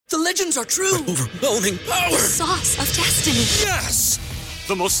The legends are true. Overwhelming power! Sauce of destiny. Yes!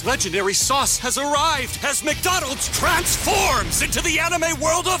 The most legendary sauce has arrived as McDonald's transforms into the anime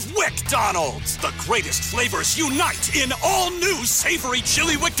world of WickDonald's. The greatest flavors unite in all new savory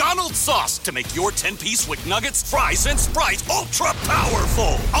chili McDonald's sauce to make your 10-piece Wick Nuggets, fries, and Sprite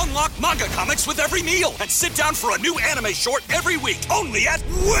ultra-powerful. Unlock manga comics with every meal and sit down for a new anime short every week only at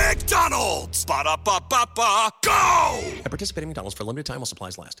WickDonald's. Ba-da-ba-ba-ba, go! At participating McDonald's for a limited time while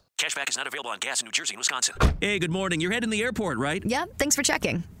supplies last. Cashback is not available on gas in New Jersey and Wisconsin. Hey, good morning. You're heading to the airport, right? Yep, thanks for checking.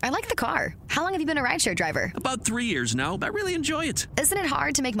 I like the car. How long have you been a rideshare driver? About 3 years now. I really enjoy it. Isn't it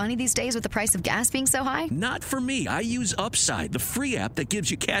hard to make money these days with the price of gas being so high? Not for me. I use Upside, the free app that gives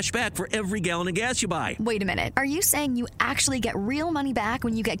you cash back for every gallon of gas you buy. Wait a minute. Are you saying you actually get real money back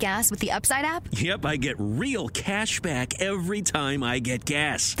when you get gas with the Upside app? Yep, I get real cash back every time I get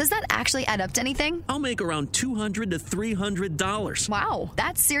gas. Does that actually add up to anything? I'll make around $200 to $300. Wow,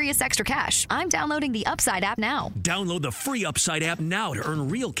 that's serious extra cash. I'm downloading the Upside app now. Download the free Upside app now to earn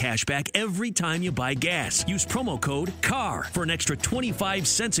real cash back every time you buy gas. Use promo code CAR for an extra 25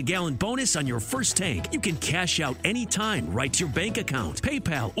 cents a gallon bonus on your first tank. You can cash out anytime right to your bank account,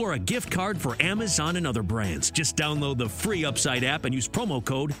 PayPal, or a gift card for Amazon and other brands. Just download the free Upside app and use promo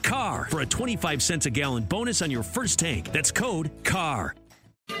code CAR for a 25 cents a gallon bonus on your first tank. That's code CAR.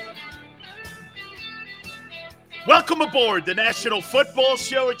 Welcome aboard the National Football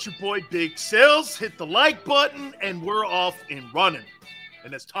Show. It's your boy Big Sills. Hit the like button and we're off and running.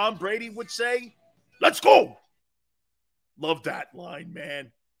 And as Tom Brady would say, let's go. Love that line,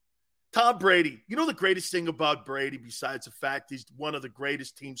 man. Tom Brady, you know the greatest thing about Brady, besides the fact he's one of the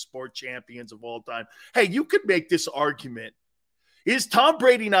greatest team sport champions of all time? Hey, you could make this argument. Is Tom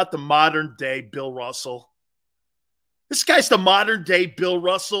Brady not the modern day Bill Russell? This guy's the modern day Bill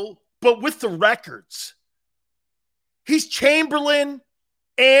Russell, but with the records. He's Chamberlain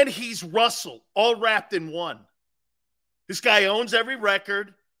and he's Russell, all wrapped in one. This guy owns every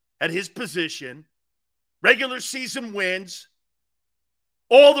record at his position. Regular season wins.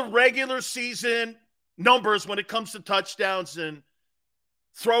 All the regular season numbers when it comes to touchdowns and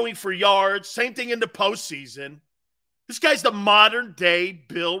throwing for yards. Same thing in the postseason. This guy's the modern day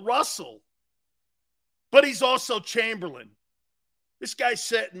Bill Russell. But he's also Chamberlain. This guy's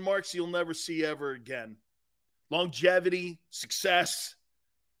setting marks you'll never see ever again. Longevity, success.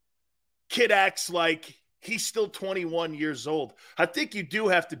 Kid acts like he's still 21 years old. I think you do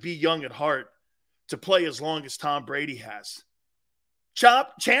have to be young at heart to play as long as Tom Brady has.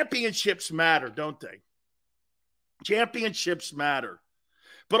 Championships matter, don't they? Championships matter.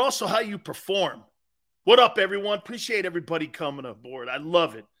 But also how you perform. What up, everyone? Appreciate everybody coming aboard. I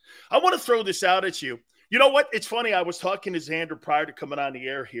love it. I want to throw this out at you. You know what? It's funny. I was talking to Xander prior to coming on the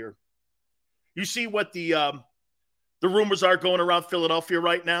air here. You see what the rumors are going around Philadelphia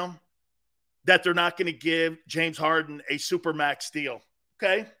right now? That they're not going to give James Harden a Supermax deal.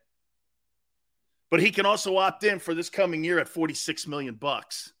 Okay? But he can also opt in for this coming year at $46 million.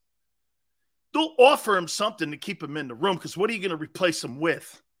 They'll offer him something to keep him in the room, because what are you going to replace him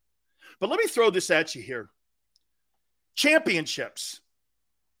with? But let me throw this at you here. Championships.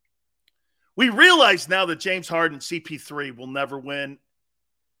 We realize now that James Harden, CP3, will never win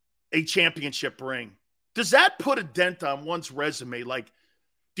a championship ring. Does that put a dent on one's resume? Like,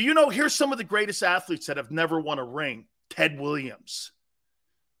 do you know, here's some of the greatest athletes that have never won a ring. Ted Williams,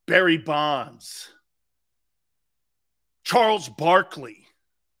 Barry Bonds, Charles Barkley.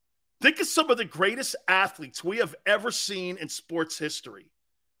 Think of some of the greatest athletes we have ever seen in sports history.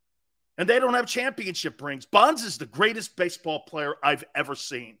 And they don't have championship rings. Bonds is the greatest baseball player I've ever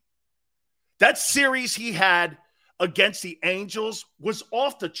seen. That series he had against the Angels was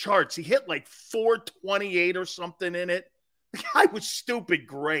off the charts. He hit like 428 or something in it. The guy was stupid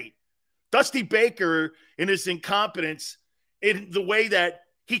great. Dusty Baker, in his incompetence, in the way that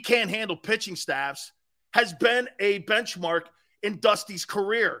he can't handle pitching staffs, has been a benchmark in Dusty's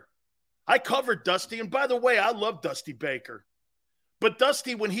career. I covered Dusty, and by the way, I love Dusty Baker. But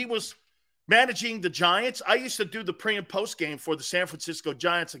Dusty, when he was managing the Giants, I used to do the pre- and post-game for the San Francisco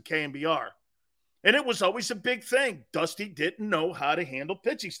Giants and KNBR. And it was always a big thing. Dusty didn't know how to handle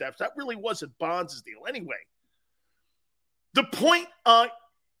pitching staffs. That really wasn't Bonds' deal anyway. The point,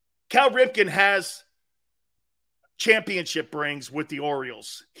 Cal Ripken has championship rings with the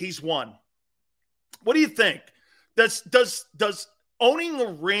Orioles. He's won. What do you think? Does owning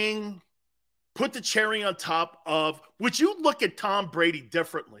a ring put the cherry on top of, would you look at Tom Brady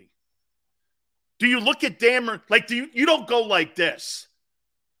differently? Do you look at like, you don't go like this?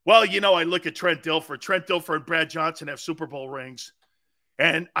 Well, you know, I look at Trent Dilfer. Trent Dilfer and Brad Johnson have Super Bowl rings.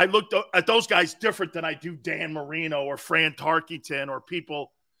 And I looked at those guys different than I do Dan Marino or Fran Tarkenton or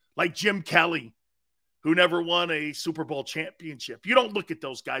people like Jim Kelly, who never won a Super Bowl championship. You don't look at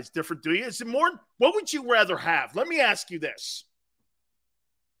those guys different, do you? Is it more? What would you rather have? Let me ask you this.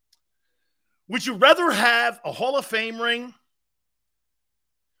 Would you rather have a Hall of Fame ring,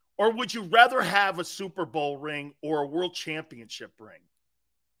 or would you rather have a Super Bowl ring or a World Championship ring?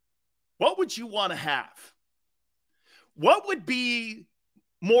 What would you want to have? What would be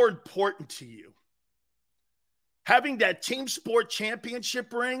more important to you? Having that team sport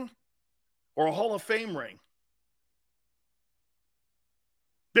championship ring or a Hall of Fame ring?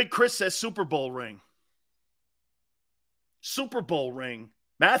 Big Chris says Super Bowl ring. Super Bowl ring.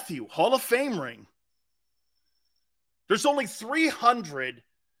 Matthew, Hall of Fame ring. There's only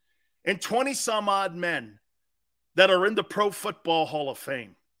 320 some odd men that are in the Pro Football Hall of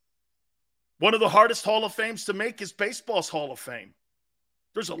Fame. One of the hardest Hall of Fames to make is baseball's Hall of Fame.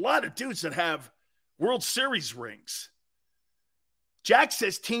 There's a lot of dudes that have World Series rings. Jack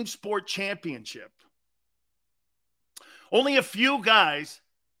says team sport championship. Only a few guys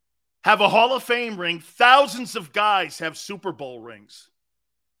have a Hall of Fame ring. Thousands of guys have Super Bowl rings.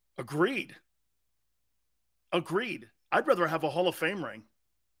 Agreed. I'd rather have a Hall of Fame ring.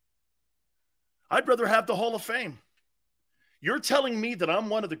 I'd rather have the Hall of Fame. You're telling me that I'm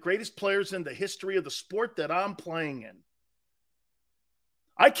one of the greatest players in the history of the sport that I'm playing in.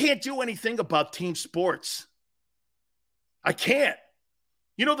 I can't do anything about team sports. I can't.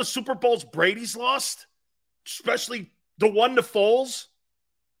 You know the Super Bowls Brady's lost? Especially the one to Foles?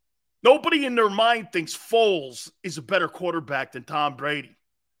 Nobody in their mind thinks Foles is a better quarterback than Tom Brady.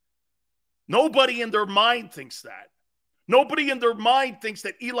 Nobody in their mind thinks that. Nobody in their mind thinks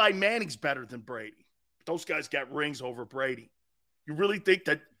that Eli Manning's better than Brady. Those guys got rings over Brady. You really think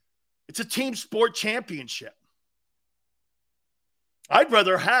that it's a team sport championship? I'd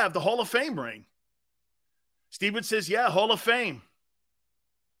rather have the Hall of Fame ring. Steven says, yeah, Hall of Fame.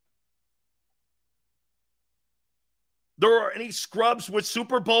 There are any scrubs with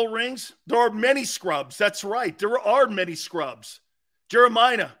Super Bowl rings? There are many scrubs. That's right. There are many scrubs.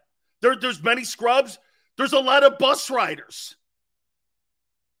 Jeremiah, there's many scrubs. There's a lot of bus riders.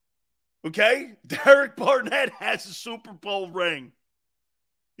 Okay? Derek Barnett has a Super Bowl ring.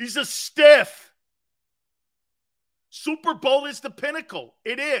 He's a stiff. Super Bowl is the pinnacle.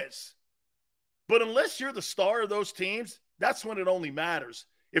 It is. But unless you're the star of those teams, that's when it only matters.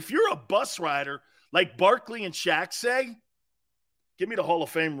 If you're a bus rider, like Barkley and Shaq say, give me the Hall of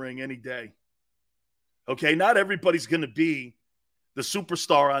Fame ring any day. Okay? Not everybody's going to be the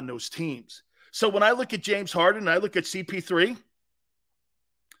superstar on those teams. So when I look at James Harden and I look at CP3,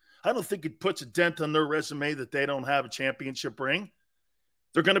 I don't think it puts a dent on their resume that they don't have a championship ring.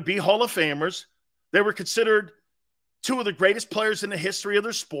 They're going to be Hall of Famers. They were considered two of the greatest players in the history of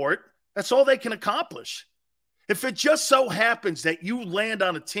their sport. That's all they can accomplish. If it just so happens that you land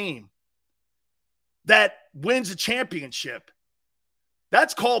on a team that wins a championship,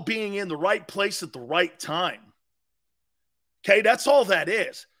 that's called being in the right place at the right time. Okay, that's all that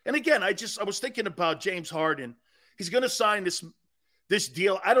is. And again, I was thinking about James Harden. He's going to sign this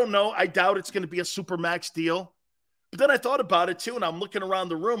deal. I don't know. I doubt it's going to be a Supermax deal. But then I thought about it too, and I'm looking around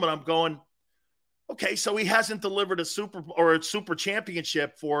the room and I'm going, okay, so he hasn't delivered a super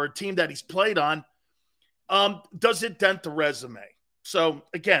championship for a team that he's played on. Does it dent the resume? So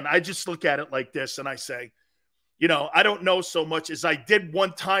again, I just look at it like this and I say, I don't know so much as I did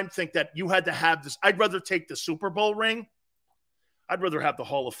one time think that you had to have this. I'd rather take the Super Bowl ring. I'd rather have the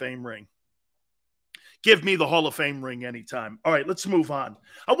Hall of Fame ring. Give me the Hall of Fame ring anytime. All right, let's move on.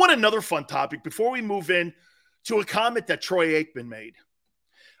 I want another fun topic before we move in to a comment that Troy Aikman made.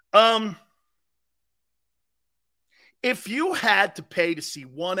 If you had to pay to see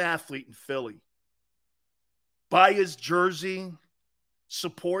one athlete in Philly, buy his jersey,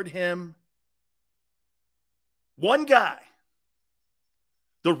 support him, one guy,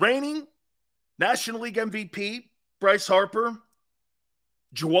 the reigning National League MVP, Bryce Harper,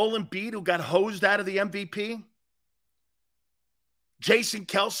 Joel Embiid, who got hosed out of the MVP, Jason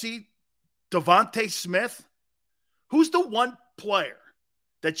Kelce, Devontae Smith, who's the one player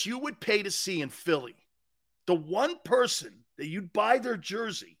that you would pay to see in Philly? The one person that you'd buy their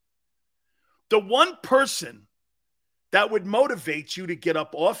jersey, the one person that would motivate you to get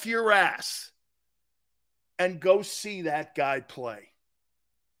up off your ass and go see that guy play.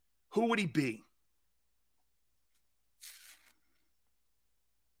 Who would he be?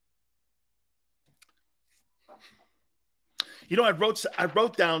 I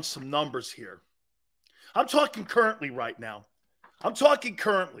wrote down some numbers here. I'm talking currently right now.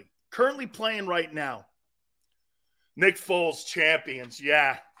 Currently playing right now. Nick Foles, champions.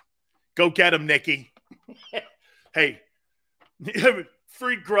 Yeah. Go get him, Nicky. Hey,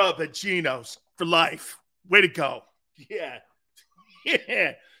 Free grub at Geno's for life. Way to go. Yeah.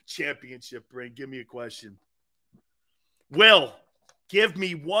 Yeah. Championship ring. Give me a question. Will, give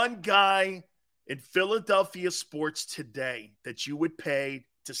me one guy in Philadelphia sports today that you would pay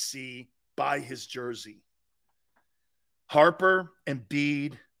to see buy his jersey. Harper,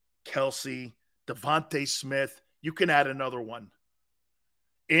 Embiid, Kelsey, Devontae Smith. You can add another one.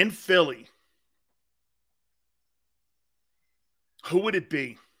 In Philly, who would it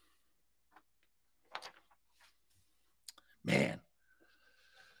be? Man.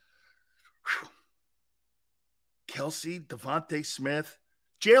 Whew. Kelsey, Devontae Smith,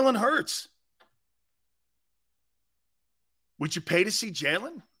 Jalen Hurts. Would you pay to see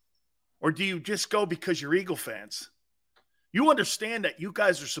Jalen? Or do you just go because you're Eagle fans? You understand that you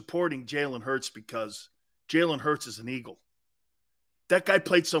guys are supporting Jalen Hurts because Jalen Hurts is an Eagle. That guy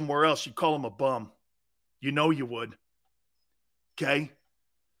played somewhere else. You'd call him a bum. You know you would. Okay?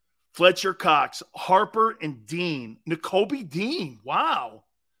 Fletcher Cox, Harper and Dean. N'Kobe Dean. Wow.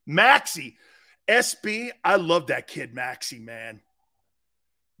 Maxey. SB, I love that kid, Maxey, man.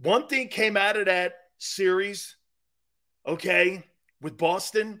 One thing came out of that series, okay, with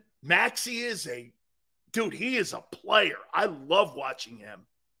Boston, Maxey is he is a player. I love watching him.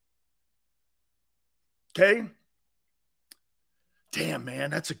 Okay? Damn, man,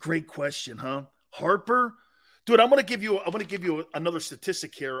 that's a great question, huh? Harper? Dude, I'm gonna give you another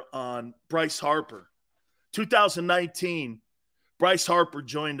statistic here on Bryce Harper. 2019, Bryce Harper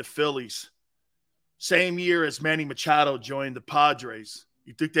joined the Phillies. Same year as Manny Machado joined the Padres.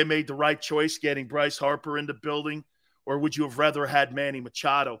 You think they made the right choice getting Bryce Harper in the building? Or would you have rather had Manny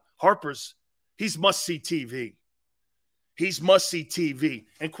Machado? He's must-see TV. He's must-see TV.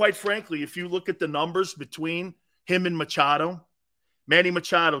 And quite frankly, if you look at the numbers between him and Machado, Manny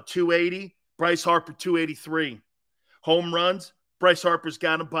Machado, 280, Bryce Harper, 283. Home runs, Bryce Harper's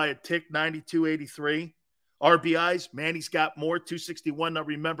got him by a tick, 92-83. RBIs, Manny's got more, 261. Now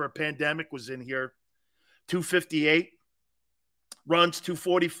remember, a pandemic was in here. 258. Runs,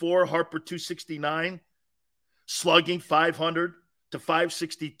 244. Harper, 269. Slugging, 500 to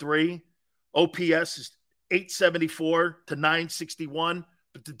 563. OPS is 874 to 961.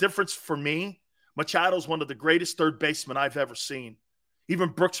 But the difference for me, Machado's one of the greatest third basemen I've ever seen. Even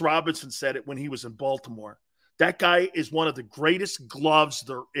Brooks Robinson said it when he was in Baltimore. That guy is one of the greatest gloves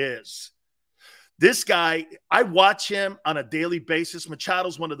there is. This guy, I watch him on a daily basis.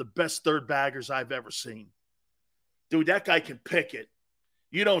 Machado's one of the best third baggers I've ever seen. Dude, that guy can pick it.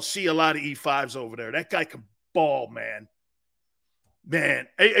 You don't see a lot of E5s over there. That guy can ball, man. Man.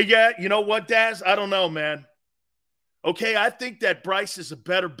 Yeah, you know what, Daz? I don't know, man. Okay, I think that Bryce is a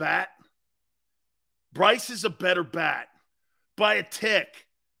better bat. Bryce is a better bat by a tick.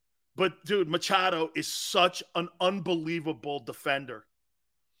 But, dude, Machado is such an unbelievable defender.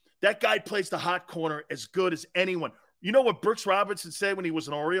 That guy plays the hot corner as good as anyone. You know what Brooks Robinson said when he was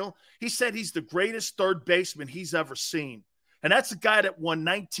an Oriole? He said he's the greatest third baseman he's ever seen. And that's a guy that won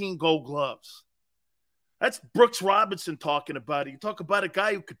 19 Gold Gloves. That's Brooks Robinson talking about it. You talk about a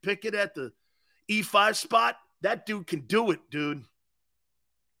guy who could pick it at the E5 spot. That dude can do it, dude.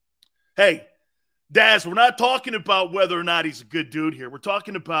 Hey, Daz, we're not talking about whether or not he's a good dude here. We're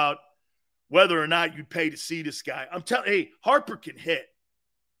talking about whether or not you'd pay to see this guy. I'm telling you, hey, Harper can hit.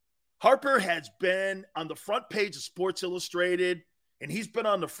 Harper has been on the front page of Sports Illustrated, and he's been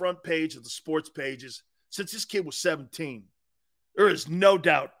on the front page of the sports pages since this kid was 17. There is no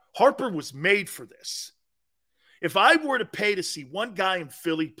doubt. Harper was made for this. If I were to pay to see one guy in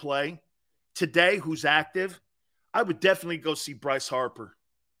Philly play today who's active, I would definitely go see Bryce Harper.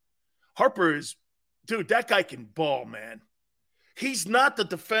 Harper is, dude, that guy can ball, man. He's not the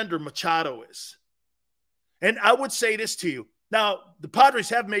defender Machado is. And I would say this to you. Now, the Padres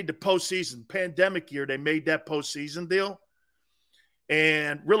have made the postseason. Pandemic year, they made that postseason deal.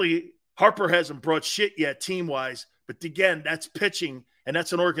 And really, Harper hasn't brought shit yet team-wise. But again, that's pitching, and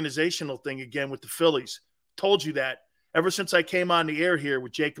that's an organizational thing again with the Phillies. Told you that. Ever since I came on the air here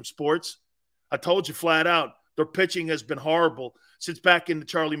with Jacob Sports, I told you flat out, their pitching has been horrible since back in the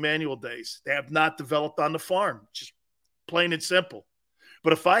Charlie Manuel days. They have not developed on the farm, just plain and simple.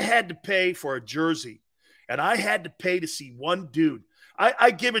 But if I had to pay for a jersey, and I had to pay to see one dude,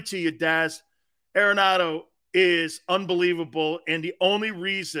 I give it to you, Daz. Arenado is unbelievable. And the only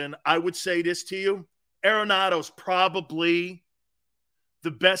reason I would say this to you, Arenado's probably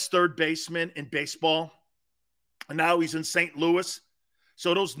the best third baseman in baseball. And now he's in St. Louis.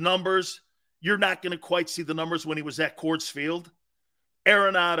 So those numbers, you're not going to quite see the numbers when he was at Coors Field.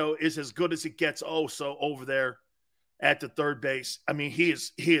 Arenado is as good as it gets so over there at the third base. I mean, he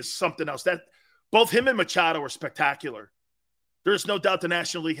is something else. That both him and Machado are spectacular. There's no doubt the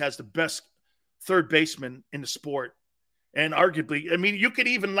National League has the best third baseman in the sport. And arguably, I mean, you could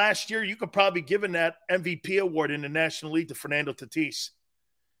even last year, you could probably given that MVP award in the National League to Fernando Tatis.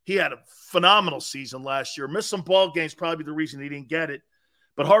 He had a phenomenal season last year. Missed some ball games, probably the reason he didn't get it.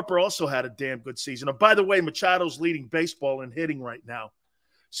 But Harper also had a damn good season. And by the way, Machado's leading baseball in hitting right now.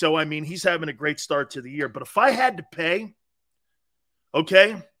 So, I mean, he's having a great start to the year. But if I had to pay,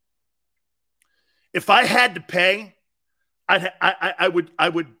 okay, if I had to pay, I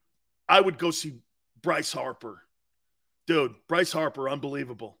would go see Bryce Harper. Dude, Bryce Harper,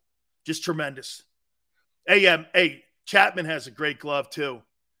 unbelievable. Just tremendous. Hey, Chapman has a great glove too,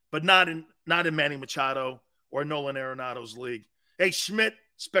 but not in Manny Machado or Nolan Arenado's league. Hey, Schmidt,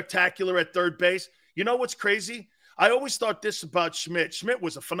 spectacular at third base. You know what's crazy? I always thought this about Schmidt. Schmidt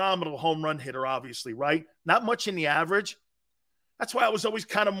was a phenomenal home run hitter, obviously, right? Not much in the average. That's why I was always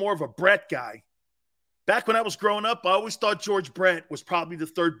kind of more of a Brett guy. Back when I was growing up, I always thought George Brett was probably the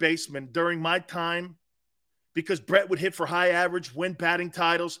third baseman during my time because Brett would hit for high average, win batting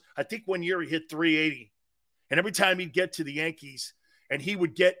titles. I think one year he hit 380. And every time he'd get to the Yankees and he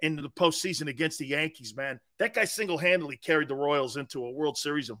would get into the postseason against the Yankees, man, that guy single-handedly carried the Royals into a World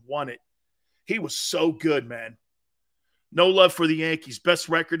Series and won it. He was so good, man. No love for the Yankees. Best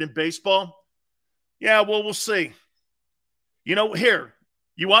record in baseball? Yeah, well, we'll see. You know, here,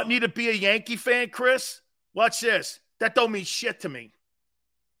 you want me to be a Yankee fan, Chris? Watch this. That don't mean shit to me.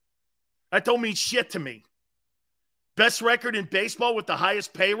 That don't mean shit to me. Best record in baseball with the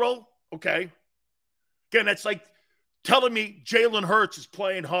highest payroll? Okay. Again, that's like telling me Jalen Hurts is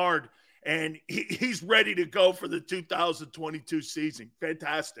playing hard and he's ready to go for the 2022 season.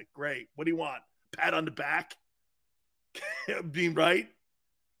 Fantastic. Great. What do you want? Pat on the back? Being right?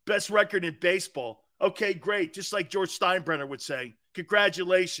 Best record in baseball. Okay, great. Just like George Steinbrenner would say,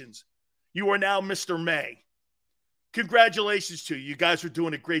 congratulations. You are now Mr. May. Congratulations to you. You guys are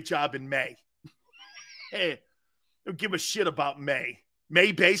doing a great job in May. Hey, don't give a shit about May.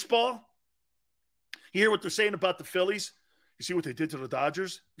 May baseball? You hear what they're saying about the Phillies? You see what they did to the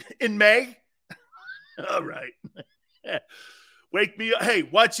Dodgers? In May? All right. Wake me up. Hey,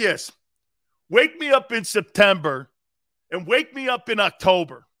 watch this. Wake me up in September and wake me up in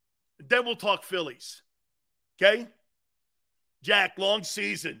October. Then we'll talk Phillies. Okay? Jack, long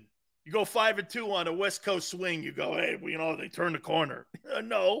season. You go 5-2 on a West Coast swing. You go, hey, well, you know, they turn the corner.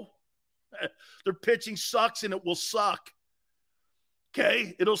 No. Their pitching sucks and it will suck.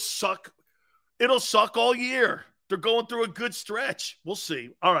 Okay? It'll suck. It'll suck all year. They're going through a good stretch. We'll see.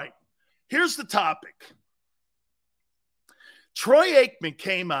 All right. Here's the topic. Troy Aikman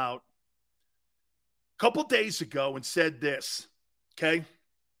came out a couple days ago and said this. Okay?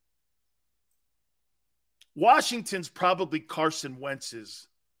 Washington's probably Carson Wentz's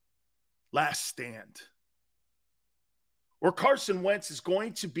last stand. Or Carson Wentz is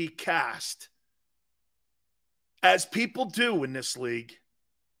going to be cast, as people do in this league,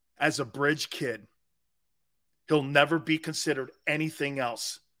 as a bridge kid. He'll never be considered anything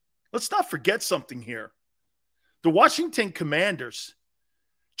else. Let's not forget something here. The Washington Commanders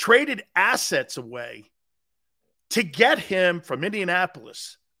traded assets away to get him from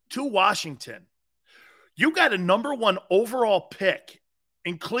Indianapolis to Washington. You got a number 1 overall pick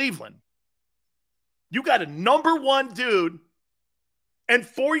in Cleveland. You got a number 1 dude, and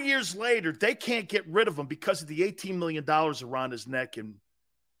 4 years later, they can't get rid of him because of the $18 million around his neck in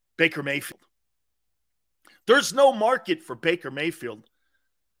Baker Mayfield. There's no market for Baker Mayfield.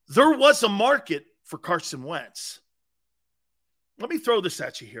 There was a market for Carson Wentz. Let me throw this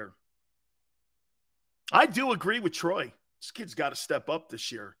at you here. I do agree with Troy. This kid's got to step up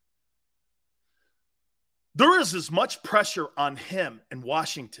this year. There is as much pressure on him in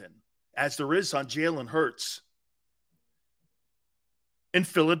Washington as there is on Jalen Hurts in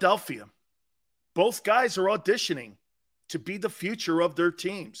Philadelphia. Both guys are auditioning to be the future of their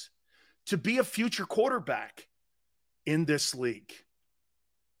teams, to be a future quarterback in this league.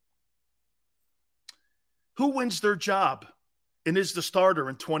 Who wins their job and is the starter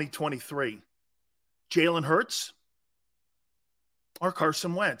in 2023? Jalen Hurts or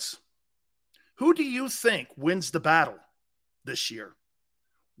Carson Wentz? Who do you think wins the battle this year?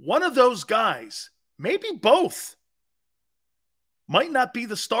 One of those guys, maybe both, might not be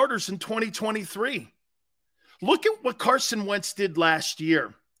the starters in 2023. Look at what Carson Wentz did last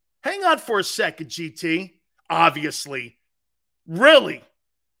year. Hang on for a second, GT. Obviously. Really?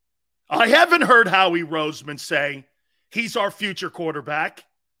 I haven't heard Howie Roseman say he's our future quarterback.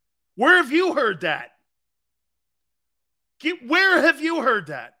 Where have you heard that? Where have you heard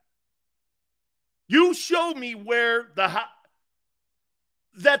that? You show me where that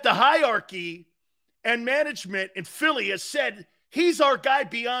the hierarchy and management in Philly has said he's our guy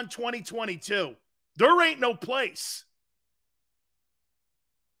beyond 2022. There ain't no place.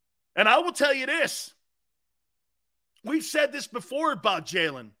 And I will tell you this. We've said this before about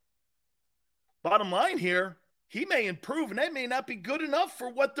Jalen. Bottom line here, he may improve, and that may not be good enough for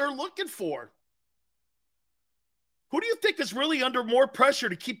what they're looking for. Who do you think is really under more pressure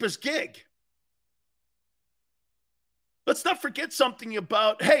to keep his gig? Let's not forget something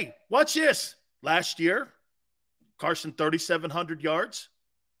about, hey, watch this. Last year, Carson, 3,700 yards,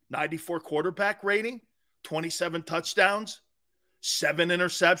 94 quarterback rating, 27 touchdowns, 7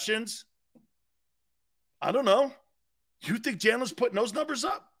 interceptions. I don't know. You think Jalen's putting those numbers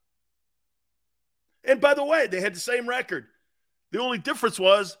up? And by the way, they had the same record. The only difference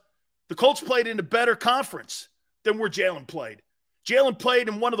was the Colts played in a better conference than where Jalen played. Jalen played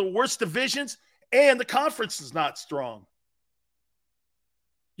in one of the worst divisions, and the conference is not strong.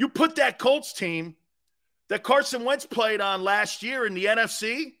 You put that Colts team that Carson Wentz played on last year in the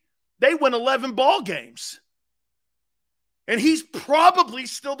NFC, they win 11 ball games. And he's probably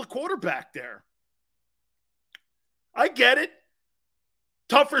still the quarterback there. I get it.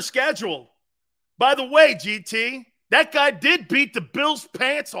 Tougher schedule. By the way, GT, that guy did beat the Bills'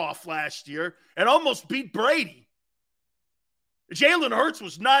 pants off last year and almost beat Brady. Jalen Hurts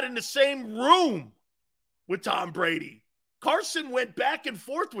was not in the same room with Tom Brady. Carson went back and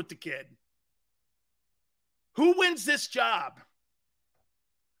forth with the kid. Who wins this job?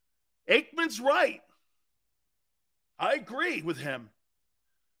 Aikman's right. I agree with him.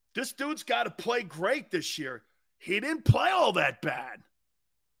 This dude's got to play great this year. He didn't play all that bad.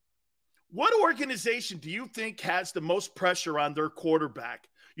 What organization do you think has the most pressure on their quarterback?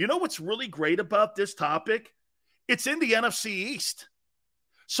 You know what's really great about this topic? It's in the NFC East.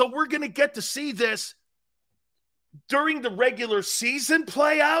 So we're going to get to see this during the regular season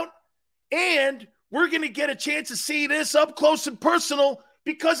play out, and we're going to get a chance to see this up close and personal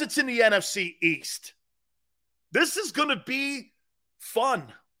because it's in the NFC East. This is going to be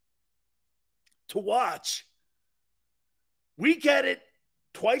fun to watch. We get it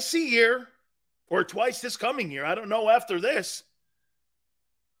twice a year or twice this coming year. I don't know after this.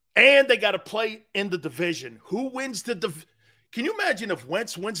 And they got to play in the division. Who wins the division? Can you imagine if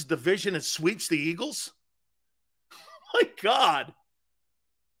Wentz wins the division and sweeps the Eagles? My God.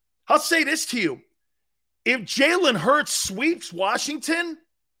 I'll say this to you. If Jalen Hurts sweeps Washington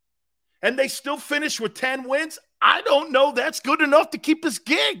and they still finish with 10 wins, I don't know that's good enough to keep his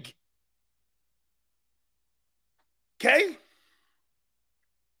gig. Okay?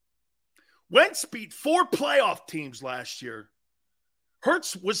 Wentz beat 4 playoff teams last year.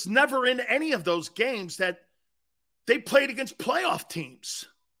 Hurts was never in any of those games that they played against playoff teams.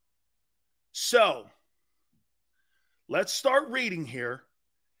 So, let's start reading here.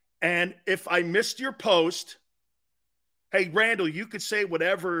 And if I missed your post, hey, Randall, you could say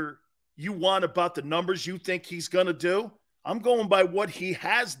whatever you want about the numbers you think he's going to do. I'm going by what he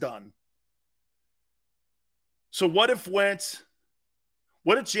has done. So what if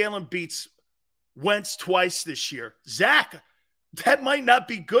Jalen beats Wentz twice this year? Zach, that might not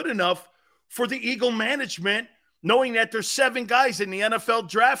be good enough for the Eagle management, knowing that there's 7 guys in the NFL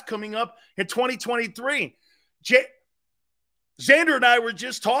draft coming up in 2023. Xander and I were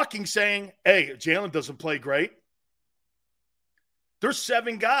just talking, saying, hey, Jalen doesn't play great. There's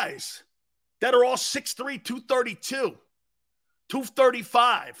 7 guys that are all 6'3", 232,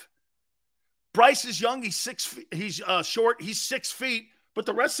 235. Bryce is young. He's short. He's 6 feet. But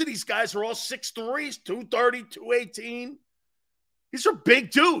the rest of these guys are all 6'3", 230, 218. These are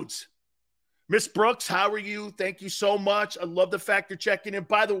big dudes. Miss Brooks, how are you? Thank you so much. I love the fact you're checking in.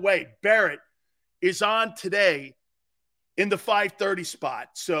 By the way, Barrett is on today in the 5:30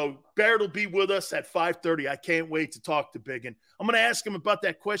 spot. So Barrett will be with us at 5:30. I can't wait to talk to Biggin. I'm going to ask him about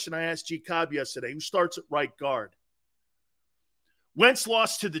that question I asked G. Cobb yesterday. Who starts at right guard? Wentz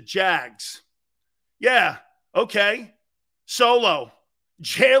lost to the Jags. Yeah, okay. Solo.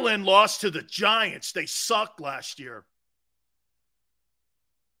 Jalen lost to the Giants. They sucked last year.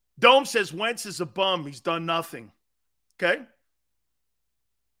 Dome says Wentz is a bum. He's done nothing. Okay?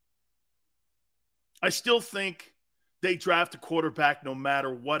 I still think they draft a quarterback no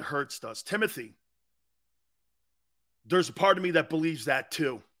matter what Hurts does. Timothy, there's a part of me that believes that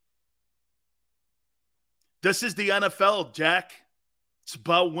too. This is the NFL, Jack. It's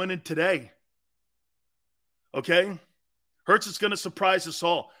about winning today. Okay? Hurts is going to surprise us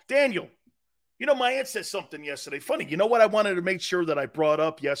all. Daniel, you know, my aunt said something yesterday. Funny, you know what I wanted to make sure that I brought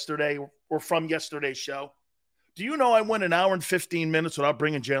up yesterday or from yesterday's show? Do you know I went an hour and 15 minutes without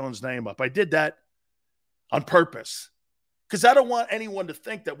bringing Jalen's name up? I did that on purpose Because I don't want anyone to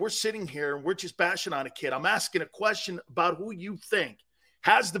think that we're sitting here and we're just bashing on a kid. I'm asking a question about who you think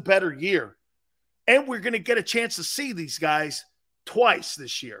has the better year. And we're going to get a chance to see these guys twice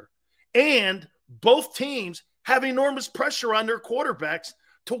this year. And both teams have enormous pressure on their quarterbacks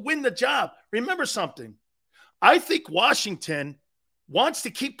to win the job. Remember something. I think Washington wants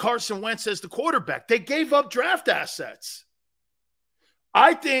to keep Carson Wentz as the quarterback. They gave up draft assets.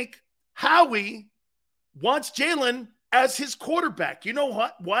 I think Howie wants Jalen as his quarterback. You know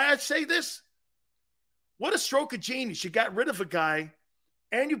what? Why I say this? What a stroke of genius. You got rid of a guy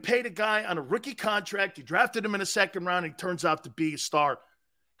and you paid a guy on a rookie contract. You drafted him in the second round and he turns out to be a star.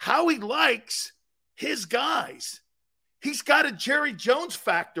 Howie likes his guys. He's got a Jerry Jones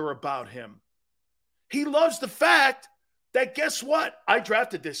factor about him. He loves the fact that, guess what? I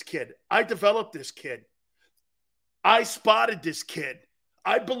drafted this kid. I developed this kid. I spotted this kid.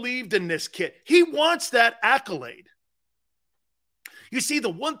 I believed in this kid. He wants that accolade. You see, the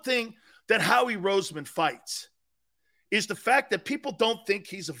one thing that Howie Roseman fights is the fact that people don't think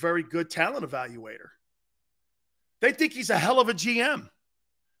he's a very good talent evaluator. They think he's a hell of a GM.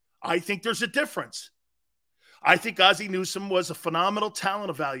 I think there's a difference. I think Ozzie Newsome was a phenomenal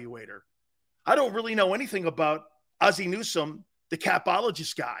talent evaluator. I don't really know anything about Ozzie Newsome, the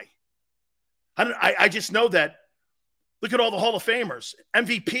capologist guy. I just know that, look at all the Hall of Famers,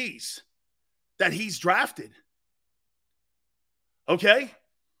 MVPs that he's drafted. Okay?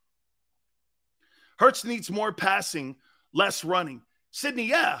 Hurts needs more passing, less running. Sydney,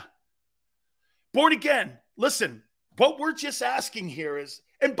 yeah. Born again. Listen, what we're just asking here is,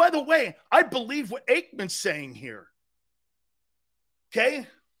 and by the way, I believe what Aikman's saying here. Okay?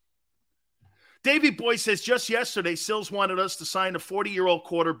 Davey Boy says, just yesterday, Sills wanted us to sign a 40-year-old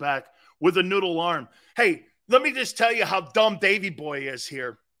quarterback with a noodle arm. Hey, let me just tell you how dumb Davey Boy is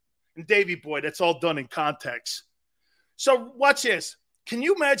here. And Davey Boy, that's all done in context. So watch this. Can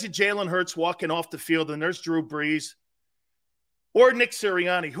you imagine Jalen Hurts walking off the field and there's Drew Brees or Nick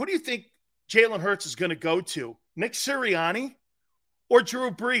Sirianni? Who do you think Jalen Hurts is going to go to? Nick Sirianni or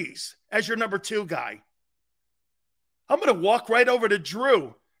Drew Brees as your number 2 guy? I'm going to walk right over to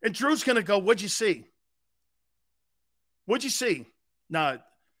Drew. And Drew's going to go, what'd you see? What'd you see? Nah,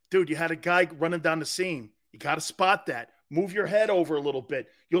 dude, you had a guy running down the seam. You got to spot that. Move your head over a little bit.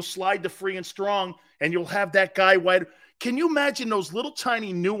 You'll slide to free and strong, and you'll have that guy wide. Can you imagine those little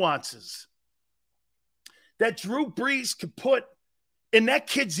tiny nuances that Drew Brees could put in that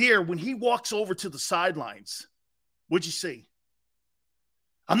kid's ear when he walks over to the sidelines? What'd you see?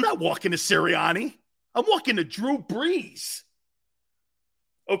 I'm not walking to Sirianni. I'm walking to Drew Brees.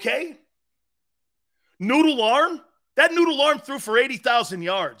 Okay? Noodle arm? That noodle arm threw for 80,000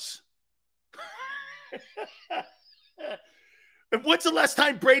 yards. And when's the last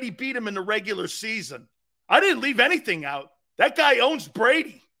time Brady beat him in the regular season? I didn't leave anything out. That guy owns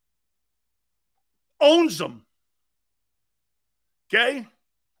Brady. Owns him. Okay?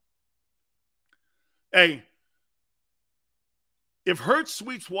 Hey, if Hurts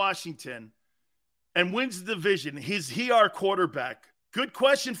sweeps Washington and wins the division, is he our quarterback? Good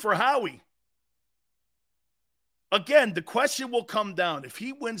question for Howie. Again, the question will come down. If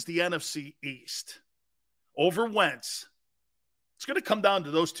he wins the NFC East over Wentz, it's going to come down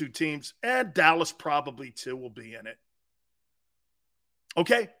to those two teams, and Dallas probably too will be in it.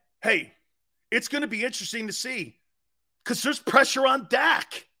 Okay? Hey, it's going to be interesting to see because there's pressure on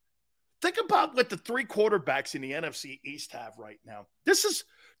Dak. Think about what the 3 quarterbacks in the NFC East have right now. This is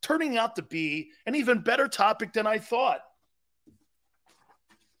turning out to be an even better topic than I thought.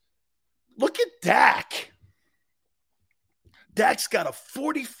 Look at Dak. Dak's got a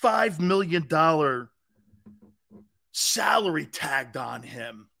 $45 million salary tagged on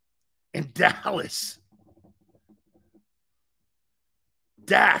him in Dallas.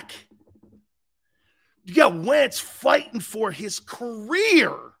 Dak. You got Wentz fighting for his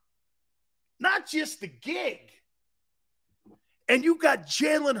career, not just the gig. And you got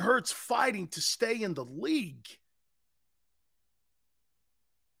Jalen Hurts fighting to stay in the league.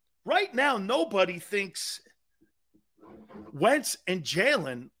 Right now, nobody thinks Wentz and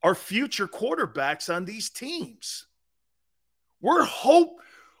Jalen are future quarterbacks on these teams.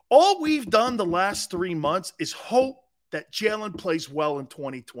 All we've done the last 3 months is hope that Jalen plays well in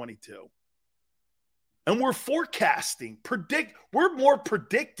 2022. And we're forecasting, we're more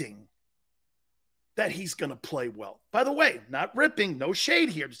predicting that he's going to play well. By the way, not ripping, no shade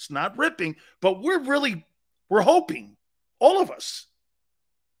here. It's not ripping, but we're hoping, all of us.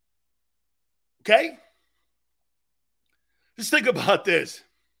 Okay? Just think about this.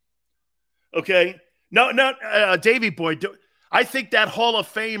 Okay? No, Davey Boy, I think that Hall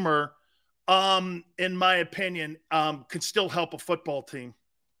of Famer in my opinion, could still help a football team.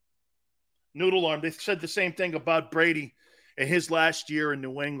 Noodle arm. They said the same thing about Brady in his last year in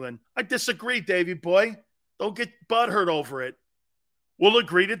New England. I disagree, Davey boy. Don't get butthurt over it. We'll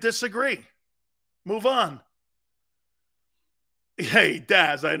agree to disagree. Move on. Hey,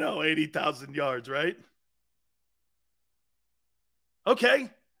 Daz, I know, 80,000 yards, right? Okay.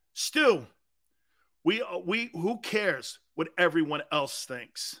 Stu, we who cares what everyone else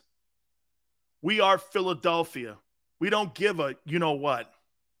thinks? We are Philadelphia. We don't give a you-know-what.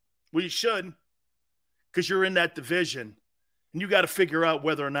 We should, because you're in that division, and you got to figure out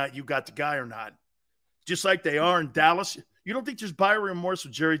whether or not you got the guy or not. Just like they are in Dallas. You don't think there's buyer remorse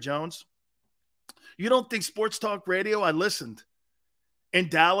with Jerry Jones? You don't think Sports Talk Radio, I listened, in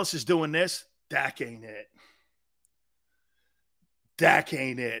Dallas is doing this? Dak ain't it. Dak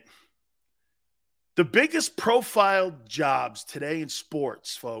ain't it. The biggest profile jobs today in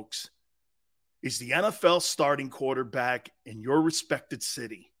sports, folks, is the NFL starting quarterback in your respected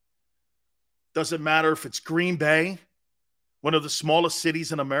city. Doesn't matter if it's Green Bay, one of the smallest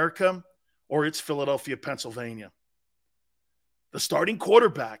cities in America, or it's Philadelphia, Pennsylvania. The starting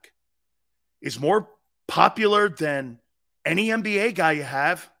quarterback is more popular than any NBA guy you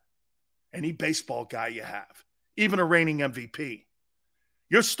have, any baseball guy you have, even a reigning MVP.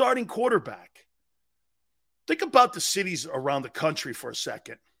 Your starting quarterback. Think about the cities around the country for a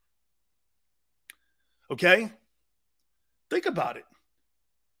second. Okay? Think about it.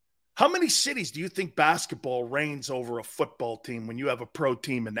 How many cities do you think basketball reigns over a football team when you have a pro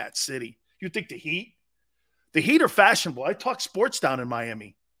team in that city? You think the Heat? The Heat are fashionable. I talk sports down in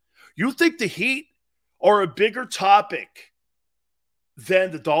Miami. You think the Heat are a bigger topic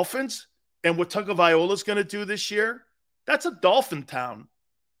than the Dolphins and what Tagovailoa is going to do this year? That's a Dolphin town.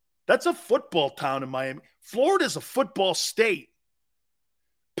 That's a football town in Miami. Florida's a football state.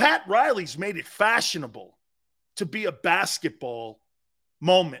 Pat Riley's made it fashionable to be a basketball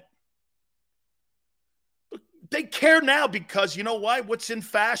moment. They care now because, you know why? What's in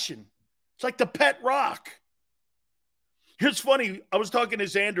fashion? It's like the pet rock. It's funny. I was talking to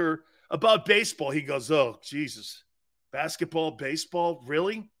Xander about baseball. He goes, oh, Jesus. Basketball, baseball?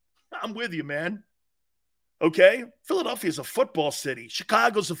 Really? I'm with you, man. Okay? Philadelphia's a football city.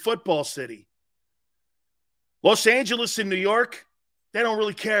 Chicago's a football city. Los Angeles and New York, they don't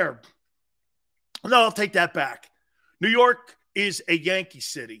really care. No, I'll take that back. New York is a Yankee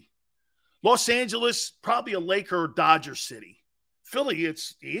city. Los Angeles, probably a Laker or Dodger city. Philly,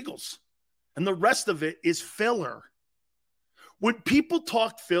 it's the Eagles. And the rest of it is filler. When people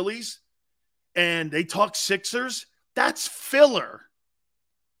talk Phillies and they talk Sixers, that's filler.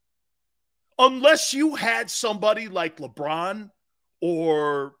 Unless you had somebody like LeBron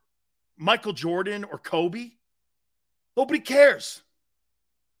or Michael Jordan or Kobe, nobody cares.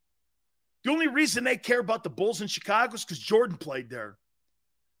 The only reason they care about the Bulls in Chicago is because Jordan played there.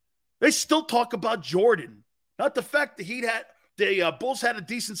 They still talk about Jordan, not the fact that the Bulls had a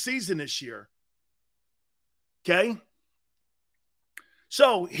decent season this year. Okay?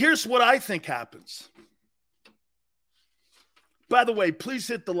 So here's what I think happens. By the way, please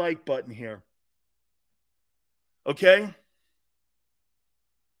hit the like button here. Okay?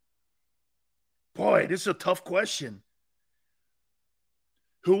 Boy, this is a tough question.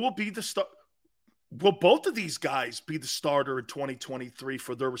 Who will be the star? Will both of these guys be the starter in 2023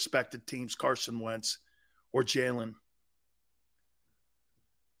 for their respective teams, Carson Wentz or Jalen?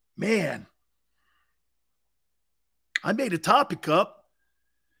 Man, I made a topic up,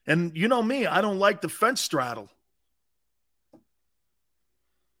 and you know me, I don't like the fence straddle.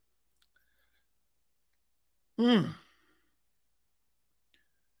 Damn.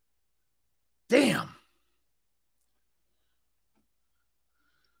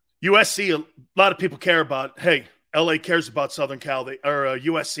 USC, a lot of people care about. Hey, LA cares about Southern Cal.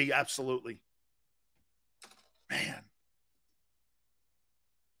 USC, absolutely. Man.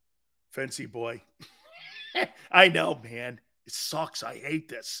 Fancy boy. I know, man. It sucks. I hate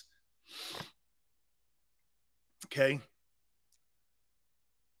this. Okay.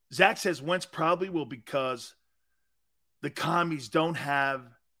 Zach says Wentz probably will because the commies don't have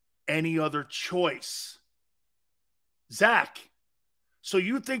any other choice. Zach, so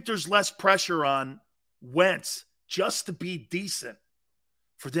you think there's less pressure on Wentz just to be decent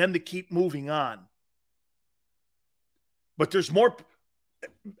for them to keep moving on? But there's more.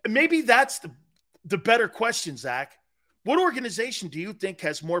 Maybe that's the better question, Zach. What organization do you think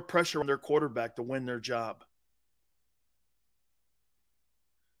has more pressure on their quarterback to win their job?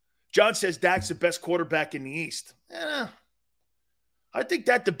 John says Dak's the best quarterback in the East. I think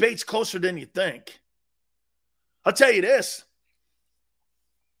that debate's closer than you think. I'll tell you this.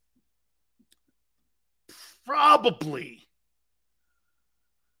 Probably.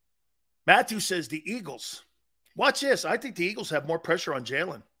 Matthew says the Eagles. Watch this. I think the Eagles have more pressure on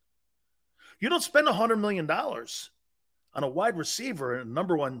Jalen. You don't spend $100 million on a wide receiver and a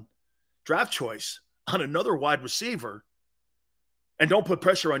number one draft choice on another wide receiver and don't put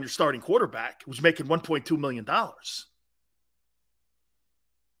pressure on your starting quarterback who's making $1.2 million.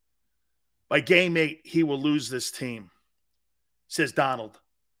 By game 8, he will lose this team, says Donald.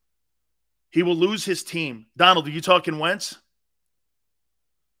 He will lose his team. Donald, are you talking Wentz?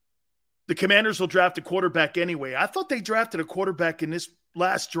 The Commanders will draft a quarterback anyway. I thought they drafted a quarterback in this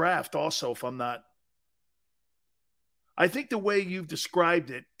last draft also, if I'm not. I think the way you've described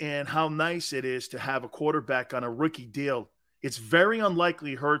it and how nice it is to have a quarterback on a rookie deal, it's very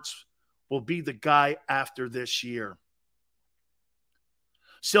unlikely Hurts will be the guy after this year.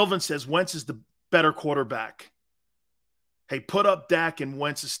 Sylvan says Wentz is the better quarterback. Hey, put up Dak and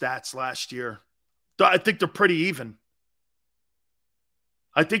Wentz's stats last year. I think they're pretty even.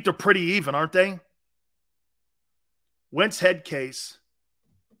 Aren't they? Wentz head case.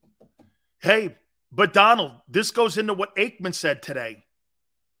 Hey, but Donald, this goes into what Aikman said today.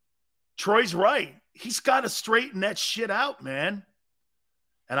 Troy's right. He's got to straighten that shit out, man.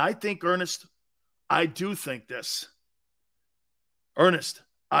 And I think, Ernest, I do think this. Ernest,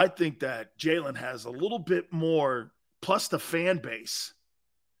 I think that Jalen has a little bit more, plus the fan base.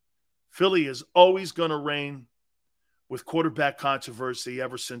 Philly is always going to reign with quarterback controversy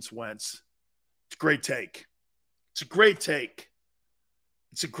ever since Wentz. It's a great take.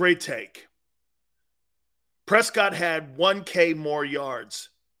 Prescott had 1K more yards.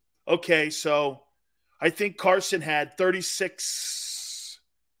 Okay, so I think Carson had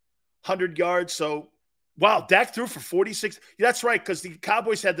 3,600 yards. So, wow, Dak threw for 46. That's right, because the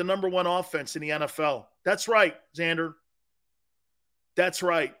Cowboys had the number one offense in the NFL. That's right, Xander. That's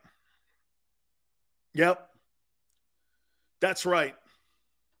right. Yep. That's right.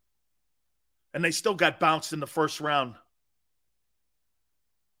 And they still got bounced in the first round.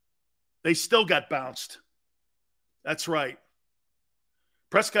 That's right.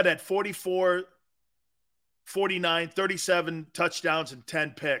 Prescott had 44, 49, 37 touchdowns and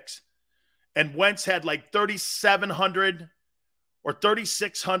 10 picks. And Wentz had like 3,700 or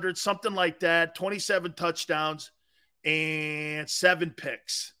 3,600, something like that, 27 touchdowns and 7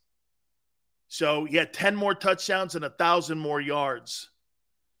 picks. So he had 10 more touchdowns and 1,000 more yards.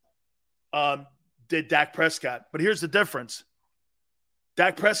 Did Dak Prescott. But here's the difference.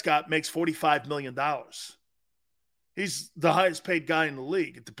 Dak Prescott makes $45 million. He's the highest paid guy in the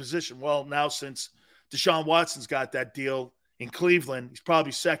league at the position. Well, now since Deshaun Watson's got that deal in Cleveland, he's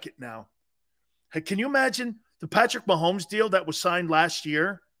probably second now. Hey, can you imagine the Patrick Mahomes deal that was signed last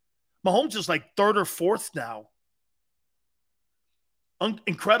year? Mahomes is like third or fourth now.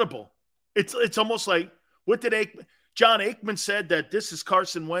 Incredible. It's almost like, what did Aikman? John Aikman said that this is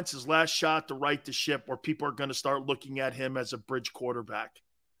Carson Wentz's last shot to right the ship where people are going to start looking at him as a bridge quarterback.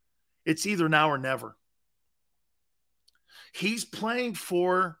 It's either now or never. He's playing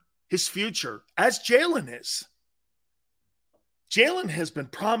for his future, as Jalen is. Jalen has been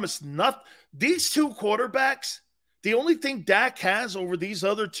promised nothing. These two quarterbacks, the only thing Dak has over these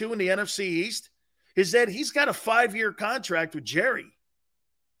other two in the NFC East is that he's got a 5-year contract with Jerry.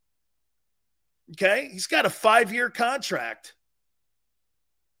 Okay? He's got a 5-year contract.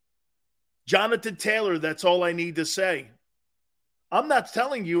 Jonathan Taylor, that's all I need to say. I'm not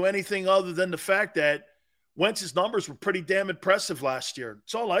telling you anything other than the fact that Wentz's numbers were pretty damn impressive last year.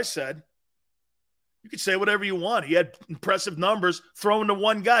 That's all I said. You can say whatever you want. He had impressive numbers throwing to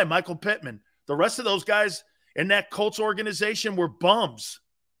one guy, Michael Pittman. The rest of those guys in that Colts organization were bums.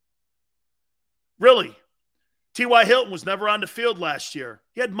 Really. T.Y. Hilton was never on the field last year.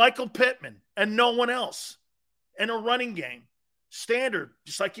 He had Michael Pittman and no one else. And a running game. Standard,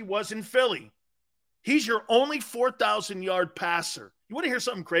 just like he was in Philly. He's your only 4,000-yard passer. You want to hear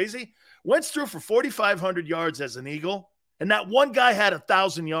something crazy? Wentz threw for 4,500 yards as an Eagle, and that one guy had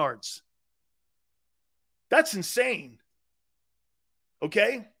 1,000 yards. That's insane.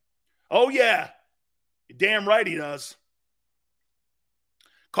 Okay? Oh, yeah. You're damn right he does.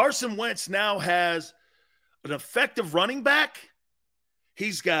 Carson Wentz now has an effective running back.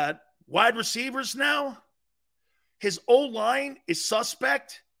 He's got wide receivers now. His O-line is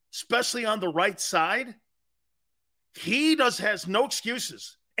suspect, especially on the right side. He has no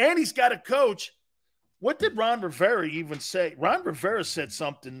excuses. And he's got a coach. What did Ron Rivera even say? Ron Rivera said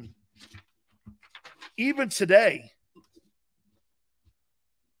something even today.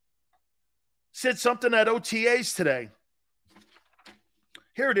 Said something at OTAs today.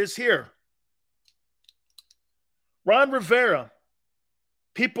 Here it is here. Ron Rivera.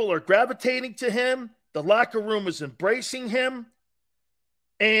 People are gravitating to him. The locker room is embracing him.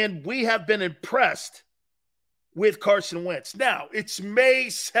 And we have been impressed with Carson Wentz. Now, it's May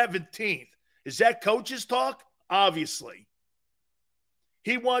 17th. Is that coach's talk? Obviously.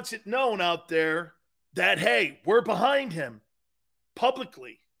 He wants it known out there that, hey, we're behind him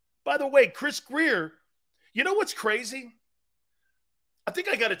publicly. By the way, Chris Greer, you know what's crazy? I think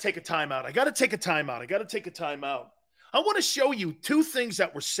I got to take a timeout. I want to show you two things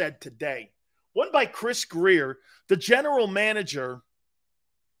that were said today. One by Chris Greer, the general manager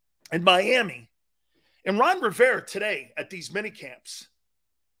in Miami, and Ron Rivera today at these mini camps.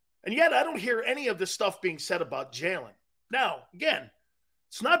 And yet I don't hear any of this stuff being said about Jalen. Now, again,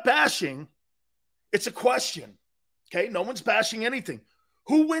 it's not bashing. It's a question. Okay? No one's bashing anything.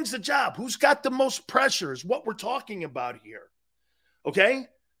 Who wins the job? Who's got the most pressure is what we're talking about here. Okay?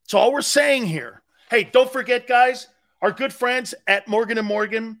 That's all we're saying here. Hey, don't forget, guys, our good friends at Morgan &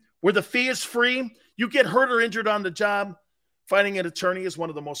 Morgan, where the fee is free. You get hurt or injured on the job, finding an attorney is one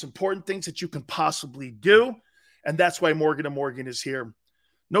of the most important things that you can possibly do, and that's why Morgan & Morgan is here.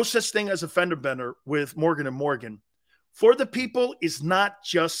 No such thing as a fender bender with Morgan & Morgan. For the people is not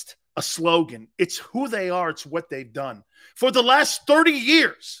just a slogan. It's who they are. It's what they've done. For the last 30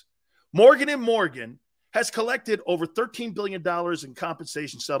 years, Morgan & Morgan has collected over $13 billion in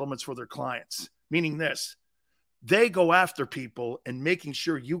compensation settlements for their clients, meaning this. They go after people and making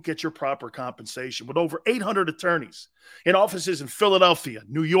sure you get your proper compensation with over 800 attorneys in offices in Philadelphia,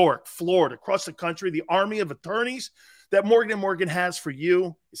 New York, Florida, across the country. The army of attorneys that Morgan & Morgan has for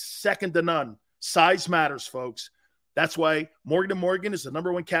you is second to none. Size matters, folks. That's why Morgan & Morgan is the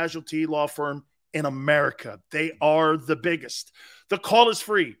number one casualty law firm in America. They are the biggest. The call is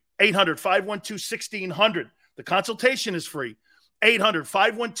free, 800-512-1600. The consultation is free,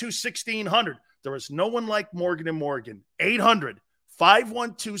 800-512-1600. There is no one like Morgan & Morgan,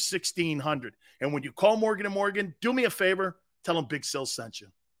 800-512-1600. And when you call Morgan & Morgan, do me a favor, tell them Big Sil sent you.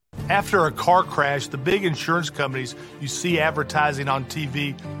 After a car crash, the big insurance companies you see advertising on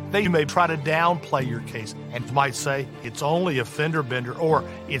TV, they may try to downplay your case and might say it's only a fender bender or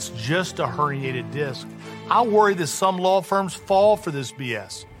it's just a herniated disc. I worry that some law firms fall for this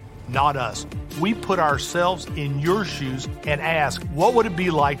BS. Not us. We put ourselves in your shoes and ask, what would it be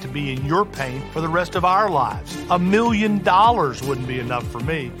like to be in your pain for the rest of our lives? $1 million wouldn't be enough for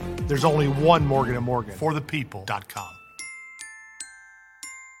me. There's only one Morgan & Morgan. ForThePeople.com.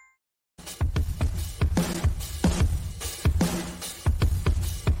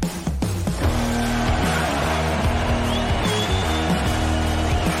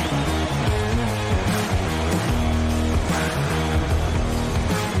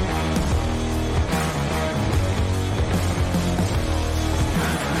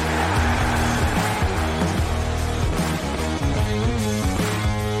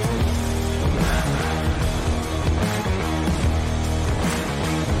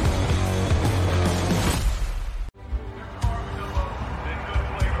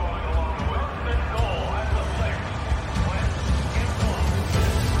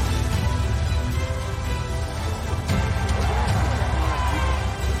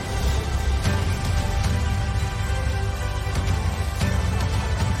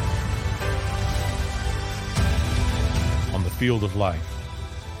 Field of life,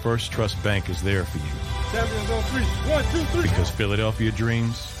 First Trust Bank is there for you. Champions on three. 1, 2, 3. Because Philadelphia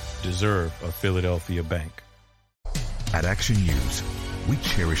dreams deserve a Philadelphia bank. At Action News, we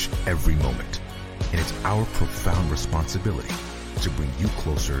cherish every moment, and it's our profound responsibility to bring you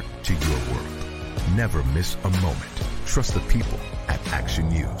closer to your world. Never miss a moment. Trust the people at Action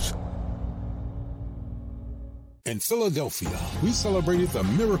News. In Philadelphia, we celebrated the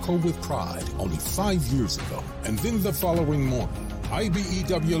miracle with pride only 5 years ago. And then the following morning,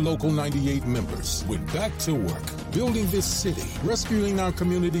 IBEW Local 98 members went back to work, building this city, rescuing our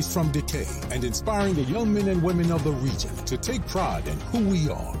communities from decay, and inspiring the young men and women of the region to take pride in who we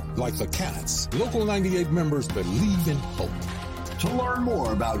are. Like the Cats, Local 98 members believe in hope. To learn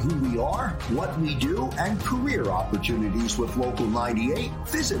more about who we are, what we do, and career opportunities with Local 98,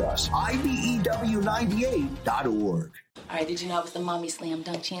 visit us, IBEW98.org. All right, did you know I was the Mommy Slam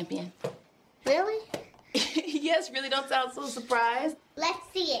Dunk Champion? Really? Yes, really, don't sound so surprised. Let's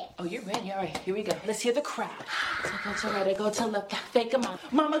see it. Oh, you're ready. All right, here we go. Let's hear the crowd. So go to right, go to left, fake them out.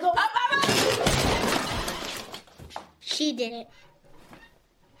 Mama, go up, up, up. She did it.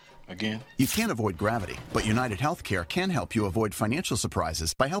 Again? You can't avoid gravity, but United Healthcare can help you avoid financial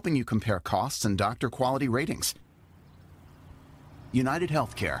surprises by helping you compare costs and doctor quality ratings. United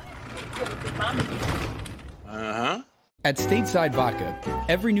Healthcare. Uh-huh. At Stateside Vodka,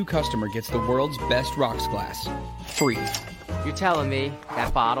 every new customer gets the world's best rocks glass, free. You're telling me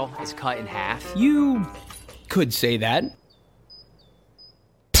that bottle is cut in half? You could say that.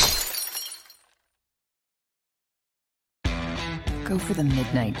 Go for the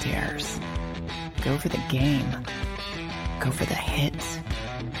midnight dares. Go for the game. Go for the hits.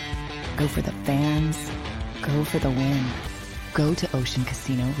 Go for the fans. Go for the win. Go to Ocean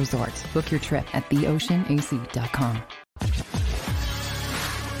Casino Resort. Book your trip at theoceanac.com.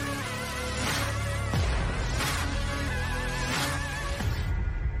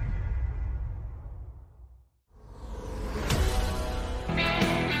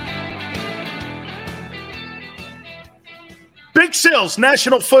 Big Sales,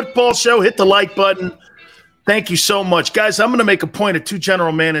 National Football Show. Hit the like button. Thank you so much. Guys, I'm going to make a point of two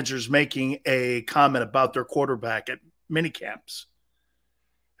general managers making a comment about their quarterback at mini camps.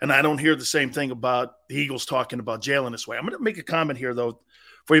 And I don't hear the same thing about the Eagles talking about Jalen this way. I'm going to make a comment here, though,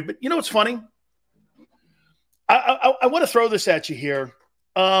 for you. But you know what's funny? I want to throw this at you here.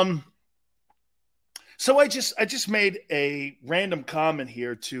 So I just made a random comment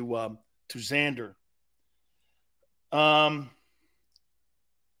here to Xander.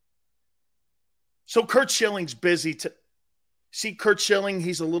 So Kurt Schilling's busy. See Kurt Schilling,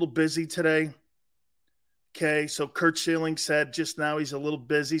 he's a little busy today. Okay, so Kurt Schilling said just now he's a little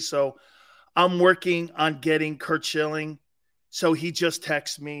busy. So I'm working on getting Kurt Schilling. So he just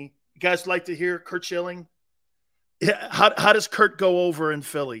texted me. You guys like to hear Kurt Schilling? How does Kurt go over in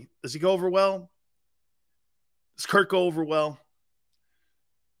Philly? Does he go over well? Does Kurt go over well?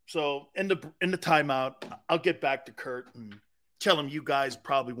 So in the timeout, I'll get back to Kurt and tell him you guys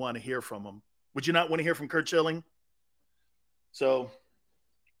probably want to hear from him. Would you not want to hear from Kurt Schilling? So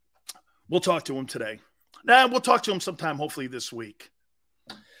we'll talk to him today. We'll talk to him sometime, hopefully this week.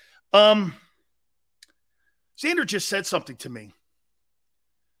 Xander just said something to me.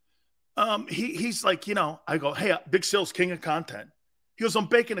 He's like, I go, hey, Big Sil's king of content. He goes, I'm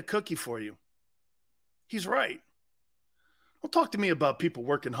baking a cookie for you. He's right. Don't talk to me about people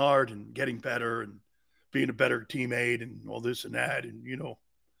working hard and getting better and being a better teammate and all this and that. And,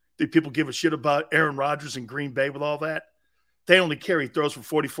 think people give a shit about Aaron Rodgers in Green Bay with all that? They only care he throws for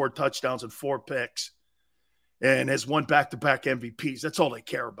 44 touchdowns and 4 picks and has won back-to-back MVPs. That's all they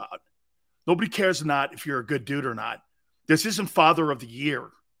care about. Nobody cares not if you're a good dude or not. This isn't Father of the Year.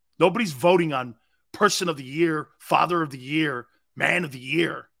 Nobody's voting on Person of the Year, Father of the Year, Man of the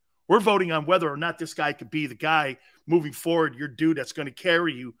Year. We're voting on whether or not this guy could be the guy moving forward, your dude that's going to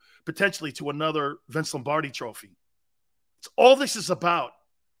carry you potentially to another Vince Lombardi trophy. It's all this is about.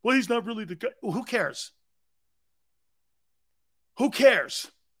 Well, he's not really the guy. Well, who cares? Who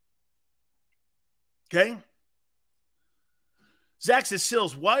cares? Okay? Zach says,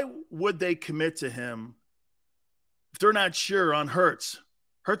 Sills, why would they commit to him if they're not sure on Hurts?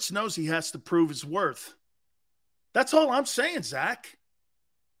 Hurts knows he has to prove his worth. That's all I'm saying, Zach.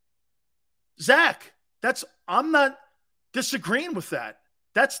 Zach, I'm not disagreeing with that.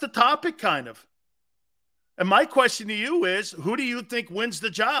 That's the topic, kind of. And my question to you is, who do you think wins the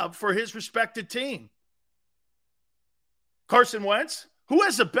job for his respected team? Carson Wentz? Who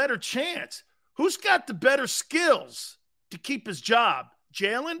has a better chance? Who's got the better skills to keep his job?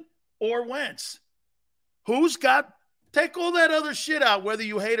 Jalen or Wentz? Take all that other shit out, whether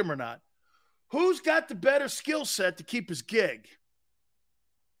you hate him or not. Who's got the better skill set to keep his gig?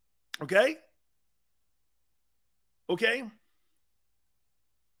 Okay? Okay?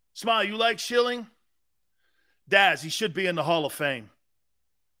 Smile, you like Schilling? Daz, he should be in the Hall of Fame.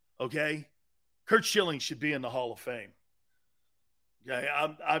 Okay? Kurt Schilling should be in the Hall of Fame. Okay?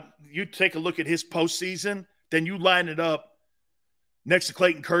 You take a look at his postseason, then you line it up next to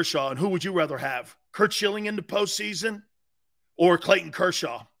Clayton Kershaw, and who would you rather have? Kurt Schilling in the postseason or Clayton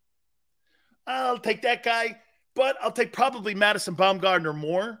Kershaw? I'll take that guy, but I'll take probably Madison Baumgartner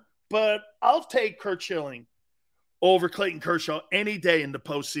more, but I'll take Kurt Schilling over Clayton Kershaw any day in the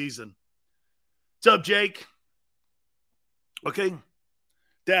postseason. What's up, Jake? Okay.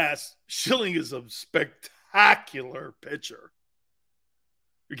 Daz, Schilling is a spectacular pitcher.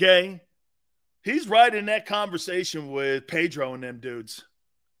 Okay? He's right in that conversation with Pedro and them dudes.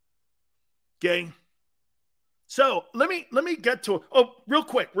 Okay? So let me get to real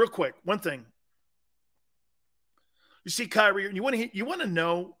quick. One thing. You see, Kyrie, you want to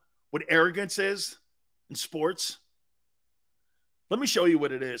know what arrogance is in sports? Let me show you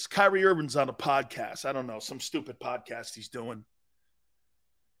what it is. Kyrie Irving's on a podcast. I don't know, some stupid podcast he's doing.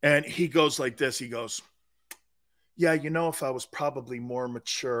 And he goes like this. He goes, yeah, if I was probably more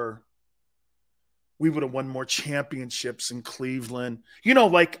mature, we would have won more championships in Cleveland.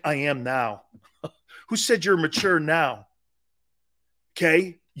 Like I am now. Who said you're mature now?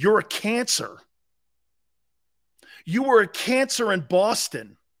 Okay? You're a cancer. You were a cancer in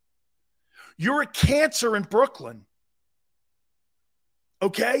Boston. You're a cancer in Brooklyn.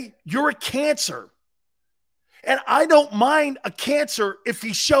 Okay? You're a cancer. And I don't mind a cancer if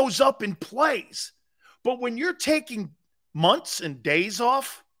he shows up and plays. But when you're taking months and days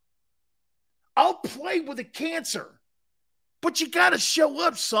off, I'll play with a cancer. But you got to show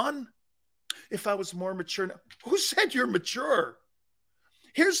up, son. If I was more mature. Who said you're mature?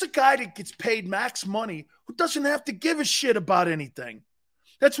 Here's the guy that gets paid max money who doesn't have to give a shit about anything.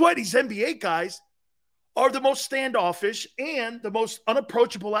 That's why these NBA guys are the most standoffish and the most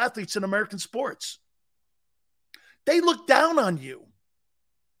unapproachable athletes in American sports. They look down on you.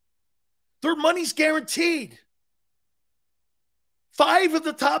 Their money's guaranteed. 5 of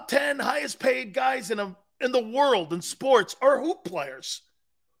the top 10 highest paid guys in the world in sports are hoop players.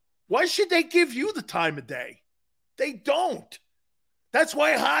 Why should they give you the time of day? They don't. That's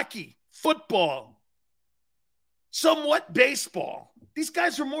why hockey, football, somewhat baseball, these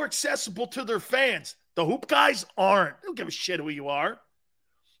guys are more accessible to their fans. The hoop guys aren't. They don't give a shit who you are.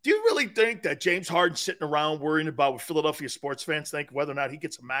 Do you really think that James Harden's sitting around worrying about what Philadelphia sports fans think, whether or not he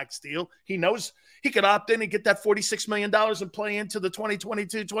gets a max deal? He knows he could opt in and get that $46 million and play into the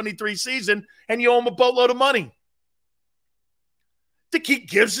 2022-23 season, and you owe him a boatload of money. Think he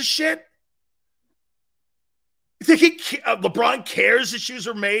gives a shit? You think LeBron cares that shoes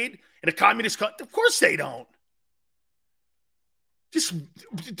are made in a communist country? Of course they don't.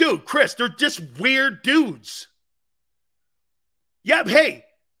 Dude, Chris, they're just weird dudes. Yeah, hey,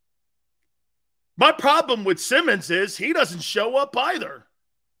 my problem with Simmons is he doesn't show up either.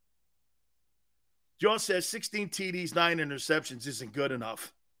 Joe says 16 TDs, 9 interceptions isn't good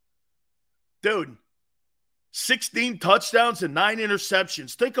enough. Dude, 16 touchdowns and 9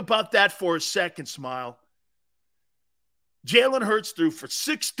 interceptions. Think about that for a second, Smile. Jalen Hurts threw for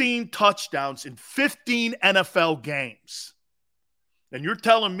 16 touchdowns in 15 NFL games. And you're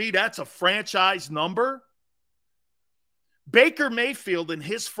telling me that's a franchise number? Baker Mayfield, in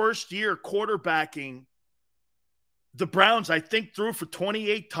his first year quarterbacking the Browns, I think threw for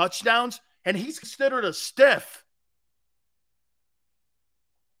 28 touchdowns, and he's considered a stiff.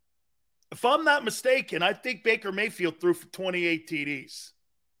 If I'm not mistaken, I think Baker Mayfield threw for 28 TDs.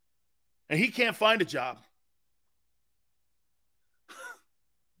 And he can't find a job.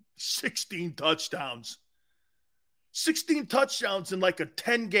 16 touchdowns. 16 touchdowns in like a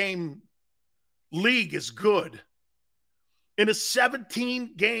 10-game league is good. In a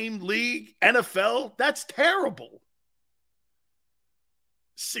 17-game league, NFL, that's terrible.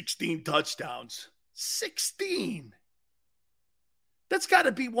 16 touchdowns. 16. That's got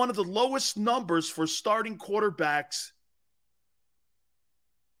to be one of the lowest numbers for starting quarterbacks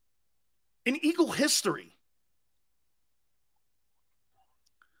in Eagle history.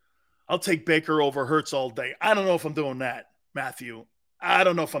 I'll take Baker over Hurts all day. I don't know if I'm doing that, Matthew. I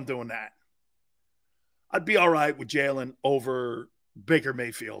don't know if I'm doing that. I'd be all right with Jalen over Baker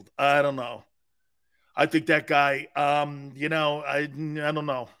Mayfield. I don't know. I think that guy, I don't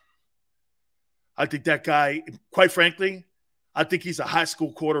know. I think that guy, quite frankly, I think he's a high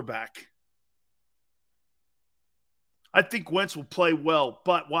school quarterback. I think Wentz will play well,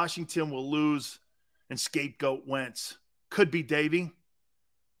 but Washington will lose and scapegoat Wentz. Could be Davey.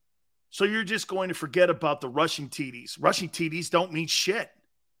 So you're just going to forget about the rushing TDs. Rushing TDs don't mean shit.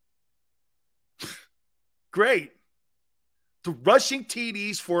 Great. The rushing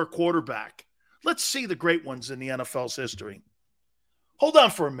TDs for a quarterback. Let's see the great ones in the NFL's history. Hold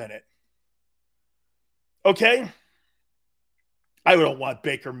on for a minute. Okay? I don't want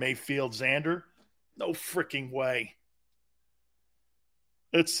Baker Mayfield, Xander. No freaking way.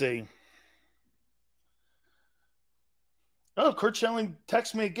 Let's see. Oh, Kurt Schelling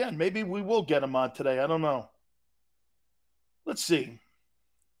texted me again. Maybe we will get him on today. I don't know. Let's see.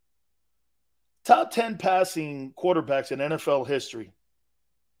 Top 10 passing quarterbacks in NFL history.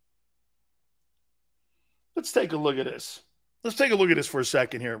 Let's take a look at this. Let's take a look at this for a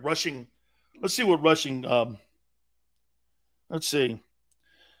second here. Rushing. Let's see what rushing. Let's see.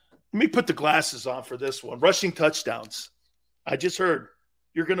 Let me put the glasses on for this one. Rushing touchdowns. I just heard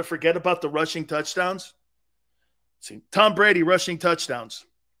you're going to forget about the rushing touchdowns. Let's see. Tom Brady rushing touchdowns.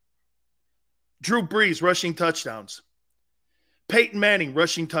 Drew Brees rushing touchdowns. Peyton Manning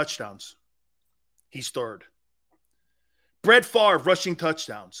rushing touchdowns. He's third. Brett Favre rushing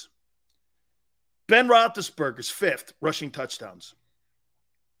touchdowns. Ben Roethlisberger's fifth, rushing touchdowns.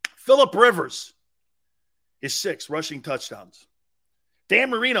 Phillip Rivers is sixth, rushing touchdowns. Dan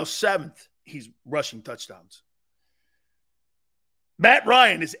Marino, seventh, he's rushing touchdowns. Matt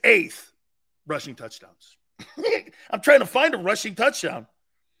Ryan is eighth, rushing touchdowns. I'm trying to find a rushing touchdown.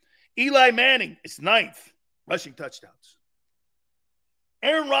 Eli Manning is 9th, rushing touchdowns.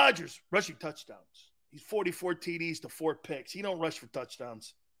 Aaron Rodgers, rushing touchdowns. He's 44 TDs to 4 picks. He don't rush for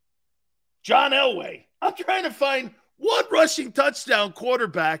touchdowns. John Elway. I'm trying to find one rushing touchdown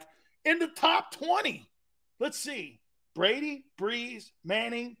quarterback in the top 20. Let's see. Brady, Breeze,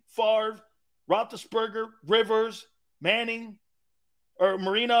 Manning, Favre, Roethlisberger, Rivers, Manning, or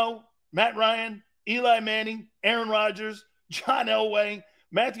Marino, Matt Ryan, Eli Manning, Aaron Rodgers, John Elway,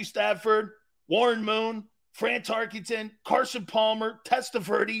 Matthew Stafford, Warren Moon, Fran Tarkenton, Carson Palmer,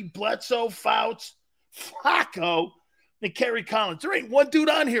 Testaverde, Bledsoe, Fouts, Flacco, and Kerry Collins. There ain't one dude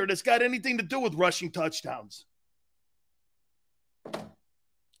on here that's got anything to do with rushing touchdowns.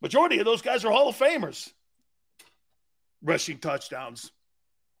 Majority of those guys are Hall of Famers. Rushing touchdowns.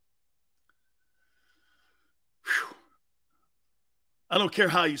 Whew. I don't care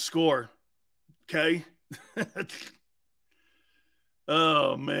how you score. Okay?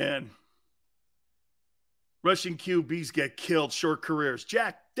 Oh, man. Rushing QBs get killed, short careers.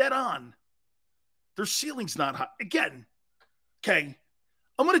 Jack, dead on. Their ceiling's not high. Again, okay,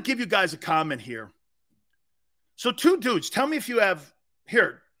 I'm going to give you guys a comment here. So 2 dudes, tell me if you have,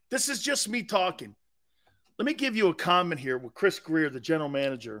 here, this is just me talking. Let me give you a comment here with Chris Greer, the general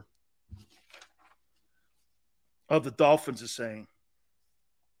manager of the Dolphins, is saying.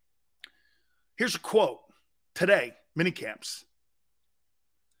 Here's a quote. Today, minicamps.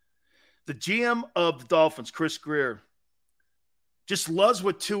 The GM of the Dolphins, Chris Greer, just loves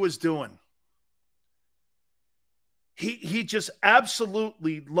what Tua's doing. He just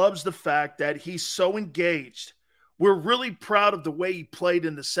absolutely loves the fact that he's so engaged. We're really proud of the way he played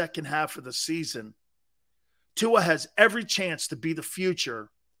in the second half of the season. Tua has every chance to be the future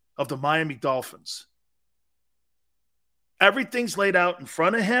of the Miami Dolphins. Everything's laid out in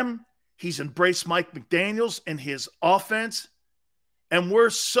front of him. He's embraced Mike McDaniels and his offense. And we're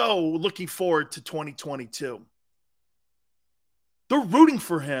so looking forward to 2022. They're rooting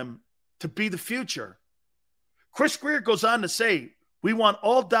for him to be the future. Chris Greer goes on to say, we want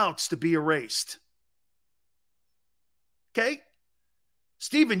all doubts to be erased. Okay?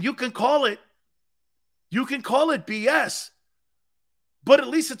 Steven, you can call it BS, but at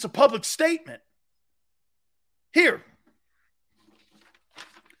least it's a public statement. Here,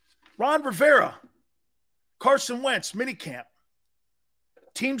 Ron Rivera, Carson Wentz, minicamp.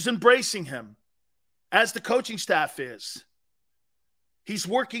 Team's embracing him, as the coaching staff is. He's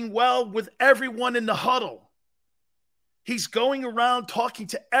working well with everyone in the huddle. He's going around talking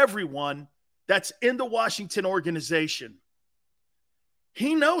to everyone that's in the Washington organization.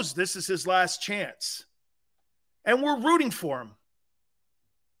 He knows this is his last chance. And we're rooting for him.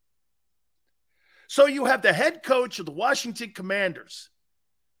 So you have the head coach of the Washington Commanders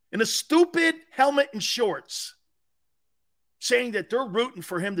in a stupid helmet and shorts saying that they're rooting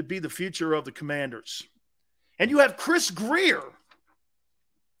for him to be the future of the Commanders. And you have Chris Greer,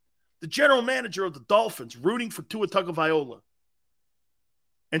 the general manager of the Dolphins, rooting for Tua Tagovailoa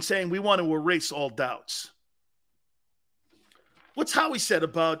and saying we want to erase all doubts. What's Howie said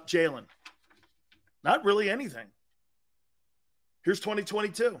about Jalen? Not really anything. Here's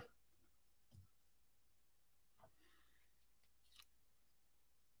 2022.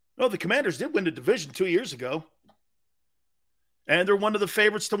 No, the Commanders did win the division 2 years ago. And they're one of the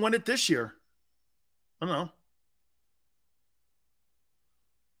favorites to win it this year. I don't know.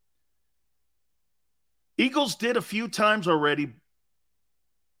 Eagles did a few times already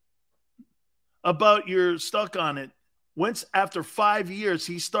about you're stuck on it. Once after 5 years,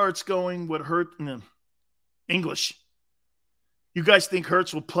 he starts going what hurt English. You guys think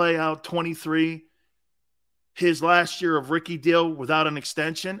Hurts will play out 23, his last year of rookie deal without an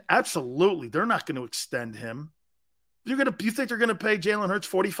extension? Absolutely. They're not going to extend him. You think they're going to pay Jalen Hurts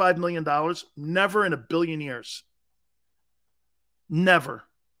 $45 million? Never in a billion years. Never.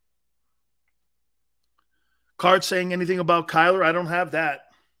 Card saying anything about Kyler? I don't have that.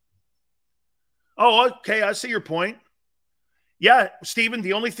 Oh, okay. I see your point. Yeah, Steven,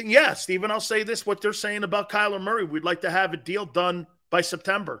 Steven, I'll say this, what they're saying about Kyler Murray. We'd like to have a deal done by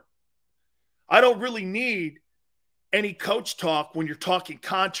September. I don't really need any coach talk when you're talking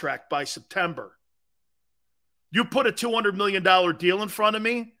contract by September. You put a $200 million deal in front of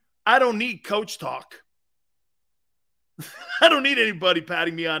me, I don't need coach talk. I don't need anybody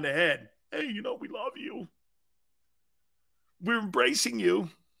patting me on the head. Hey, we love you. We're embracing you.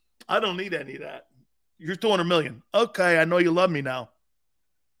 I don't need any of that. You're $200 million. Okay, I know you love me now.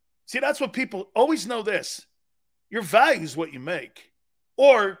 See, that's what people always know this. Your value is what you make.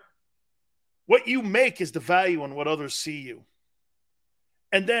 Or what you make is the value on what others see you.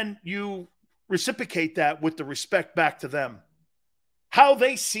 And then you reciprocate that with the respect back to them. How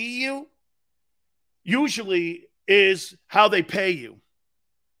they see you usually is how they pay you.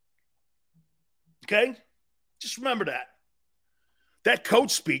 Okay? Just remember that. That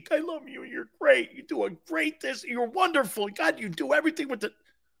coach speak, I love you, you're great, you're doing great, this, you're wonderful, God, you do everything with the...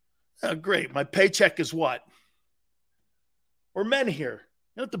 Oh, great, my paycheck is what? We're men here.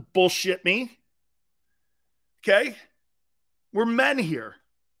 You don't have to bullshit me. Okay? We're men here.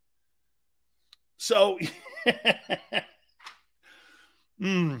 So,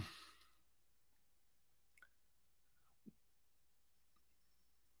 Who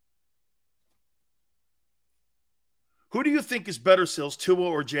do you think is better, Sills, Tua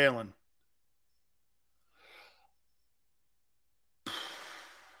or Jalen?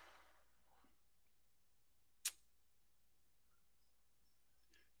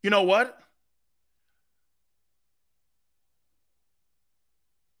 You know what?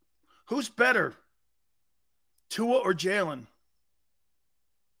 Who's better, Tua or Jalen?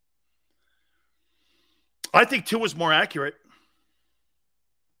 I think Tua's more accurate.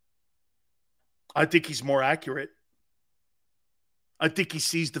 I think he's more accurate. I think he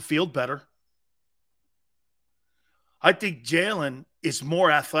sees the field better. I think Jalen is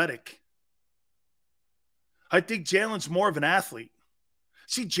more athletic. I think Jalen's more of an athlete.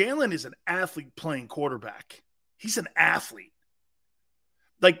 See, Jalen is an athlete playing quarterback. He's an athlete.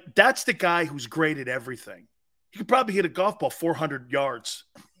 Like, that's the guy who's great at everything. He could probably hit a golf ball 400 yards,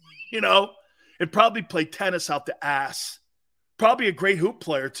 and probably play tennis out the ass. Probably a great hoop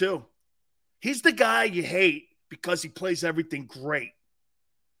player, too. He's the guy you hate because he plays everything great.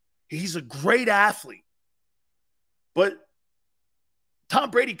 He's a great athlete. But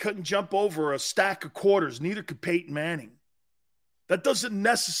Tom Brady couldn't jump over a stack of quarters. Neither could Peyton Manning. That doesn't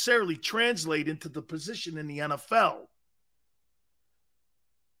necessarily translate into the position in the NFL.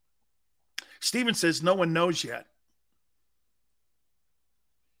 Steven says no one knows yet.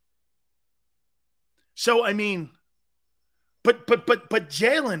 So, I mean, but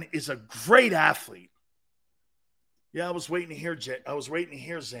Jalen is a great athlete. Yeah, I was waiting to hear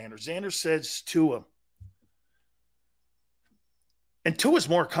Xander. Xander says Tua. And Tua's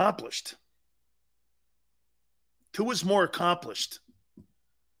more accomplished. Tua's more accomplished.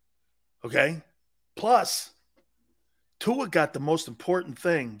 Okay? Plus, Tua got the most important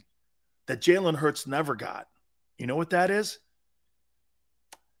thing that Jalen Hurts never got. You know what that is?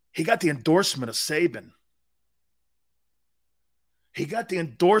 He got the endorsement of Saban. He got the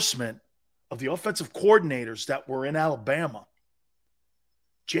endorsement of the offensive coordinators that were in Alabama.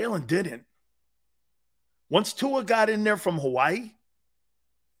 Jalen didn't. Once Tua got in there from Hawaii,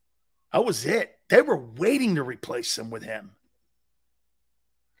 that was it. They were waiting to replace him with him.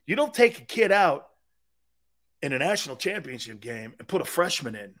 You don't take a kid out in a national championship game and put a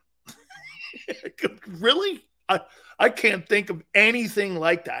freshman in. Really? I can't think of anything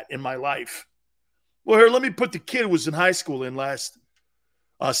like that in my life. Well, here, let me put the kid who was in high school in last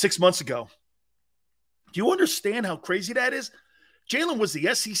 6 months ago. Do you understand how crazy that is? Jalen was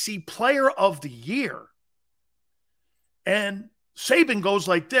the SEC Player of the Year. And Saban goes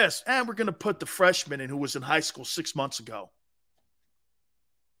like this, and we're going to put the freshman in who was in high school 6 months ago.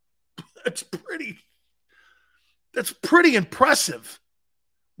 That's pretty impressive.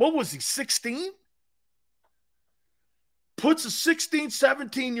 What was he, 16? Puts a 16,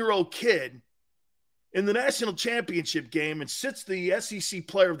 17-year-old kid in the national championship game and sits the SEC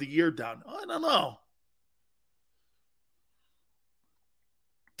Player of the Year down. I don't know.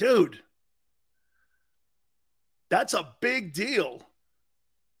 Dude, that's a big deal.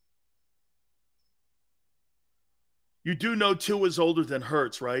 You do know Tua is older than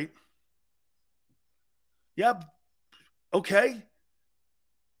Hurts, right? Yeah. Okay.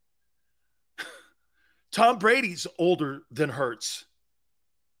 Tom Brady's older than Hurts.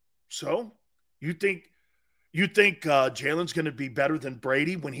 So, you think Jalen's going to be better than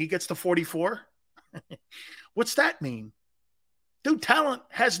Brady when he gets to 44? What's that mean? Dude, talent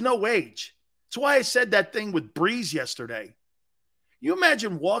has no age. That's why I said that thing with Breeze yesterday. You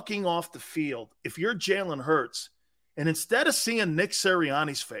imagine walking off the field if you're Jalen Hurts, and instead of seeing Nick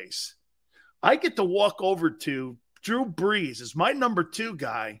Sirianni's face, I get to walk over to Drew Brees as my number 2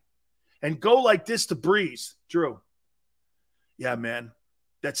 guy and go like this to Breeze. Drew, yeah, man,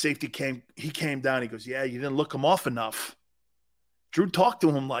 that safety came down. He goes, yeah, you didn't look him off enough. Drew talked to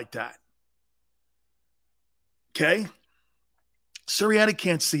him like that. Okay? Sirianni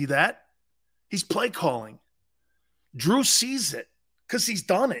can't see that. He's play calling. Drew sees it because he's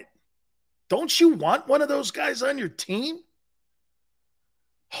done it. Don't you want one of those guys on your team?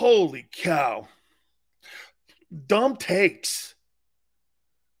 Holy cow. Dumb takes.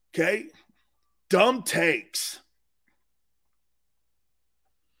 Okay? dumb takes.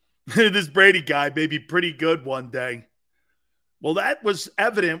 This Brady guy may be pretty good one day. Well, that was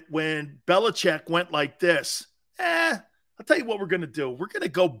evident when Belichick went like this. I'll tell you what we're going to do. We're going to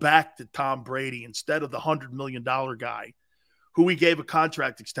go back to Tom Brady instead of the $100 million guy who we gave a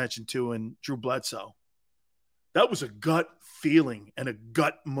contract extension to in Drew Bledsoe. That was a gut feeling and a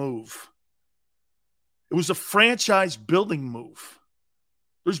gut move. It was a franchise building move.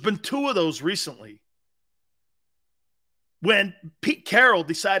 There's been two of those recently. When Pete Carroll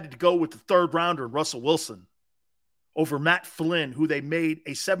decided to go with the third rounder, Russell Wilson, over Matt Flynn, who they made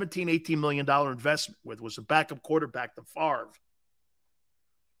a $17, $18 million investment with, was a backup quarterback to Favre,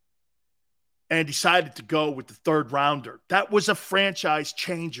 and decided to go with the third rounder. That was a franchise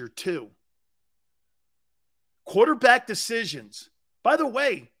changer too. Quarterback decisions. By the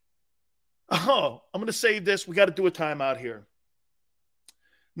way, I'm going to say this. We got to do a timeout here.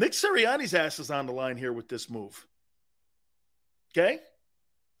 Nick Sirianni's ass is on the line here with this move. Okay?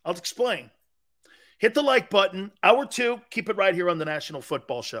 I'll explain. Hit the like button. Hour 2, keep it right here on the National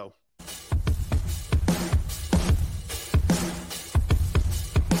Football Show.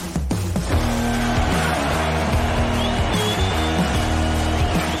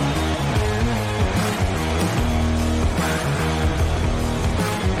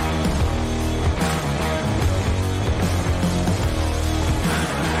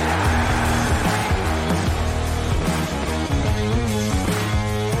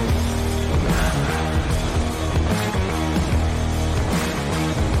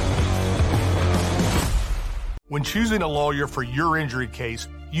 When choosing a lawyer for your injury case,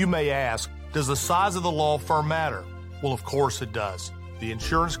 you may ask, does the size of the law firm matter? Well, of course it does. The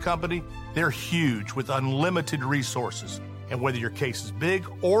insurance company, they're huge with unlimited resources. And whether your case is big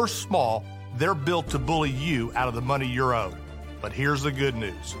or small, they're built to bully you out of the money you're owed. But here's the good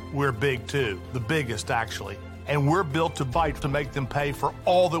news. We're big too, the biggest actually. And we're built to fight to make them pay for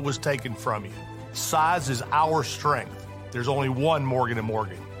all that was taken from you. Size is our strength. There's only one Morgan &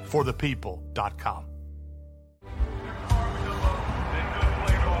 Morgan, forthepeople.com.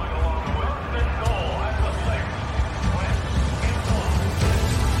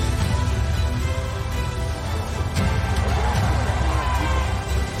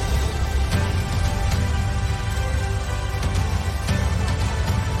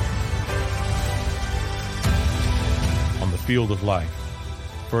 Field of life,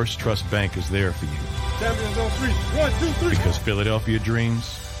 First Trust Bank is there for you. Champions on 3. 1, 2, 3. Because Philadelphia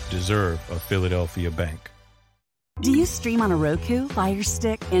dreams deserve a Philadelphia bank. Do you stream on a Roku, Fire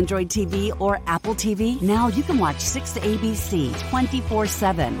Stick, Android TV, or Apple TV? Now you can watch 6ABC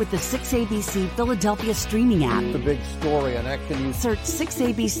 24/7 with the 6ABC Philadelphia streaming app. The big story on Action News. Search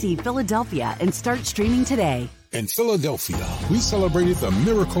 6ABC Philadelphia and start streaming today. In Philadelphia, we celebrated the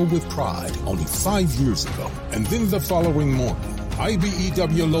miracle with pride only 5 years ago. And then the following morning,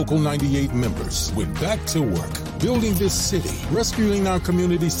 IBEW Local 98 members went back to work, building this city, rescuing our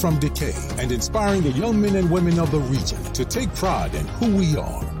communities from decay, and inspiring the young men and women of the region to take pride in who we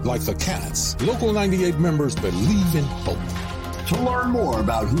are. Like the Cats, Local 98 members believe in hope. To learn more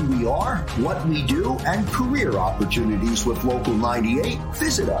about who we are, what we do, and career opportunities with Local 98,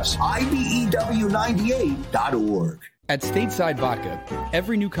 visit us, IBEW98.org. At Stateside Vodka,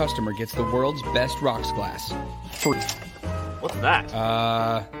 every new customer gets the world's best rocks glass. Free. What's that?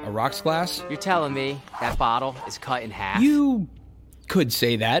 A rocks glass? You're telling me that bottle is cut in half? You could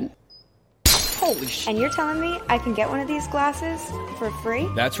say that. Holy shit. And you're telling me I can get one of these glasses for free?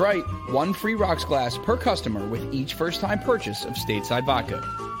 That's right. One free rocks glass per customer with each first-time purchase of Stateside Vodka.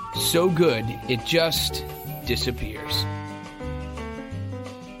 So good, it just disappears.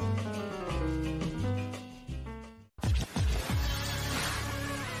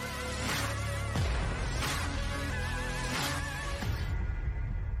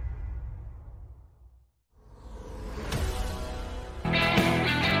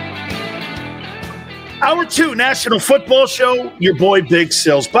 Hour 2, National Football Show, your boy Big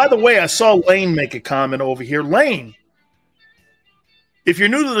Sills. By the way, I saw Lane make a comment over here. Lane, if you're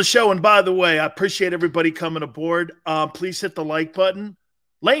new to the show, and by the way, I appreciate everybody coming aboard, please hit the like button.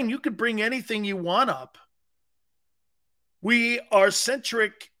 Lane, you could bring anything you want up. We are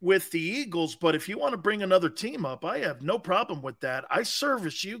centric with the Eagles, but if you want to bring another team up, I have no problem with that. I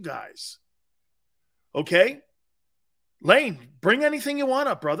service you guys. Okay? Lane, bring anything you want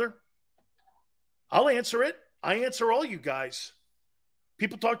up, brother. I'll answer it. I answer all you guys.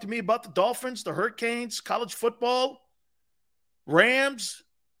 People talk to me about the Dolphins, the Hurricanes, college football, Rams.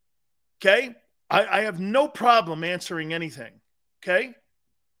 Okay? I have no problem answering anything. Okay?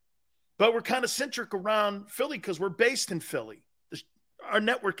 But we're kind of centric around Philly because we're based in Philly. Our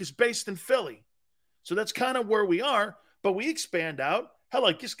network is based in Philly. So that's kind of where we are, but we expand out. Hell,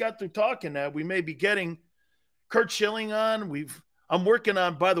 I just got through talking that we may be getting Kurt Schilling on. I'm working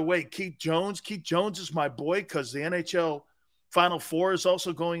on, by the way, Keith Jones. Keith Jones is my boy because the NHL Final Four is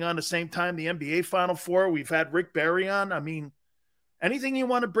also going on the same time, the NBA Final Four. We've had Rick Barry on. I mean, anything you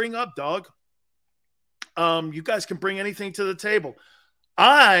want to bring up, dog, you guys can bring anything to the table.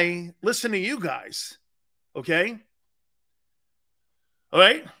 I listen to you guys, okay? All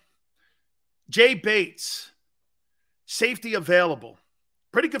right? Jay Bates, safety available.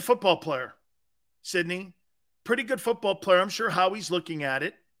 Pretty good football player, Sydney. Pretty good football player. I'm sure Howie's looking at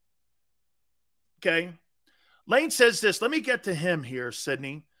it. Okay. Lane says this. Let me get to him here,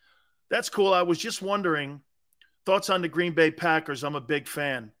 Sydney. That's cool. I was just wondering, thoughts on the Green Bay Packers. I'm a big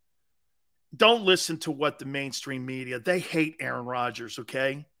fan. Don't listen to what the mainstream media, they hate Aaron Rodgers,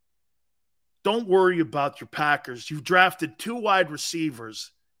 okay? Don't worry about your Packers. You've drafted 2 wide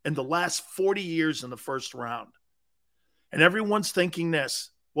receivers in the last 40 years in the first round. And everyone's thinking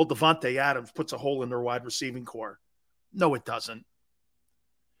this, well, Devontae Adams puts a hole in their wide receiving core. No, it doesn't.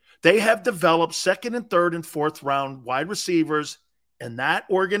 They have developed second and third and fourth round wide receivers in that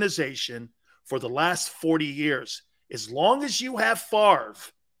organization for the last 40 years. As long as you have Favre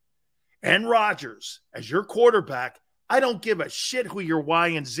and Rodgers as your quarterback, I don't give a shit who your Y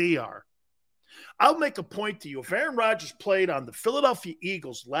and Z are. I'll make a point to you. If Aaron Rodgers played on the Philadelphia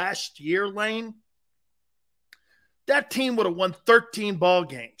Eagles last year, Lane, that team would have won 13 ball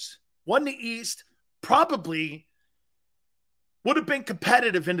games, won the East, probably would have been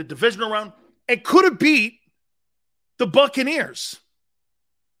competitive in the divisional round, and could have beat the Buccaneers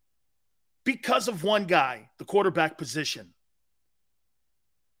because of one guy, the quarterback position.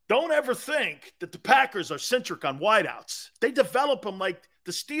 Don't ever think that the Packers are centric on wideouts. They develop them like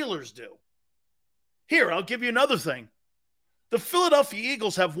the Steelers do. Here, I'll give you another thing. The Philadelphia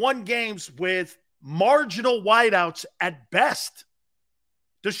Eagles have won games with marginal wideouts at best.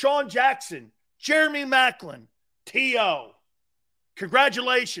 Deshaun Jackson, Jeremy Maclin, T.O.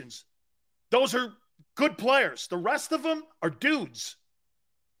 Congratulations. Those are good players. The rest of them are dudes.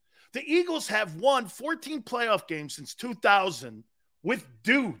 The Eagles have won 14 playoff games since 2000 with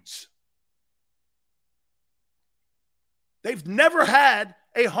dudes. They've never had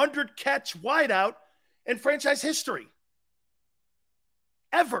a 100-catch wideout in franchise history.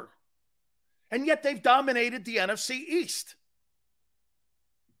 Ever. And yet they've dominated the NFC East.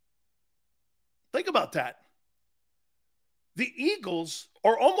 Think about that. The Eagles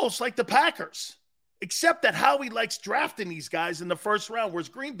are almost like the Packers, except that Howie likes drafting these guys in the first round, whereas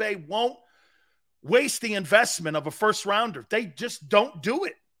Green Bay won't waste the investment of a first rounder. They just don't do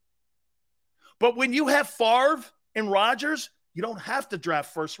it. But when you have Favre and Rodgers, you don't have to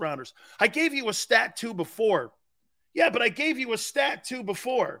draft first rounders. I gave you a stat too before. Yeah, but I gave you a stat too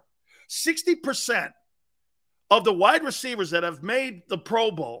before. 60% of the wide receivers that have made the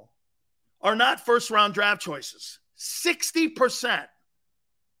Pro Bowl are not first-round draft choices. 60%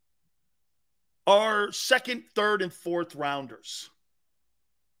 are second, third, and fourth rounders.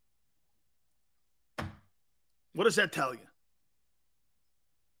 What does that tell you?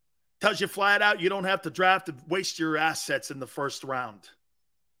 Tells you flat out you don't have to draft and waste your assets in the first round.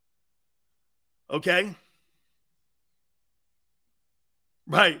 Okay?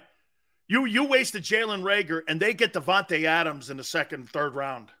 Right. You wasted Jalen Reagor, and they get Devontae Adams in the second and third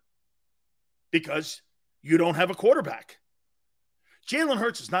round because you don't have a quarterback. Jalen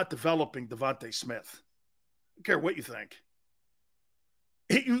Hurts is not developing Devontae Smith. I don't care what you think.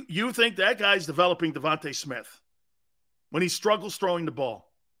 You think that guy's developing Devontae Smith when he struggles throwing the ball.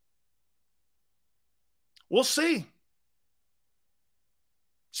 We'll see.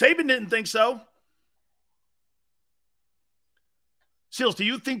 Saban didn't think so. Seals, do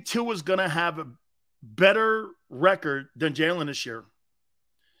you think Tua's going to have a better record than Jalen this year?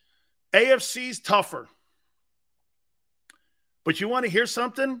 AFC's tougher. But you want to hear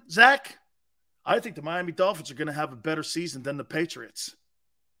something, Zach? I think the Miami Dolphins are going to have a better season than the Patriots.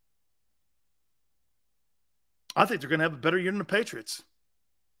 I think they're going to have a better year than the Patriots.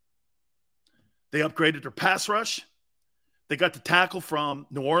 They upgraded their pass rush. They got the tackle from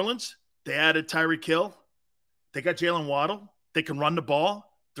New Orleans. They added Tyreek Hill. They got Jalen Waddle. They can run the ball.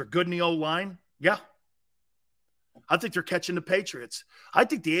 They're good in the O-line. Yeah. I think they're catching the Patriots. I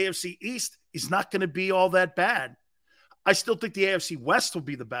think the AFC East is not going to be all that bad. I still think the AFC West will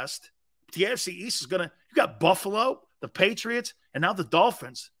be the best. But the AFC East is going to – you got Buffalo, the Patriots, and now the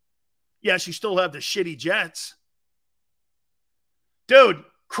Dolphins. Yes, you still have the shitty Jets. Dude,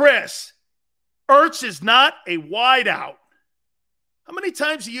 Chris, Ertz is not a wideout. How many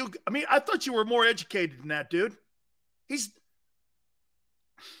times do you – I mean, I thought you were more educated than that, dude.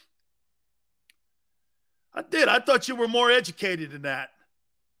 I did. I thought you were more educated than that.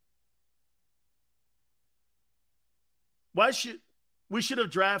 We should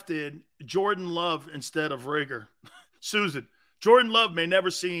have drafted Jordan Love instead of Rigger. Susan, Jordan Love may never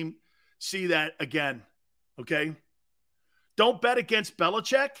see that again. Okay? Don't bet against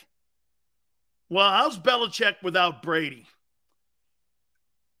Belichick. Well, how's Belichick without Brady?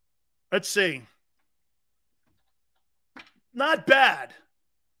 Let's see. Not bad.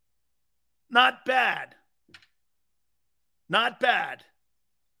 Not bad. Not bad.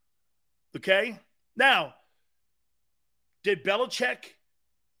 Okay? Now, did Belichick,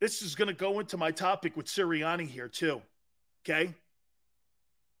 this is going to go into my topic with Sirianni here too. Okay?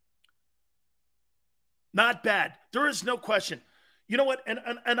 Not bad. There is no question. You know what?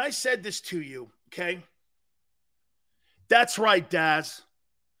 And I said this to you, okay? That's right, Daz.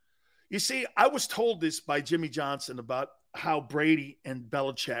 You see, I was told this by Jimmy Johnson about how Brady and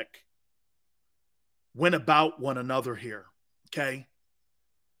Belichick went about one another here, okay?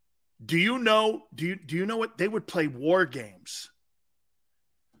 Do you know what? They would play war games.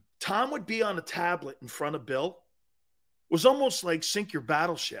 Tom would be on a tablet in front of Bill. It was almost like sink your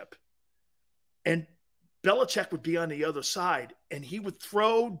battleship. And Belichick would be on the other side, and he would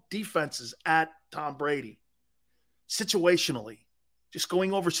throw defenses at Tom Brady situationally, just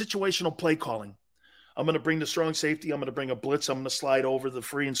going over situational play calling. I'm going to bring the strong safety. I'm going to bring a blitz. I'm going to slide over the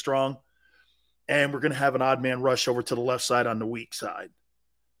free and strong, and we're going to have an odd man rush over to the left side on the weak side.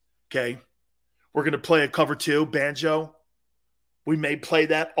 Okay? We're going to play a cover two, banjo. We may play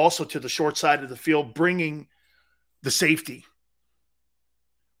that also to the short side of the field, bringing the safety.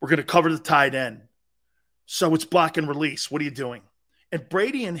 We're going to cover the tight end. So it's block and release. What are you doing? And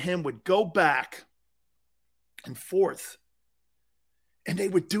Brady and him would go back and forth, and they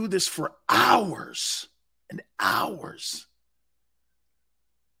would do this for hours and hours.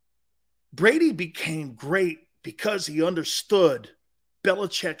 Brady became great because he understood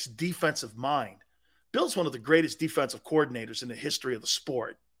Belichick's defensive mind. Bill's one of the greatest defensive coordinators in the history of the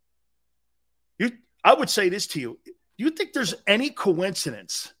sport. I would say this to you. Do you think there's any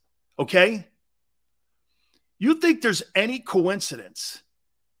coincidence, okay? You think there's any coincidence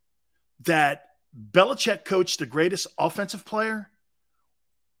that Belichick coached the greatest offensive player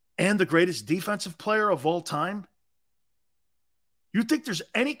and the greatest defensive player of all time? You think there's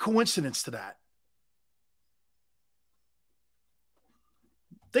any coincidence to that?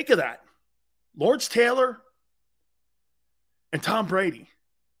 Think of that. Lawrence Taylor and Tom Brady.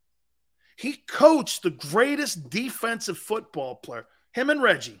 He coached the greatest defensive football player, him and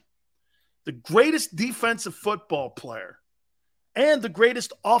Reggie, the greatest defensive football player and the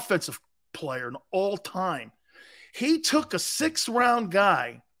greatest offensive player in all time. He took a 6th-round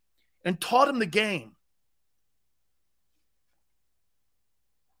guy and taught him the game.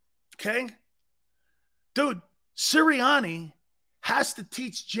 Okay? Dude, Sirianni has to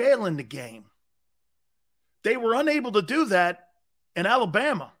teach Jalen the game. They were unable to do that in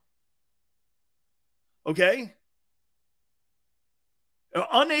Alabama. Okay?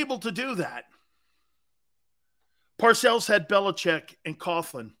 Unable to do that. Parcells had Belichick and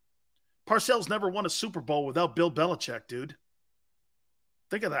Coughlin. Parcells never won a Super Bowl without Bill Belichick, dude.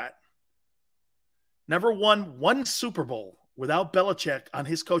 Think of that. Never won one Super Bowl without Belichick on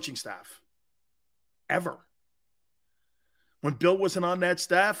his coaching staff. Ever. When Bill wasn't on that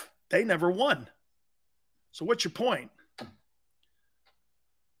staff, they never won. So what's your point?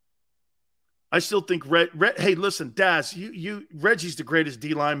 I still think hey, listen, Daz, Reggie's the greatest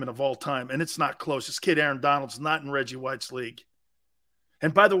D lineman of all time, and it's not close. This kid Aaron Donald's not in Reggie White's league.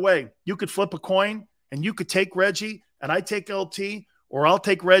 And by the way, you could flip a coin, and you could take Reggie, and I take LT, or I'll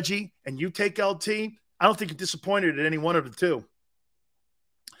take Reggie, and you take LT. I don't think you're disappointed at any one of the two.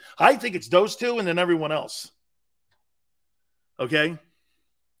 I think it's those two and then everyone else. Okay?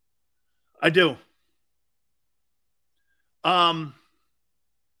 I do.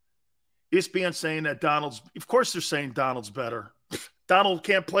 ESPN saying that Donald's, of course they're saying Donald's better. Donald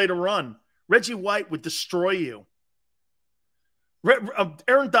can't play to run. Reggie White would destroy you.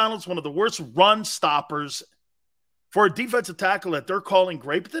 Aaron Donald's one of the worst run stoppers for a defensive tackle that they're calling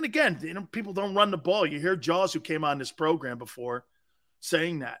great. But then again, people don't run the ball. You hear Jaws, who came on this program before,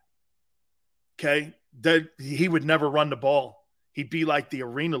 saying that. Okay? That he would never run the ball. He'd be like the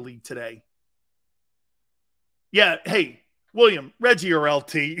Arena League today. Yeah, hey, William, Reggie or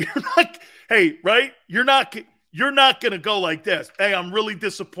LT, you're not, hey, right? You're not going to go like this. Hey, I'm really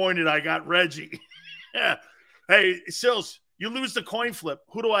disappointed I got Reggie. Yeah. Hey, Sills, you lose the coin flip.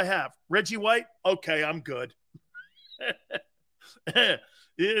 Who do I have? Reggie White? Okay, I'm good. We're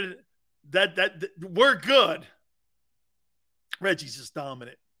good. Reggie's just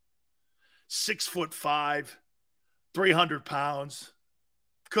dominant. 6'5", 300 pounds.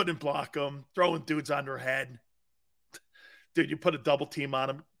 Couldn't block them. Throwing dudes on their head. Dude, you put a double team on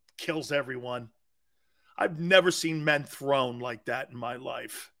him, kills everyone. I've never seen men thrown like that in my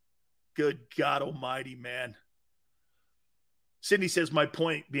life. Good God almighty, man. Sydney says, my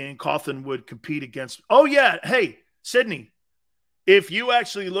point being Coughlin would compete against. Oh, yeah. Hey, Sydney, if you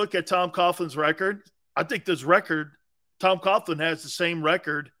actually look at Tom Coughlin's record, I think this record, Tom Coughlin has the same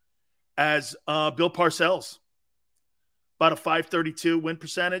record as Bill Parcells. About a .532 win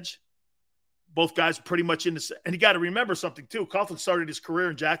percentage. Both guys are pretty much in the – and you got to remember something, too. Coughlin started his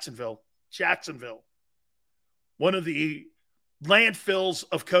career in Jacksonville. One of the landfills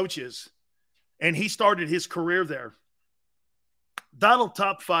of coaches. And he started his career there. Donald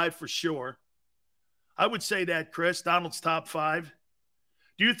top 5 for sure. I would say that, Chris. Donald's top 5.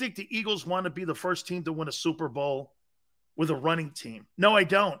 Do you think the Eagles want to be the first team to win a Super Bowl with a running team? No, I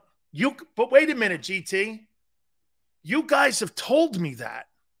don't. But wait a minute, GT. You guys have told me that.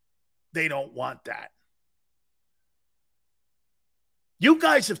 They don't want that. You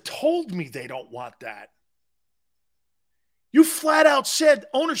guys have told me they don't want that. You flat out said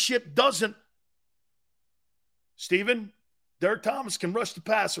ownership doesn't. Steven, Derek Thomas can rush the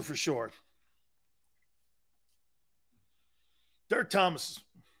passer for sure. Derek Thomas.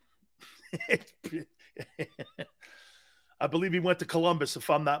 I believe he went to Columbus, if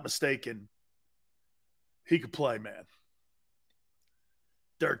I'm not mistaken. He could play, man.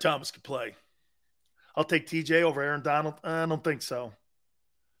 Derek Thomas could play. I'll take TJ over Aaron Donald. I don't think so.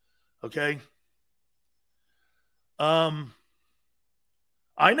 Okay. I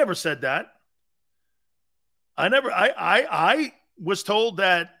never said that. I was told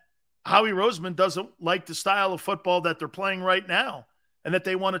that Howie Roseman doesn't like the style of football that they're playing right now and that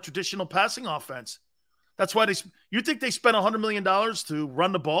they want a traditional passing offense. That's why you think they spent $100 million to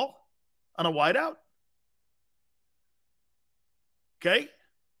run the ball on a wideout? Okay.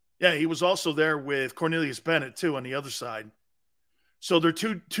 Yeah, he was also there with Cornelius Bennett, too, on the other side. So they're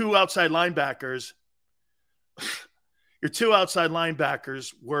two outside linebackers. Your two outside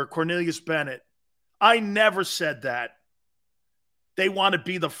linebackers were Cornelius Bennett. I never said that. They want to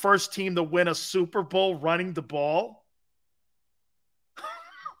be the first team to win a Super Bowl running the ball.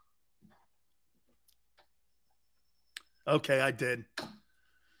 Okay, I did.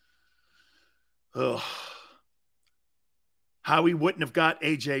 Ugh. Howie wouldn't have got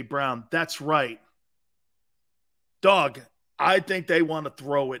A.J. Brown. That's right. Dog, I think they want to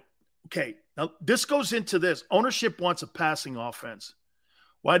throw it. Okay, now this goes into this. Ownership wants a passing offense.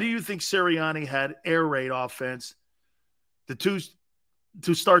 Why do you think Sirianni had air raid offense to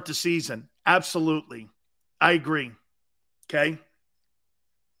start the season? Absolutely. I agree. Okay?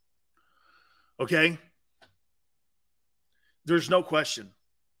 Okay? There's no question.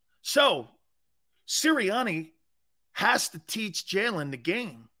 So, Sirianni has to teach Jalen the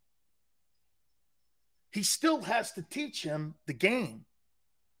game. He still has to teach him the game.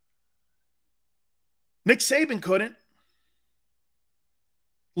 Nick Saban couldn't.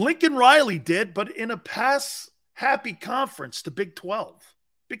 Lincoln Riley did, but in a pass-happy conference, the Big 12.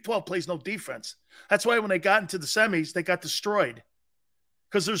 Big 12 plays no defense. That's why when they got into the semis, they got destroyed.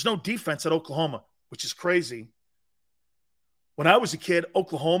 Because there's no defense at Oklahoma, which is crazy. When I was a kid,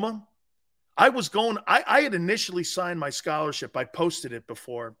 Oklahoma, I had initially signed my scholarship. I posted it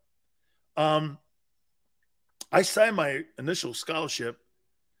before. I signed my initial scholarship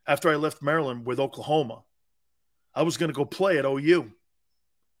after I left Maryland with Oklahoma. I was going to go play at OU.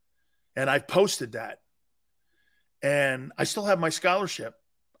 And I posted that. And I still have my scholarship.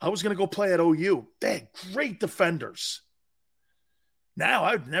 I was going to go play at OU. They had great defenders. Now,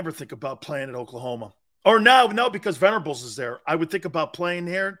 I would never think about playing at Oklahoma. Or no, because Venables is there. I would think about playing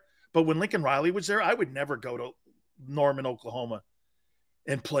here. But when Lincoln Riley was there, I would never go to Norman, Oklahoma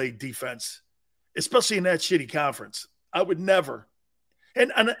and play defense, especially in that shitty conference. I would never.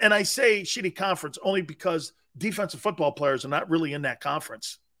 And I say shitty conference only because defensive football players are not really in that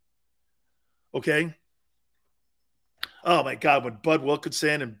conference. Okay? Oh, my God, when Bud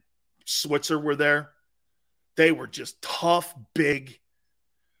Wilkinson and Switzer were there, they were just tough, big.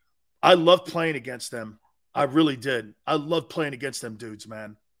 I loved playing against them. I really did. I loved playing against them dudes,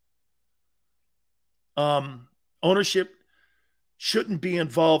 man. Ownership shouldn't be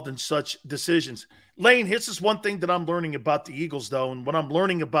involved in such decisions. Lane, this is one thing that I'm learning about the Eagles, though, and what I'm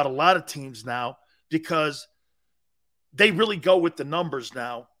learning about a lot of teams now, because they really go with the numbers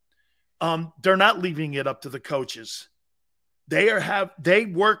now. They're not leaving it up to the coaches. They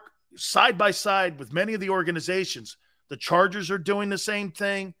work side by side with many of the organizations. The Chargers are doing the same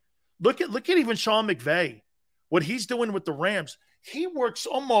thing. Look at even Sean McVay, what he's doing with the Rams. he works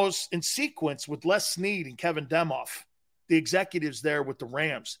almost in sequence with Les Snead and Kevin Demoff, the executives there with the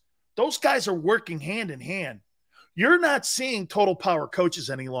Rams. Those guys are working hand in hand. You're not seeing total power coaches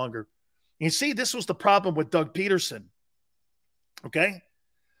any longer. You see, this was the problem with Doug Peterson. Okay?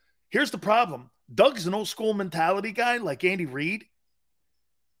 Here's the problem. Doug's an old school mentality guy like Andy Reid.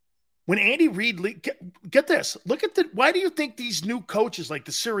 When Andy Reid, get this, why do you think these new coaches like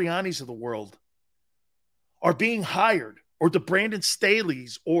the Siriannis of the world are being hired, or the Brandon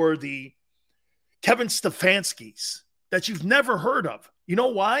Staley's, or the Kevin Stefanskis that you've never heard of? You know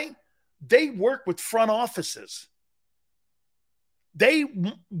why? They work with front offices. They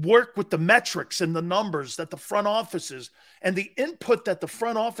work with the metrics and the numbers that the front offices and the input that the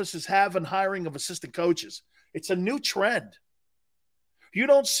front offices have in hiring of assistant coaches. It's a new trend. You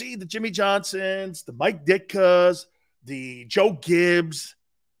don't see the Jimmy Johnsons, the Mike Ditkas, the Joe Gibbs.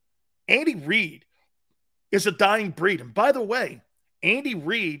 Andy Reid is a dying breed. And by the way, Andy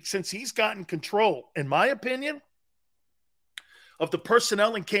Reid, since he's gotten control, in my opinion, of the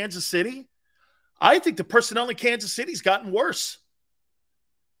personnel in Kansas City, I think the personnel in Kansas City's gotten worse.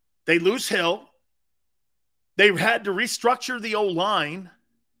 They lose Hill. They had to restructure the O-line.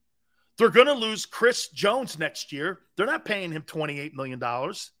 They're going to lose Chris Jones next year. They're not paying him $28 million.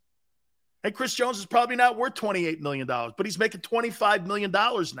 And Chris Jones is probably not worth $28 million, but he's making $25 million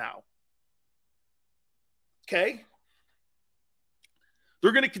now. Okay?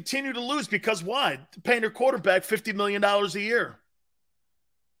 They're going to continue to lose because why? They're paying their quarterback $50 million a year.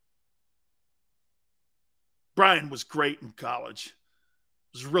 Brian was great in college.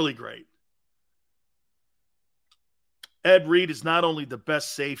 It was really great. Ed Reed is not only the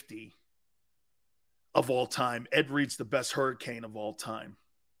best safety of all time, Ed Reed's the best hurricane of all time.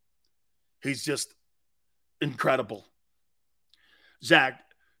 He's just incredible. Zach,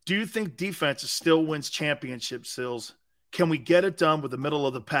 do you think defense still wins championships, Sills? Can we get it done with the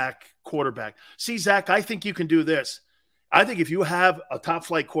middle-of-the-pack quarterback? See, Zach, I think you can do this. I think if you have a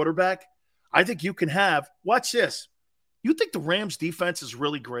top-flight quarterback, I think you can have – watch this. You think the Rams' defense is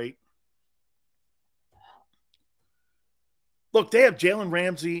really great? Look, they have Jalen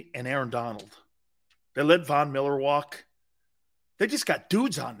Ramsey and Aaron Donald. They let Von Miller walk. They just got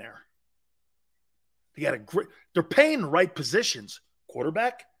dudes on there. They got they're paying the right positions.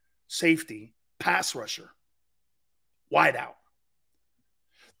 Quarterback, safety, pass rusher, wide out.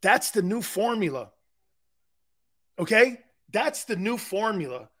 That's the new formula. Okay? That's the new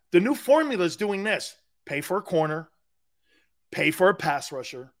formula. The new formula is doing this. Pay for a corner, pay for a pass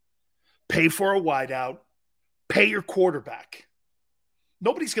rusher, pay for a wide out, pay your quarterback.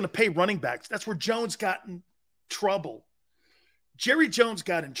 Nobody's going to pay running backs. That's where Jones got in trouble. Jerry Jones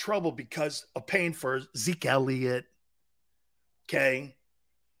got in trouble because of paying for Zeke Elliott, okay,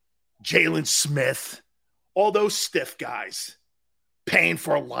 Jalen Smith, all those stiff guys, paying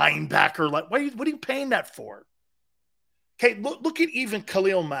for a linebacker. Like, what are you paying that for? Okay, look at even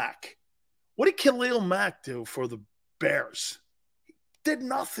Khalil Mack. What did Khalil Mack do for the Bears? He did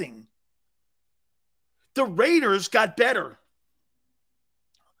nothing. The Raiders got better.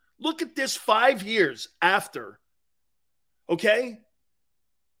 Look at this 5 years after. Okay?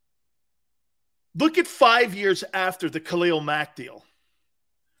 Look at 5 years after the Khalil Mack deal.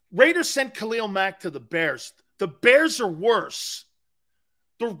 Raiders sent Khalil Mack to the Bears. The Bears are worse.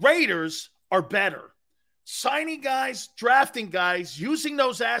 The Raiders are better. Signing guys, drafting guys, using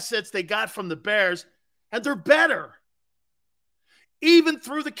those assets they got from the Bears, and they're better. Even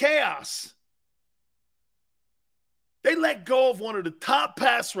through the chaos. They let go of one of the top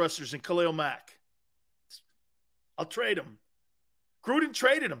pass rushers in Khalil Mack. I'll trade him. Gruden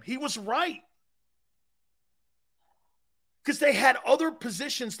traded him. He was right. Because they had other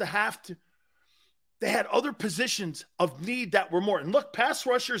positions they had other positions of need that were more. And look, pass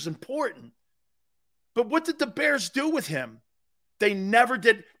rusher is important. But what did the Bears do with him? They never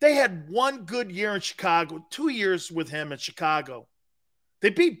did. They had one good year in Chicago, 2 years with him in Chicago. They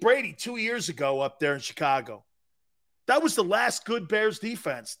beat Brady 2 years ago up there in Chicago. That was the last good Bears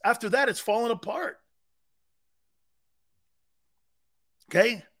defense. After that, it's fallen apart.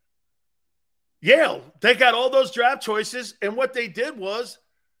 Okay? Yale, they got all those draft choices, and what they did was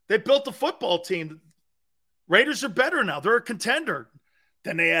they built the football team. Raiders are better now. They're a contender.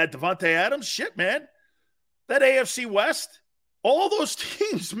 Then they had Devontae Adams. Shit, man. That AFC West, all those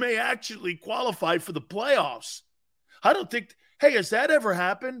teams may actually qualify for the playoffs. I don't think – hey, has that ever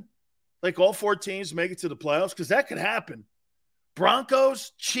happened? Like all four teams make it to the playoffs? Because that could happen.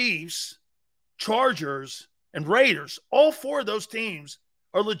 Broncos, Chiefs, Chargers, and Raiders, all four of those teams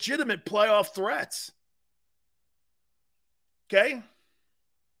are legitimate playoff threats. Okay?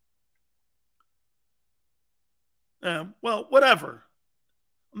 Well, whatever.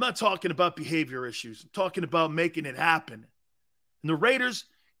 I'm not talking about behavior issues. I'm talking about making it happen. And the Raiders,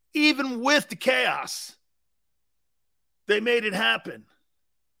 even with the chaos, they made it happen.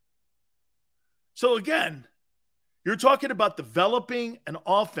 So again, you're talking about developing an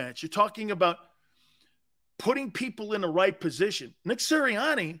offense. You're talking about putting people in the right position. Nick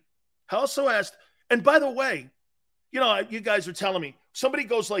Sirianni also asked, and by the way, you guys are telling me, somebody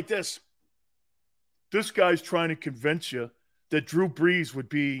goes like this guy's trying to convince you that Drew Brees would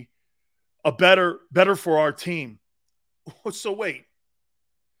be a better for our team. So wait,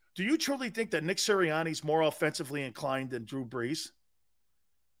 do you truly think that Nick Sirianni's more offensively inclined than Drew Brees?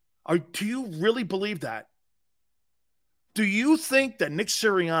 Do you really believe that? Do you think that Nick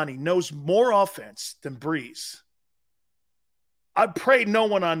Sirianni knows more offense than Brees? I pray no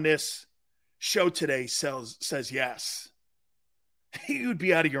one on this show today says yes. You'd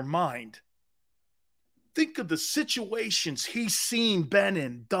be out of your mind. Think of the situations he's seen, been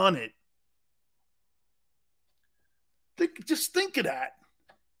in, done it. Just think of that.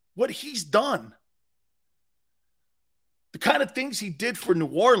 What he's done. The kind of things he did for New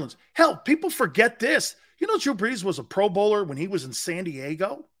Orleans. Hell, people forget this. You know, Drew Brees was a Pro Bowler when he was in San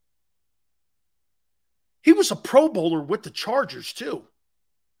Diego? He was a Pro Bowler with the Chargers, too.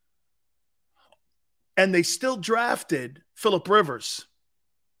 And they still drafted Phillip Rivers.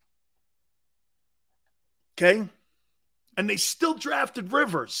 Okay? And they still drafted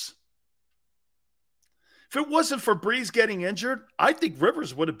Rivers. If it wasn't for Brees getting injured, I think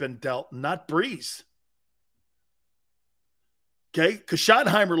Rivers would have been dealt, not Brees. Okay? Because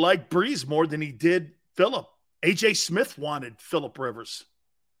Schottenheimer liked Brees more than he did Phillip. A.J. Smith wanted Phillip Rivers,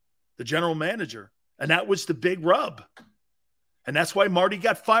 the general manager. And that was the big rub. And that's why Marty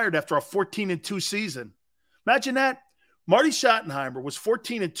got fired after a 14-2 season. Imagine that. Marty Schottenheimer was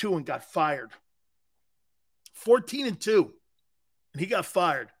 14-2 and got fired. 14-2. And he got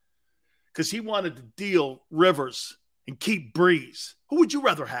fired because he wanted to deal Rivers and keep Brees. Who would you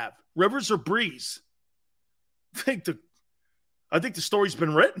rather have, Rivers or Brees? I think the story's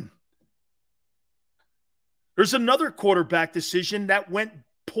been written. There's another quarterback decision that went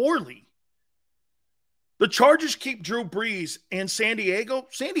poorly. The Chargers keep Drew Brees and San Diego.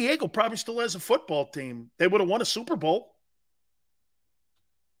 San Diego probably still has a football team. They would have won a Super Bowl.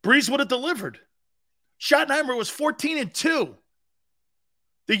 Brees would have delivered. Schottenheimer was 14-2.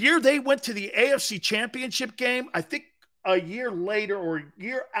 The year they went to the AFC Championship game, I think a year later or a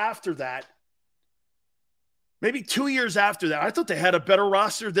year after that, maybe 2 years after that, I thought they had a better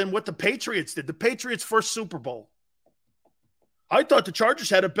roster than what the Patriots did. The Patriots' first Super Bowl. I thought the Chargers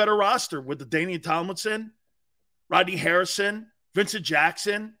had a better roster with the Danian Tomlinson, Rodney Harrison, Vincent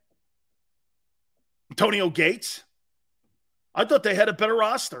Jackson, Antonio Gates. I thought they had a better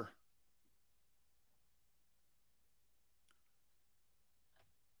roster.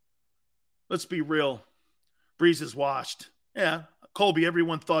 Let's be real. Brees is washed. Yeah, Colby,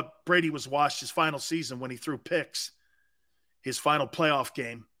 everyone thought Brady was washed his final season when he threw picks, his final playoff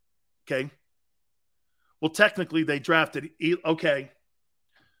game. Okay? Well, technically, they drafted – okay.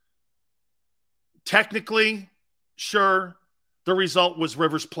 Technically, sure, the result was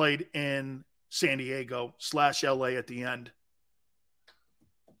Rivers played in San Diego / LA at the end.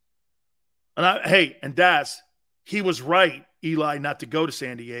 And Daz, he was right, Eli, not to go to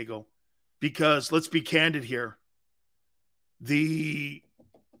San Diego because, let's be candid here, the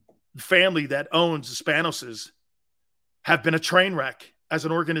family that owns the Spanoses have been a train wreck as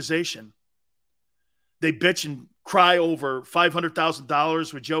an organization. They bitch and cry over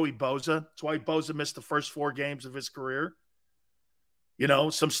 $500,000 with Joey Bosa. That's why Bosa missed the first 4 games of his career. You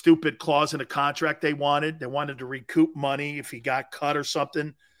know, some stupid clause in a contract they wanted. They wanted to recoup money if he got cut or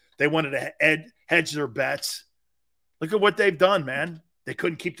something. They wanted to hedge their bets. Look at what they've done, man. They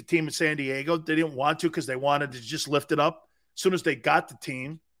couldn't keep the team in San Diego. They didn't want to because they wanted to just lift it up. As soon as they got the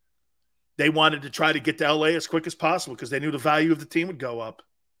team, they wanted to try to get to LA as quick as possible because they knew the value of the team would go up.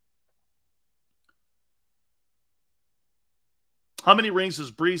 How many rings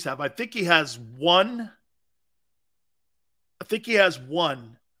does Brees have? I think he has one.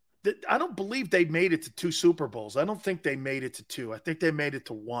 I don't believe they made it to 2 Super Bowls. I don't think they made it to 2. I think they made it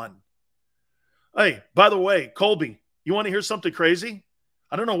to 1. Hey, by the way, Colby, you want to hear something crazy?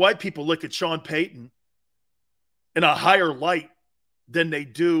 I don't know why people look at Sean Payton in a higher light than they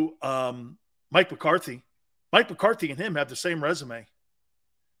do Mike McCarthy. Mike McCarthy and him have the same resume.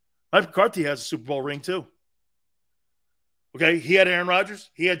 Mike McCarthy has a Super Bowl ring too. Okay, he had Aaron Rodgers.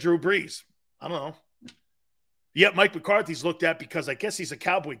 He had Drew Brees. I don't know. Yet Mike McCarthy's looked at because I guess he's a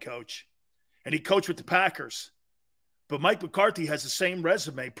Cowboy coach, and he coached with the Packers. But Mike McCarthy has the same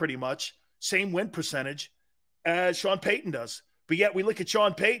resume pretty much, same win percentage as Sean Payton does. But yet we look at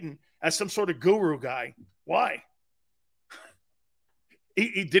Sean Payton as some sort of guru guy. Why?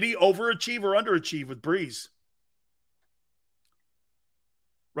 Did he overachieve or underachieve with Breeze?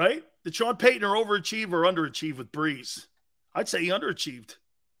 Right? Did Sean Payton overachieve or underachieve with Breeze? I'd say he underachieved.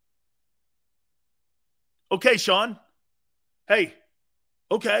 Okay, Sean. Hey,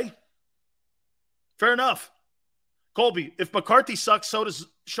 okay. Fair enough. Colby, if McCarthy sucks, so does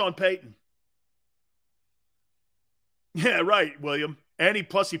Sean Payton. Yeah, right, William. And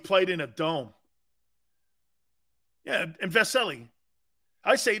plus he played in a dome. Yeah, and Vesely,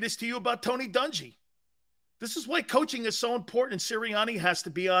 I say this to you about Tony Dungy. This is why coaching is so important. Sirianni has to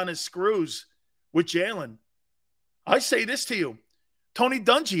be on his screws with Jalen. I say this to you. Tony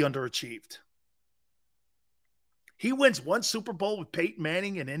Dungy underachieved. He wins one Super Bowl with Peyton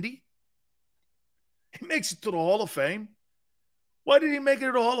Manning in Indy. He makes it to the Hall of Fame. Why did he make it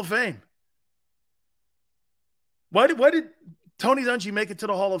to the Hall of Fame? Why did Tony Dungy make it to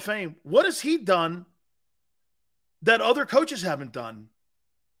the Hall of Fame? What has he done that other coaches haven't done?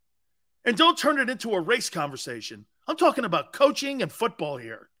 And don't turn it into a race conversation. I'm talking about coaching and football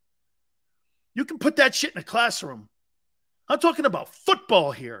here. You can put that shit in a classroom. I'm talking about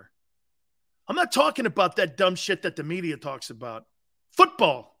football here. I'm not talking about that dumb shit that the media talks about.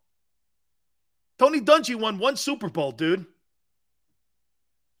 Football. Tony Dungy won one Super Bowl, dude.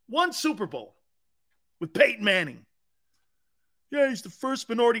 One Super Bowl with Peyton Manning. Yeah, he's the first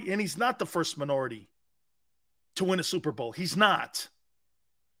minority, and he's not the first minority to win a Super Bowl. He's not.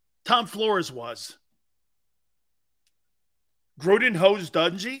 Tom Flores was. Gruden hosed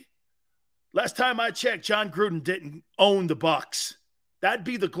Dungy. Last time I checked, John Gruden didn't own the Bucs. That'd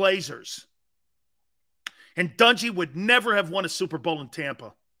be the Glazers. And Dungy would never have won a Super Bowl in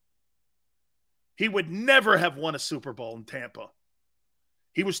Tampa. He would never have won a Super Bowl in Tampa.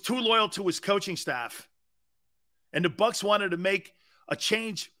 He was too loyal to his coaching staff. And the Bucs wanted to make a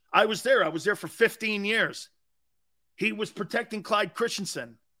change. I was there. I was there for 15 years. He was protecting Clyde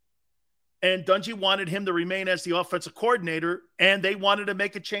Christensen. And Dungy wanted him to remain as the offensive coordinator, and they wanted to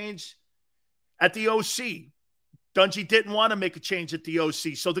make a change at the OC. Dungy didn't want to make a change at the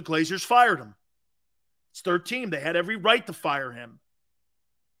OC, so the Glazers fired him. It's their team. They had every right to fire him.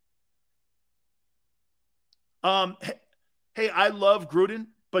 Hey, I love Gruden,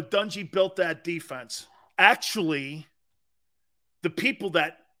 but Dungy built that defense. Actually, the people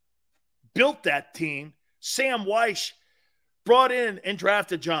that built that team, Sam Weish, brought in and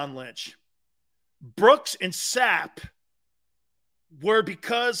drafted John Lynch. Brooks and Sapp were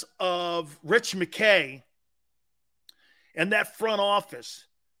because of Rich McKay and that front office.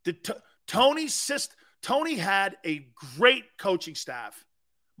 Tony had a great coaching staff.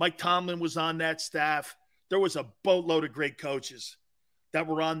 Mike Tomlin was on that staff. There was a boatload of great coaches that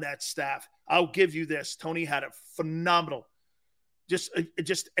were on that staff. I'll give you this. Tony had a phenomenal, just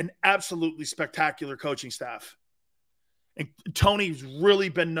an absolutely spectacular coaching staff. And Tony's really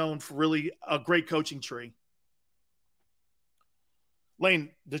been known for really a great coaching tree. Lane,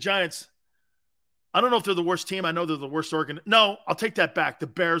 the Giants, I don't know if they're the worst team. I know they're the worst No, I'll take that back. The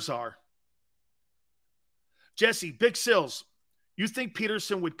Bears are. Jesse, Big Sills, you think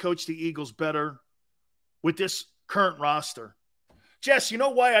Peterson would coach the Eagles better with this current roster? Jess, you know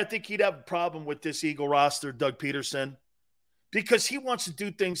why I think he'd have a problem with this Eagle roster, Doug Peterson? Because he wants to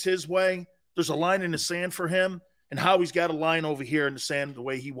do things his way. There's a line in the sand for him, and Howie's got a line over here in the sand the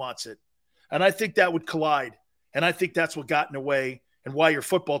way he wants it. And I think that would collide. And I think that's what got in the way and why your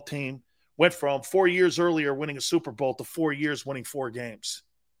football team went from 4 years earlier winning a Super Bowl to 4 years winning 4 games.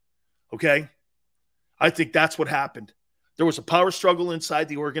 Okay? I think that's what happened. There was a power struggle inside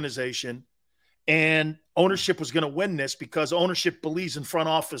the organization, and ownership was going to win this because ownership believes in front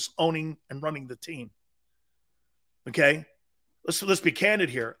office owning and running the team. Okay? Let's be candid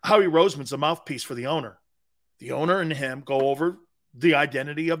here. Howie Roseman's a mouthpiece for the owner. The owner and him go over the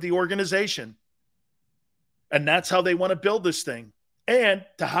identity of the organization. And that's how they want to build this thing. And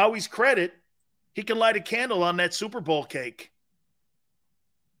to Howie's credit, he can light a candle on that Super Bowl cake.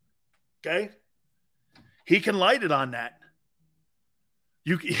 Okay? He can light it on that.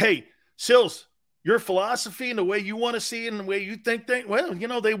 Hey, Sills, your philosophy and the way you want to see it and the way you think,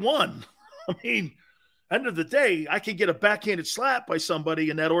 well, they won. I mean, end of the day, I can get a backhanded slap by somebody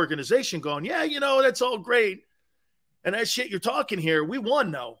in that organization going, yeah, that's all great. And that shit you're talking here, we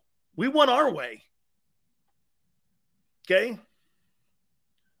won, though. We won our way. Okay?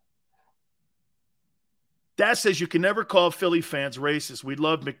 That says you can never call Philly fans racist. We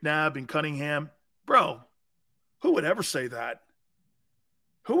love McNabb and Cunningham. Bro, who would ever say that?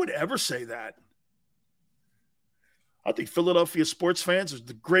 Who would ever say that? I think Philadelphia sports fans are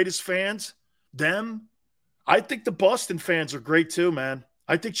the greatest fans. Them, I think the Boston fans are great too, man.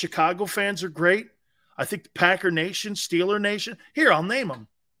 I think Chicago fans are great. I think the Packer Nation, Steeler Nation. Here, I'll name them.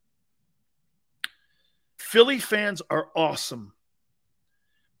 Philly fans are awesome.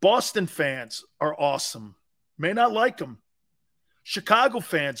 Boston fans are awesome. May not like them. Chicago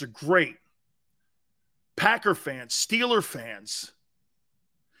fans are great. Packer fans, Steeler fans.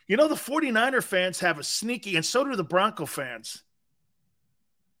 You know, the 49er fans have a sneaky, and so do the Bronco fans.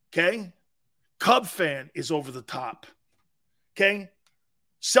 Okay? Cub fan is over the top. Okay?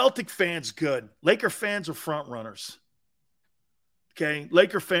 Celtic fans, good. Laker fans are front runners. Okay?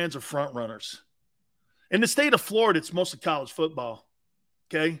 Laker fans are front runners. In the state of Florida, it's mostly college football.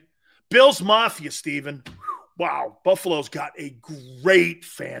 Okay? Bills Mafia, Steven. Wow. Buffalo's got a great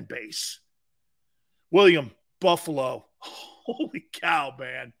fan base. William, Buffalo. Holy cow,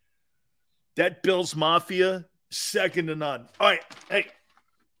 man. That Bills Mafia, second to none. All right. Hey.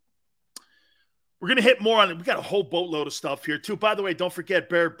 We're going to hit more on it. We got a whole boatload of stuff here, too. By the way, don't forget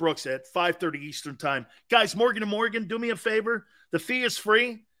Barrett Brooks at 5:30 Eastern time. Guys, Morgan & Morgan, do me a favor. The fee is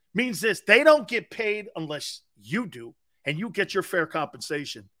free. Means this. They don't get paid unless you do, and you get your fair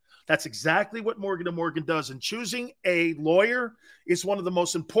compensation. That's exactly what Morgan & Morgan does. And choosing a lawyer is one of the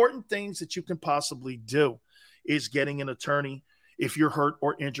most important things that you can possibly do, is getting an attorney if you're hurt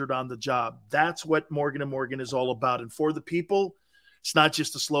or injured on the job. That's what Morgan & Morgan is all about. And for the people, it's not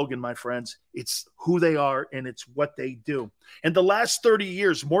just a slogan, my friends. It's who they are, and it's what they do. In the last 30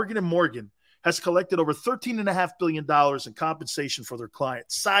 years, Morgan & Morgan has collected over $13.5 billion in compensation for their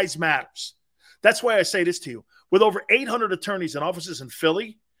clients. Size matters. That's why I say this to you. With over 800 attorneys and offices in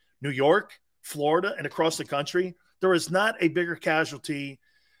Philly, New York, Florida, and across the country, there is not a bigger casualty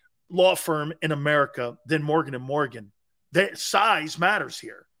law firm in America than Morgan & Morgan. The size matters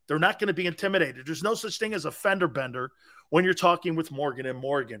here. They're not going to be intimidated. There's no such thing as a fender bender when you're talking with Morgan &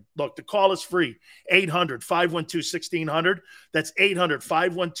 Morgan. Look, the call is free, 800-512-1600. That's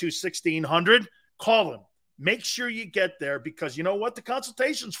 800-512-1600. Call them. Make sure you get there, because you know what? The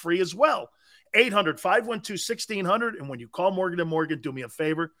consultation's free as well. 800-512-1600. And when you call Morgan & Morgan, do me a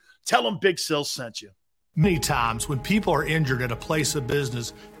favor. Tell them Big Sil sent you. Many times when people are injured at a place of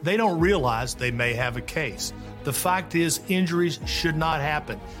business, they don't realize they may have a case. The fact is, injuries should not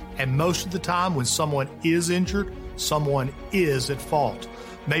happen. And most of the time when someone is injured, someone is at fault.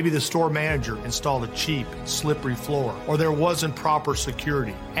 Maybe the store manager installed a cheap, slippery floor, or there wasn't proper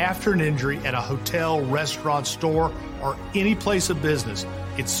security. After an injury at a hotel, restaurant, store, or any place of business,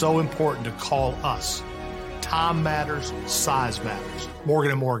 it's so important to call us. Time matters, size matters.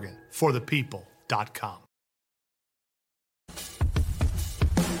 Morgan & Morgan, for the people.com.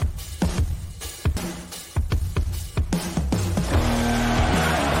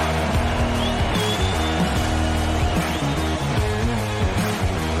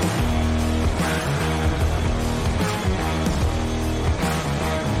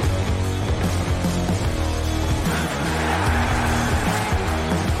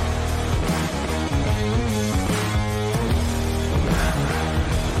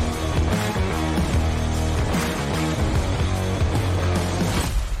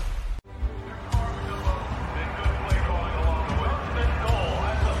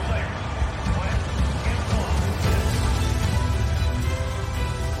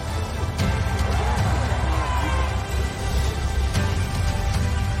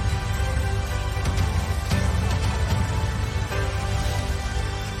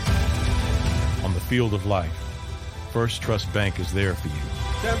 Field of life, First Trust Bank is there for you.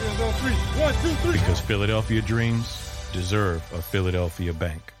 Champions on three. 1, 2, 3. Because Philadelphia dreams deserve a Philadelphia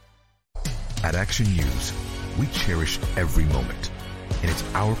bank. At Action News, we cherish every moment, and it's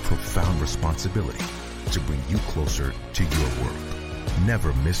our profound responsibility to bring you closer to your world.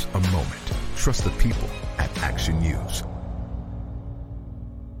 Never miss a moment. Trust the people at Action News.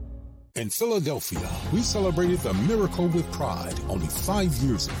 In Philadelphia, we celebrated the miracle with pride only 5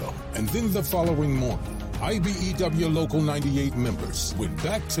 years ago. And then the following morning, IBEW Local 98 members went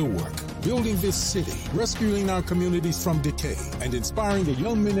back to work, building this city, rescuing our communities from decay, and inspiring the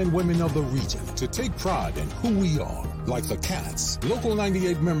young men and women of the region to take pride in who we are. Like the Cats, Local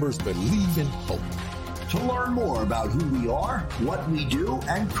 98 members believe in hope. To learn more about who we are, what we do,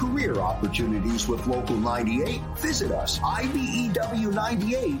 and career opportunities with Local 98, visit us,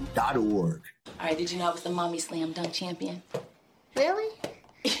 IBEW98.org. All right, did you know I was the Mommy Slam Dunk Champion? Really?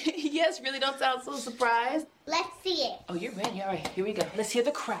 Yes, really, don't sound so surprised. Let's see it. Oh, you're ready. All right, here we go. Let's hear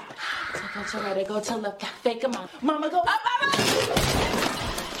the crowd. So go to right, I go to left, fake 'em out. Mama, go up, up, up.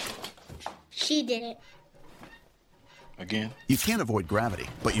 She did it. Again? You can't avoid gravity,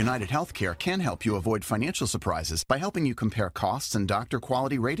 but United Healthcare can help you avoid financial surprises by helping you compare costs and doctor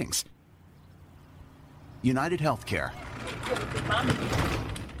quality ratings. United Healthcare.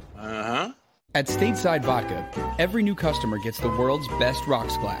 Uh-huh. At Stateside Vodka, every new customer gets the world's best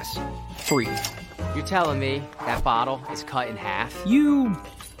rocks glass. Free. You're telling me that bottle is cut in half? You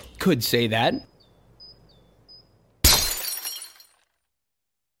could say that.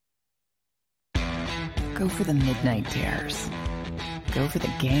 Go for the midnight dares. Go for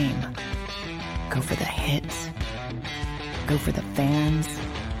the game. Go for the hits. Go for the fans.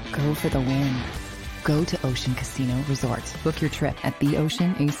 Go for the win. Go to Ocean Casino Resort. Book your trip at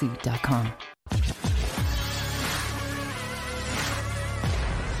theoceanac.com.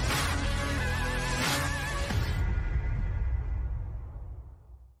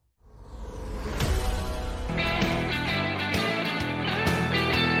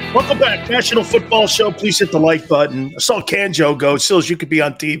 Welcome back, National Football Show. Please hit the like button. I saw Canjo go. Sills, you could be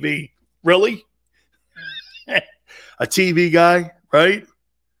on TV. Really? A TV guy, right?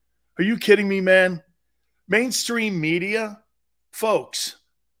 Are you kidding me, man? Mainstream media? Folks,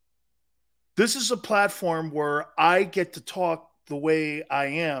 this is a platform where I get to talk the way I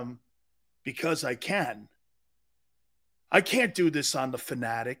am because I can. I can't do this on The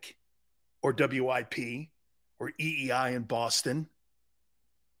Fanatic or WIP or EEI in Boston.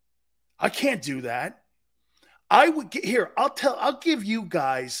 I can't do that. I'll give you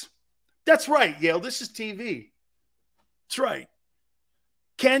guys. That's right, Yale. This is TV. That's right.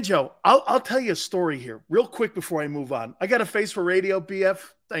 Canjo, I'll tell you a story here real quick before I move on. I got a face for radio, BF.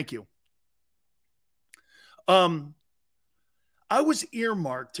 Thank you. I was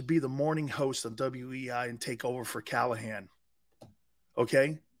earmarked to be the morning host on WEI and take over for Callahan.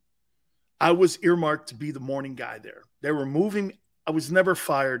 Okay? I was earmarked to be the morning guy there. They were moving. I was never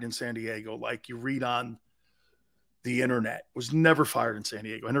fired in San Diego like you read on the internet. Was never fired in San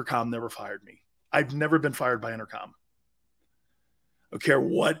Diego. Intercom never fired me. I've never been fired by Intercom. I don't care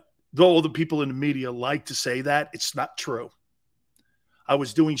what, though the people in the media like to say that, it's not true. I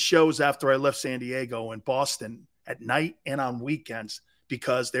was doing shows after I left San Diego and Boston at night and on weekends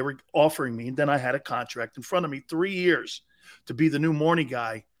because they were offering me, and then I had a contract in front of me 3 years to be the new morning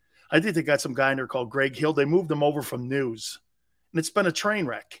guy. I think they got some guy in there called Greg Hill. They moved him over from news, and it's been a train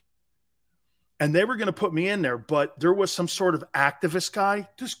wreck. And they were going to put me in there, but there was some sort of activist guy.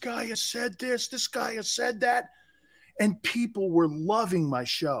 This guy has said this. This guy has said that. And people were loving my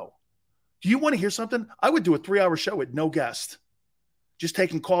show. Do you want to hear something? I would do a 3-hour show with no guest, just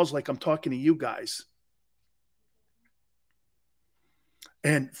taking calls like I'm talking to you guys.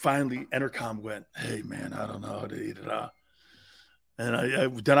 And finally, Intercom went, hey, man, I don't know.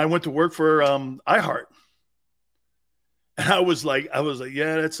 And then I went to work for iHeart. And I was like,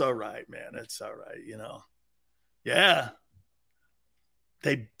 yeah, that's all right, man. That's all right, you know. Yeah.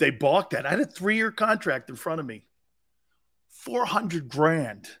 They balked at. I had a 3-year contract in front of me.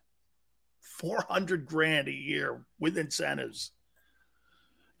 $400,000. $400,000 a year with incentives.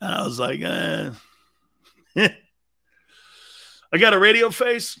 And I was like, I got a radio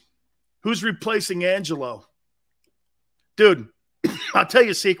face. Who's replacing Angelo? Dude, I'll tell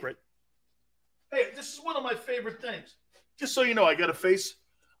you a secret. Hey, this is one of my favorite things. Just so you know, I got a face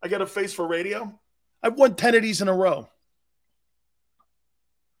for radio. I've won 10 of these in a row.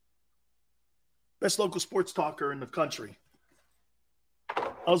 Best local sports talker in the country.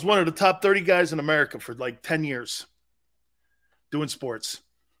 I was one of the top 30 guys in America for like 10 years doing sports.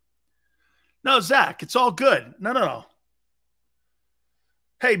 No, Zach, it's all good. No.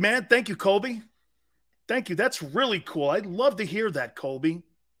 Hey, man, thank you, Colby. Thank you. That's really cool. I'd love to hear that, Colby.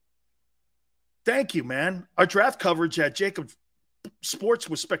 Thank you, man. Our draft coverage at Jacob Sports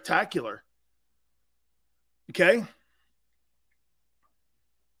was spectacular. Okay?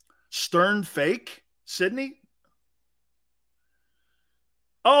 Stern fake? Sydney?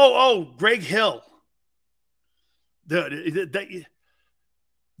 Oh, Greg Hill. Dude,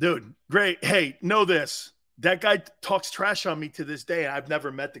 great. Hey, know this. That guy talks trash on me to this day. I've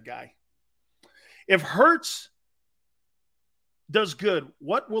never met the guy. If Hurts does good,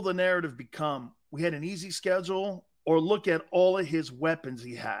 what will the narrative become? We had an easy schedule, or look at all of his weapons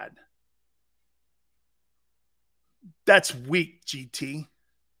he had. That's weak, GT.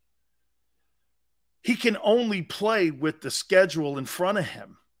 He can only play with the schedule in front of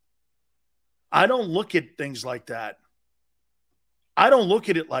him. I don't look at things like that. I don't look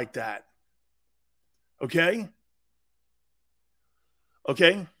at it like that. Okay?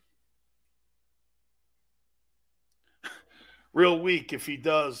 Okay? Real weak if he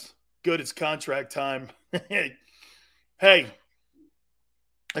does. Good, it's contract time. Hey,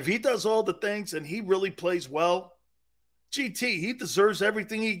 if he does all the things and he really plays well, GT, he deserves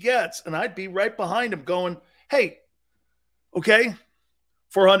everything he gets. And I'd be right behind him going, hey, okay,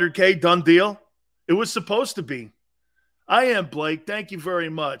 $400K, done deal. It was supposed to be. I am, Blake. Thank you very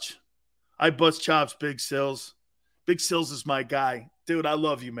much. I bust chops, Big Sills. Big Sills is my guy. Dude, I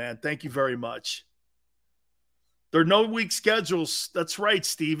love you, man. Thank you very much. There are no weak schedules. That's right,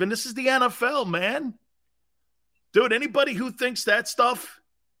 Steven. This is the NFL, man. Dude, anybody who thinks that stuff,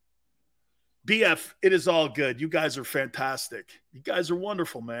 BF, it is all good. You guys are fantastic. You guys are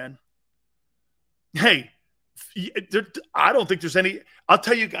wonderful, man. Hey, I don't think there's any – I'll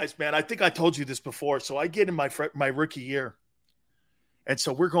tell you guys, man, I think I told you this before. So I get in my rookie year. And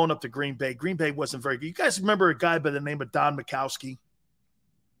so we're going up to Green Bay. Green Bay wasn't very good. You guys remember a guy by the name of Don Mikowski?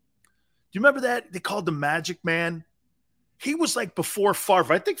 Do you remember that? They called the Magic Man. He was like before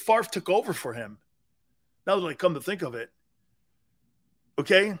Favre. I think Favre took over for him. Now that I come to think of it.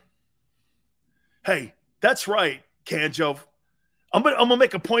 Okay? Hey, that's right, Kanjo. I'm gonna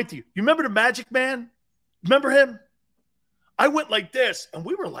make a point to you. You remember the Magic Man? Remember him? I went like this, and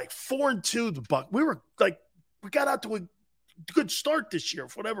we were like 4-2 the Buck. We were like, we got out to a good start this year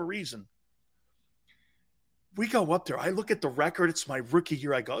for whatever reason. We go up there. I look at the record. It's my rookie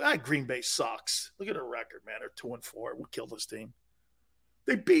year. I go, Green Bay sucks. Look at the record, man. They're 2-4. We'll kill this team.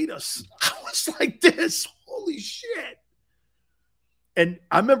 They beat us. I was like this. Holy shit. And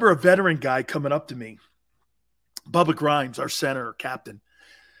I remember a veteran guy coming up to me, Bubba Grimes, our center captain.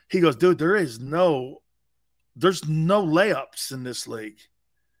 He goes, dude, there's no layups in this league.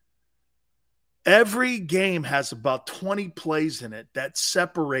 Every game has about 20 plays in it that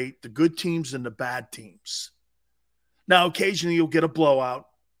separate the good teams and the bad teams. Now, occasionally you'll get a blowout,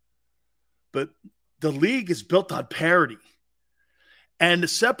 but the league is built on parity. And the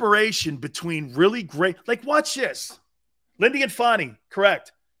separation between really great, like watch this. Lindy and Fonnie,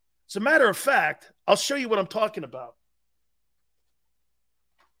 correct. As a matter of fact, I'll show you what I'm talking about.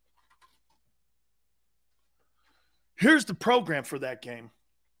 Here's the program for that game.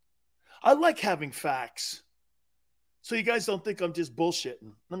 I like having facts. So you guys don't think I'm just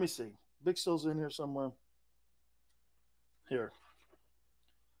bullshitting. Let me see. Big Still's in here somewhere. Here.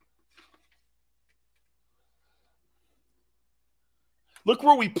 Look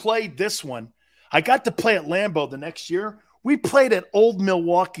where we played this one. I got to play at Lambeau the next year. We played at Old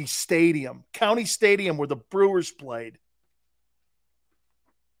Milwaukee Stadium, County Stadium, where the Brewers played.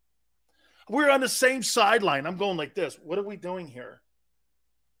 We're on the same sideline. I'm going like this. What are we doing here?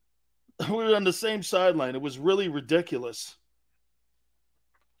 We were on the same sideline. It was really ridiculous.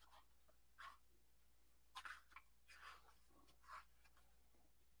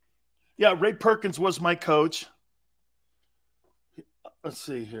 Yeah, Ray Perkins was my coach. Let's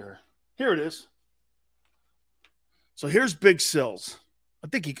see here. Here it is. So here's Big Sills. I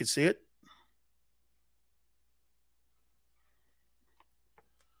think you can see it.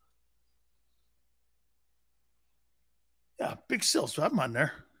 Yeah, Big Sills. I'm on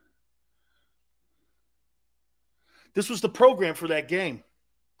there. This was the program for that game.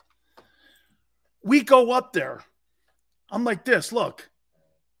 We go up there. I'm like this. Look.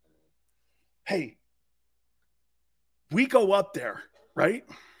 Hey, we go up there, right?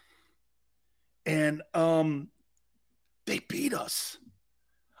 And they beat us.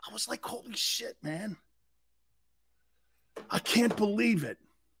 I was like, holy shit, man. I can't believe it.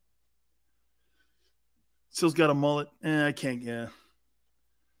 Still's got a mullet. I can't, yeah.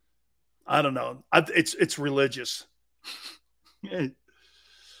 I don't know. It's religious.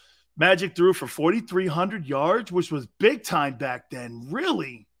 Magic threw for 4,300 yards, which was big time back then.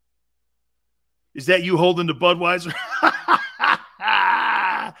 Really? Is that you holding the Budweiser?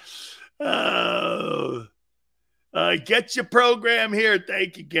 Oh. Get your program here.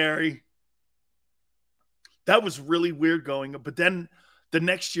 Thank you, Gary. That was really weird going. But then the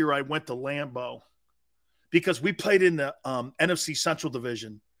next year I went to Lambeau because we played in the NFC Central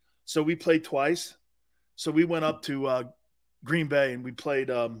Division. So we played twice. So we went up to Green Bay and we played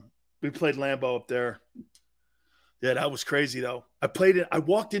Lambeau up there. Yeah, that was crazy though. I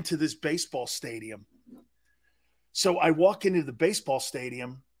walked into this baseball stadium. So I walk into the baseball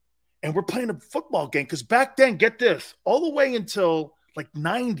stadium and we're playing a football game because back then, get this, all the way until like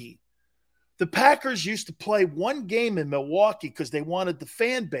 90, the Packers used to play one game in Milwaukee because they wanted the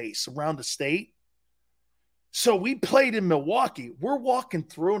fan base around the state. So we played in Milwaukee. We're walking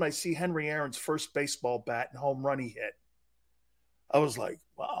through and I see Henry Aaron's first baseball bat and home run he hit. I was like,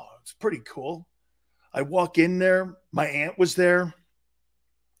 wow, it's pretty cool. I walk in there. My aunt was there.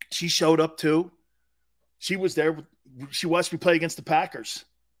 She showed up too. She was there. She watched me play against the Packers.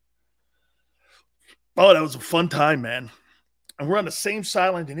 Oh, that was a fun time, man. And we're on the same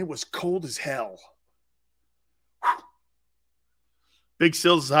sideline, and it was cold as hell. Whew. Big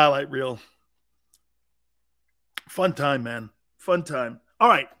Sills highlight reel. Fun time, man. Fun time. All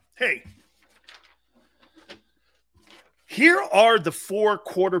right. Hey, Here are the 4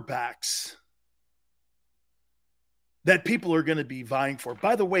 quarterbacks that people are going to be vying for.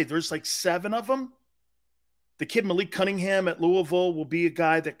 By the way, there's like 7 of them. The kid Malik Cunningham at Louisville will be a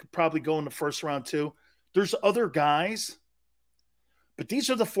guy that could probably go in the first round too. There's other guys, but these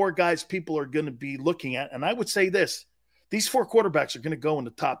are the 4 guys people are going to be looking at. And I would say this, these 4 quarterbacks are going to go in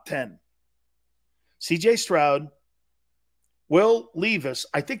the top 10. C.J. Stroud, Will Levis,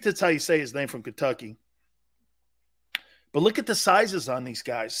 I think that's how you say his name, from Kentucky. But look at the sizes on these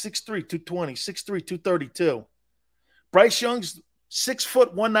guys, 6'3", 220, 6'3", 232. Bryce Young's 6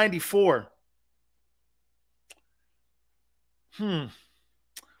 foot 194.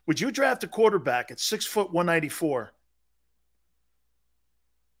 Would you draft a quarterback at 6 foot 194?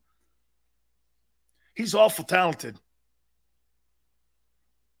 He's awful talented.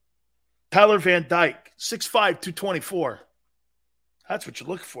 Tyler Van Dyke, 6'5", 224. That's what you're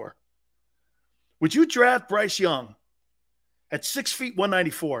looking for. Would you draft Bryce Young at 6 feet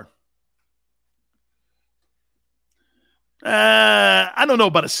 194? I don't know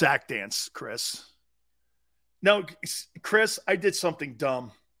about a sack dance, Chris. No, Chris, I did something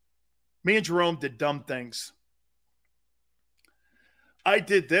dumb. Me and Jerome did dumb things. I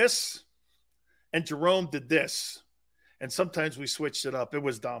did this, and Jerome did this. And sometimes we switched it up. It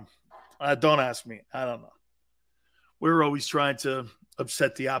was dumb. Don't ask me. I don't know. We were always trying to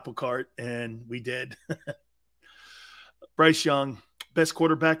upset the apple cart, and we did. Bryce Young, best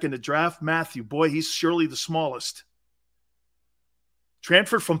quarterback in the draft. Matthew, boy, he's surely the smallest.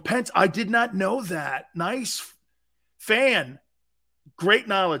 Transferred from Penn. I did not know that. Nice. Fan. Great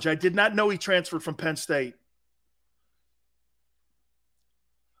knowledge. I did not know he transferred from Penn State.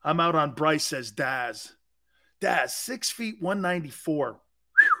 I'm out on Bryce, says Daz. Daz, 6 feet 194. Whew.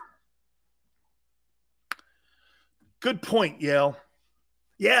 Good point, Yale.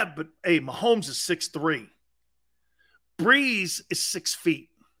 Yeah, but hey, Mahomes is 6'3". Breeze is 6 feet.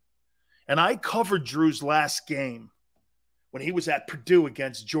 And I covered Drew's last game when he was at Purdue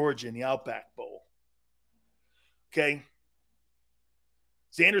against Georgia in the Outback Bowl. Okay?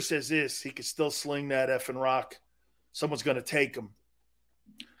 Xander says this, he could still sling that effing rock. Someone's going to take him.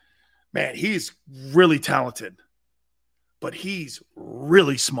 Man, he's really talented, but he's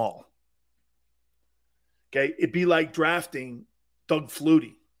really small. Okay? It'd be like drafting Doug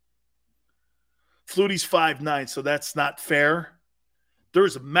Flutie. Flutie's 5'9", so that's not fair.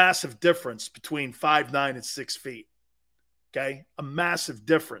 There's a massive difference between 5'9" and 6 feet. Okay? A massive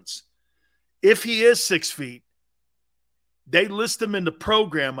difference. If he is 6 feet, they list him in the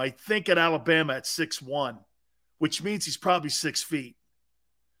program, I think, at Alabama at 6'1", which means he's probably 6 feet.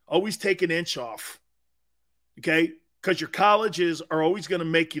 Always take an inch off. Okay? Because your colleges are always going to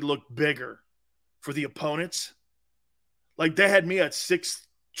make you look bigger for the opponents. Like they had me at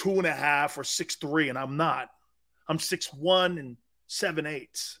 6'2.5" or 6'3", and I'm not. I'm 6'1" and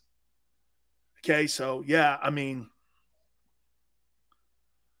 7/8. Okay, so yeah, I mean,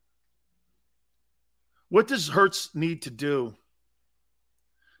 what does Hurts need to do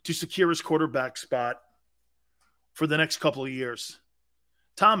to secure his quarterback spot for the next couple of years?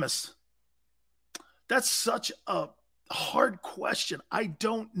 Thomas, that's such a hard question. I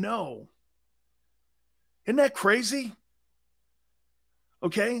don't know. Isn't that crazy?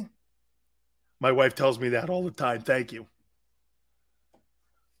 Okay. My wife tells me that all the time. Thank you.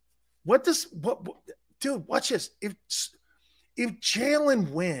 Dude, watch this. If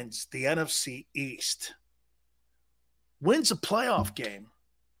Jalen wins the NFC East, wins a playoff game,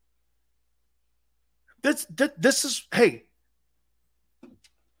 this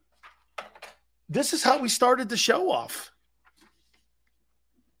is how we started the show off.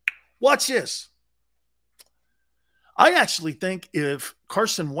 Watch this. I actually think if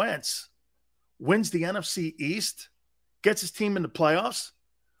Carson Wentz wins the NFC East, gets his team in the playoffs,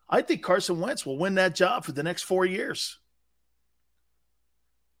 I think Carson Wentz will win that job for the next 4 years.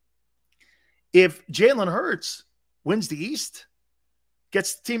 If Jalen Hurts wins the East,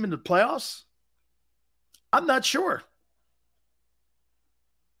 gets the team in the playoffs, I'm not sure.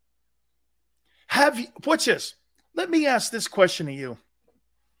 Watch this. Let me ask this question to you.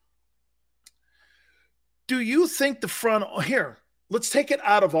 Do you think let's take it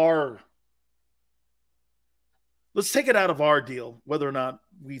out of our deal, whether or not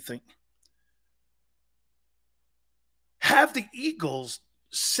we think. Have the Eagles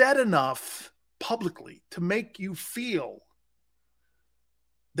said enough publicly to make you feel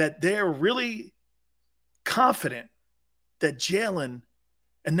that they're really confident that Jalen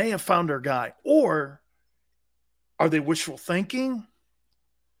and they have found their guy? Or are they wishful thinking?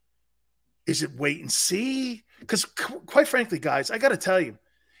 Is it wait and see? Because quite frankly, guys, I got to tell you,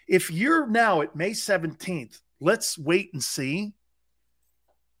 if you're now at May 17th let's wait and see,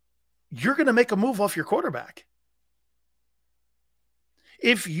 you're going to make a move off your quarterback.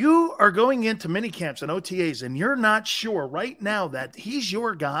 If you are going into mini camps and OTAs and you're not sure right now that he's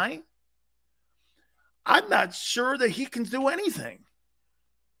your guy, I'm not sure that he can do anything.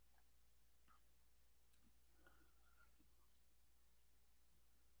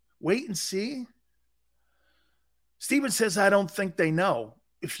 Wait and see. Steven says, I don't think they know.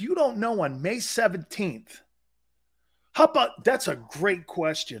 If you don't know on May 17th, how about, that's a great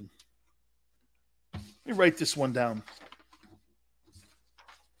question. Let me write this one down.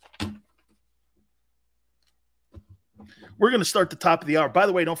 We're going to start the top of the hour. By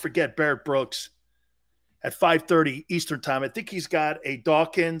the way, don't forget Barrett Brooks at 5:30 Eastern time. I think he's got a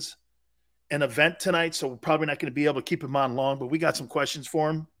Dawkins, an event tonight, so we're probably not going to be able to keep him on long, but we got some questions for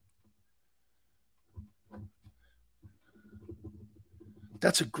him.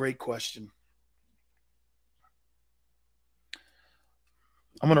 That's a great question.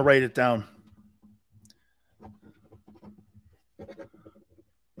 I'm going to write it down.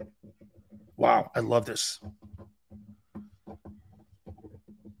 Wow, I love this.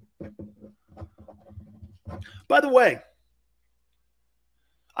 By the way,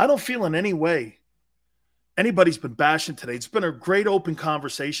 I don't feel in any way anybody's been bashing today. It's been a great open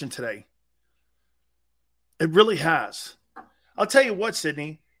conversation today. It really has. I'll tell you what,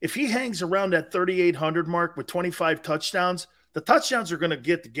 Sydney, if he hangs around that 3,800 mark with 25 touchdowns, the touchdowns are going to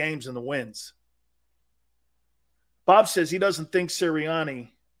get the games and the wins. Bob says he doesn't think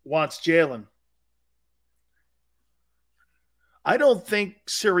Sirianni wants Jalen. I don't think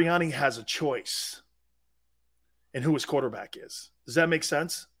Sirianni has a choice in who his quarterback is. Does that make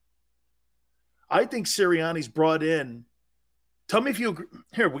sense? I think Sirianni's brought in. Tell me if you agree.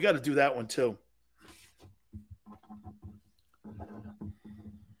 Here, we got to do that one too.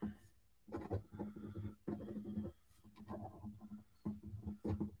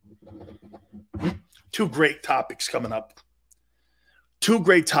 Two great topics coming up. Two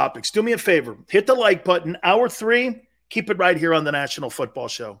great topics. Do me a favor. Hit the like button. Hour 3. Keep it right here on the National Football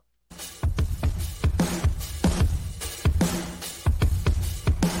Show.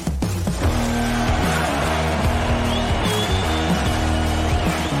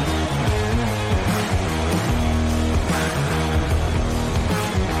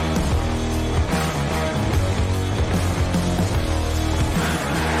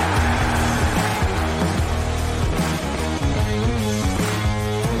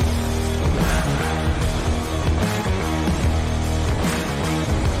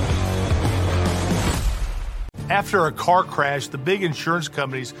 After a car crash, the big insurance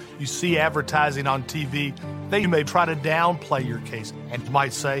companies you see advertising on TV, they may try to downplay your case and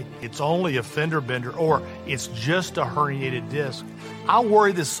might say it's only a fender bender or it's just a herniated disc. I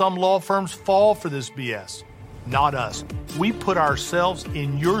worry that some law firms fall for this BS. Not us. We put ourselves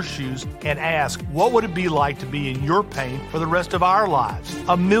in your shoes and ask, what would it be like to be in your pain for the rest of our lives?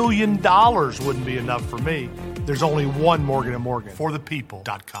 $1 million wouldn't be enough for me. There's only one Morgan & Morgan.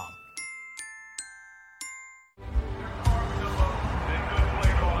 ForThePeople.com.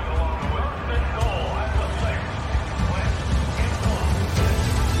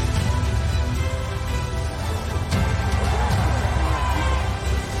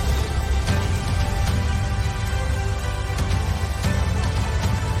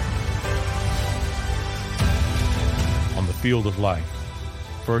 Field of life,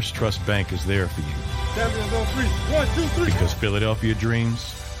 First Trust Bank is there for you. Champions on 3. 1, 2, 3. Because Philadelphia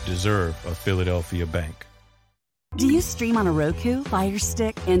dreams deserve a Philadelphia bank. Do you stream on a Roku, Fire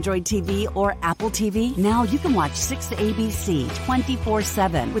Stick, Android TV, or Apple TV? Now you can watch 6ABC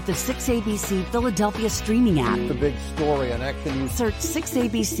 24/7 with the 6ABC Philadelphia streaming app. The big story on Action News. Search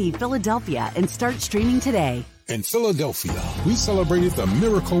 6ABC Philadelphia and start streaming today. In Philadelphia, we celebrated the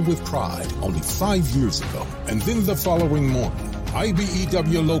miracle with pride only 5 years ago. And then the following morning,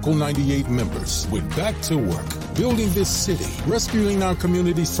 IBEW Local 98 members went back to work, building this city, rescuing our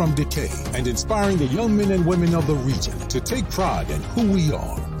communities from decay, and inspiring the young men and women of the region to take pride in who we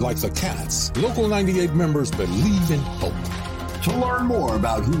are. Like the Cats, Local 98 members believe in hope. To learn more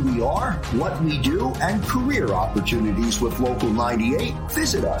about who we are, what we do, and career opportunities with Local 98,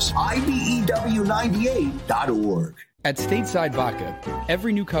 visit us, IBEW98.org. At Stateside Vodka,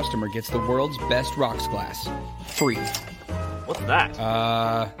 every new customer gets the world's best rocks glass. Free. What's that?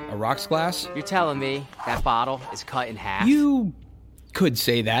 A rocks glass? You're telling me that bottle is cut in half? You could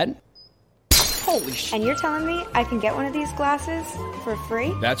say that. Holy shit. And you're telling me I can get one of these glasses for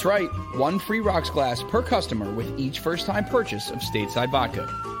free? That's right. One free rocks glass per customer with each first-time purchase of Stateside Vodka.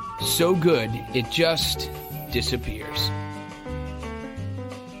 So good, it just disappears.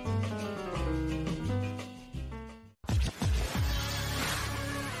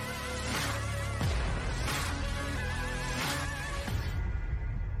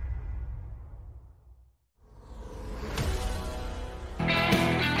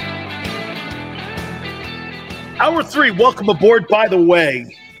 Hour 3, welcome aboard. By the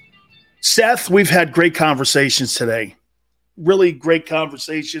way, Seth, we've had great conversations today. Really great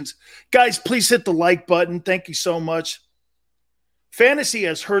conversations. Guys, please hit the like button. Thank you so much. Fantasy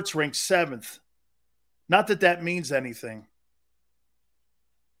has Hurts ranked 7th. Not that that means anything.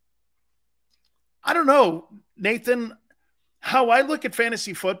 I don't know, Nathan, how I look at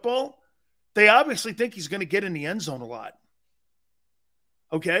fantasy football, they obviously think he's going to get in the end zone a lot.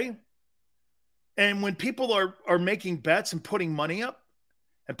 Okay? And when people are making bets and putting money up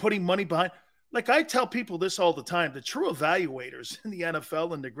and putting money behind, like I tell people this all the time, the true evaluators in the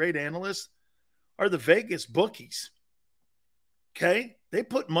NFL and the great analysts are the Vegas bookies. Okay? They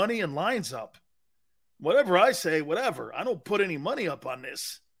put money and lines up. Whatever I say, whatever. I don't put any money up on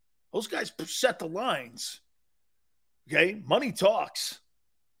this. Those guys set the lines. Okay? Money talks.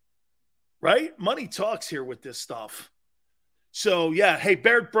 Right? Money talks here with this stuff. So, yeah. Hey,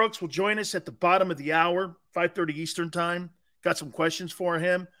 Barrett Brooks will join us at the bottom of the hour, 5:30 Eastern time. Got some questions for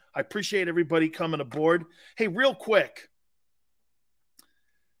him. I appreciate everybody coming aboard. Hey, real quick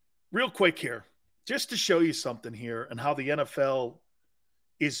here, just to show you something here and how the NFL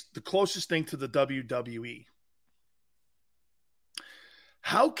is the closest thing to the WWE.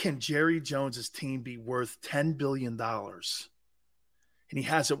 How can Jerry Jones's team be worth $10 billion and he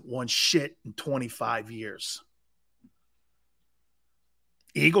hasn't won shit in 25 years?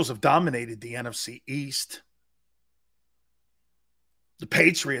 Eagles have dominated the NFC East. The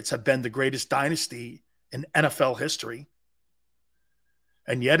Patriots have been the greatest dynasty in NFL history.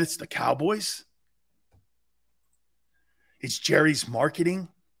 And yet it's the Cowboys. It's Jerry's marketing.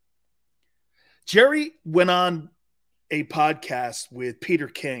 Jerry went on a podcast with Peter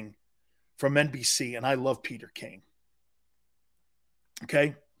King from NBC, and I love Peter King.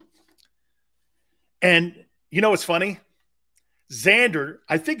 Okay? And you know what's funny?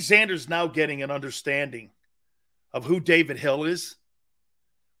 I think Xander's now getting an understanding of who David Hill is.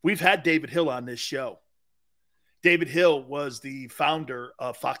 We've had David Hill on this show. David Hill was the founder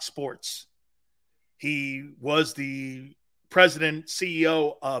of Fox Sports. He was the president,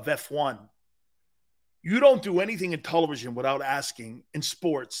 CEO of F1. You don't do anything in television without asking, in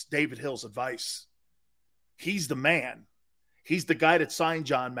sports, David Hill's advice. He's the man. He's the guy that signed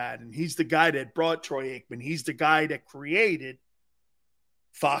John Madden. He's the guy that brought Troy Aikman. He's the guy that created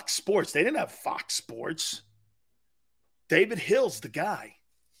Fox Sports. They didn't have Fox Sports. David Hill's the guy.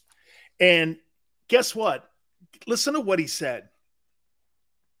 And guess what? Listen to what he said.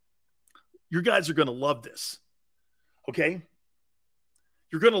 You guys are going to love this. Okay?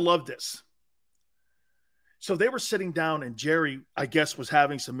 You're going to love this. So they were sitting down, and Jerry, I guess, was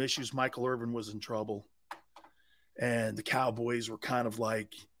having some issues. Michael Irvin was in trouble. And the Cowboys were kind of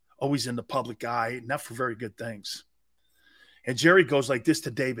like always in the public eye, not for very good things. And Jerry goes like this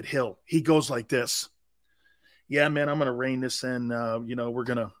to David Hill. He goes like this. Yeah, man, I'm going to rein this in. We're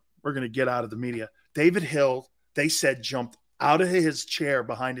going to get out of the media. David Hill, they said, jumped out of his chair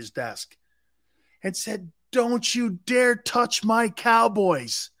behind his desk and said, "Don't you dare touch my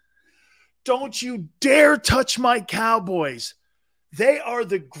Cowboys. Don't you dare touch my Cowboys. They are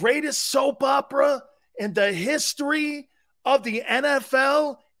the greatest soap opera in the history of the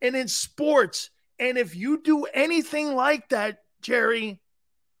NFL and in sports. And if you do anything like that, Jerry,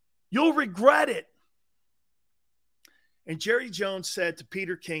 you'll regret it." And Jerry Jones said to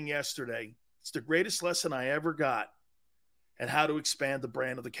Peter King yesterday, "It's the greatest lesson I ever got in how to expand the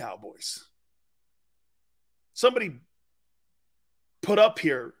brand of the Cowboys." Somebody put up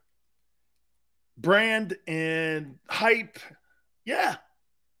here, brand and hype. Yeah.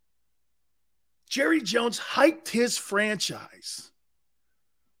 Jerry Jones hyped his franchise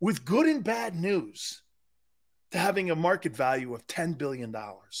with good and bad news to having a market value of $10 billion.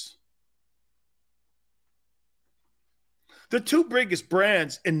 The two biggest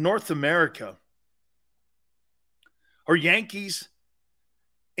brands in North America are Yankees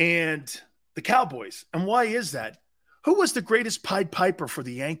and the Cowboys. And why is that? Who was the greatest Pied Piper for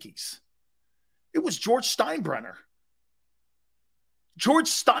the Yankees? It was George Steinbrenner. George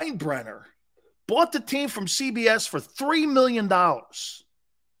Steinbrenner bought the team from CBS for $3 million.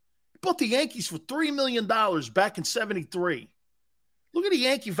 He bought the Yankees for $3 million back in 73. Look at the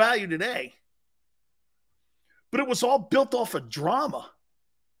Yankee value today. But it was all built off of drama.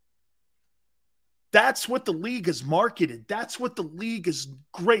 That's what the league is marketed. That's what the league is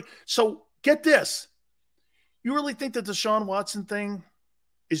great. So get this. You really think that the Deshaun Watson thing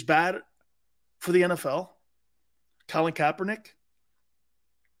is bad for the NFL? Colin Kaepernick?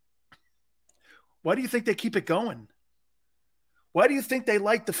 Why do you think they keep it going? Why do you think they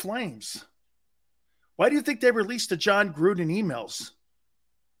like the Flames? Why do you think they released the John Gruden emails?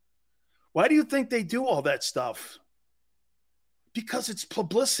 Why do you think they do all that stuff? Because it's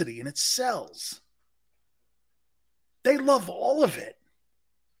publicity and it sells. They love all of it.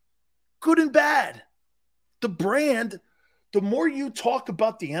 Good and bad. The brand, the more you talk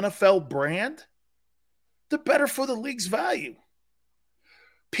about the NFL brand, the better for the league's value.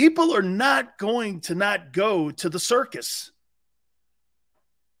 People are not going to not go to the circus.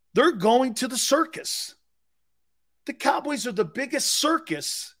 They're going to the circus. The Cowboys are the biggest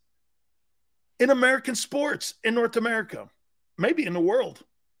circus in American sports in North America, maybe in the world.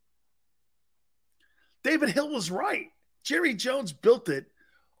 David Hill was right. Jerry Jones built it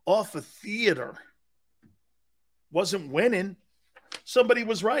off a theater. Wasn't winning. Somebody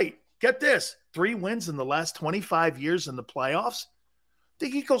was right. Get this, 3 wins in the last 25 years in the playoffs. The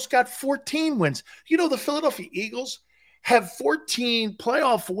Eagles got 14 wins. You know, the Philadelphia Eagles have 14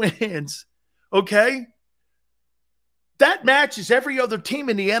 playoff wins, okay? That matches every other team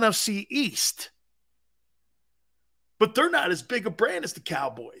in the NFC East. But they're not as big a brand as the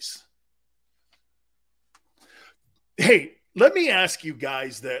Cowboys. Hey, let me ask you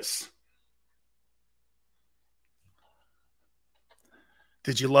guys this.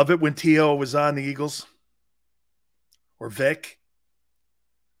 Did you love it when T.O. was on the Eagles? Or Vic?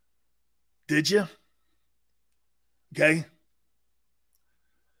 Did you? Okay.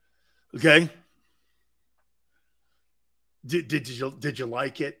 Did you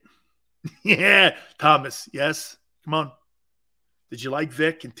like it? Yeah, Thomas, yes. Come on. Did you like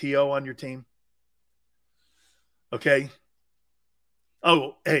Vic and T.O. on your team? Okay.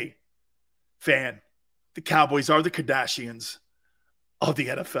 Oh, hey, fan. The Cowboys are the Kardashians of the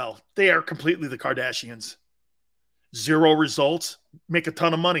NFL. They are completely the Kardashians. 0 results, make a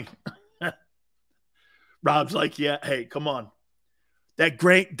ton of money. Rob's like, yeah, hey, come on. That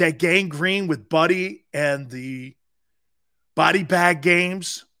gang green with Buddy and the body bag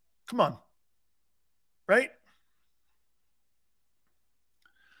games. Come on. Right?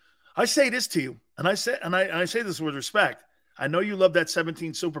 I say this to you, and I say this with respect. I know you love that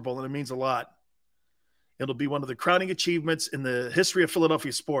 17 Super Bowl, and it means a lot. It'll be one of the crowning achievements in the history of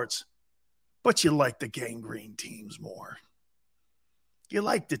Philadelphia sports. But you like the gang green teams more. You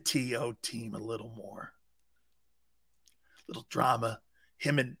like the T.O. team a little more. Little drama.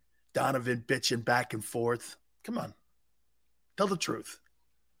 Him and Donovan bitching back and forth. Come on. Tell the truth.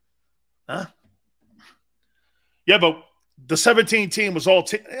 Huh? Yeah, but the 17 team was all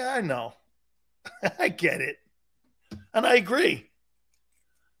I know. I get it. And I agree.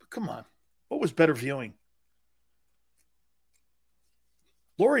 But come on. What was better viewing?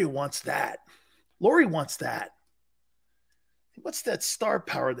 Laurie wants that. Laurie wants that. What's that star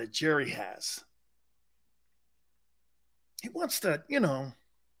power that Jerry has? He wants to,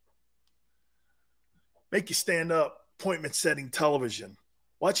 make you stand up, appointment setting television.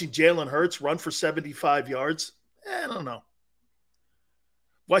 Watching Jalen Hurts run for 75 yards? I don't know.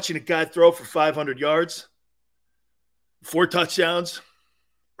 Watching a guy throw for 500 yards, 4 touchdowns,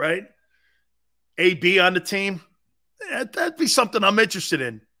 right? AB on the team? That'd be something I'm interested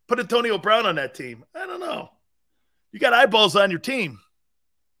in. Put Antonio Brown on that team. I don't know. You got eyeballs on your team,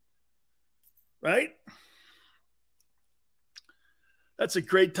 right? That's a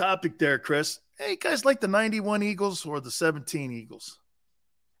great topic there, Chris. Hey, you guys like the 91 Eagles or the 17 Eagles?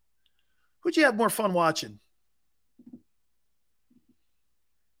 Who'd you have more fun watching?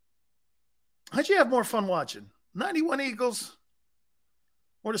 How'd you have more fun watching? 91 Eagles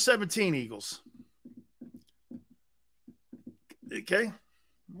or the 17 Eagles? Okay.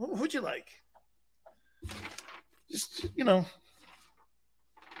 Who'd you like? Just,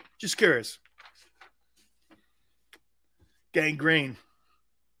 just curious. Gangrene.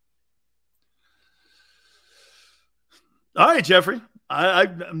 All right, Jeffrey.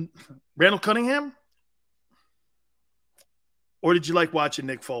 I'm Randall Cunningham? Or did you like watching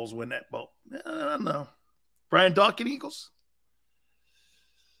Nick Foles win that ball? I don't know. Brian Dawkins Eagles?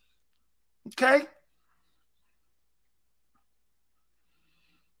 Okay.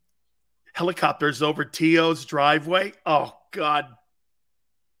 Helicopters over T.O.'s driveway. Oh, God.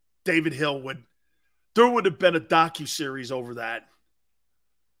 David Hill there would have been a docuseries over that.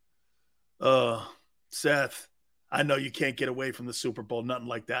 Seth, I know you can't get away from the Super Bowl, nothing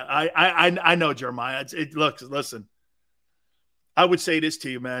like that. I know, Jeremiah. Listen. I would say this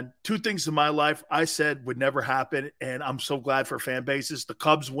to you, man. 2 things in my life I said would never happen, and I'm so glad for fan bases. The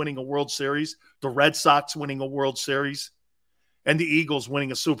Cubs winning a World Series, the Red Sox winning a World Series, and the Eagles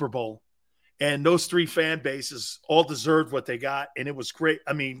winning a Super Bowl. And those 3 fan bases all deserved what they got, and it was great.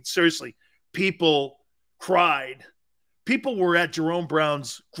 I mean, seriously, people cried. People were at Jerome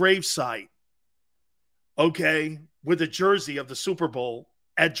Brown's gravesite, okay, with a jersey of the Super Bowl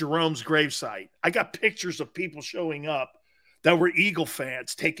at Jerome's gravesite. I got pictures of people showing up that were Eagle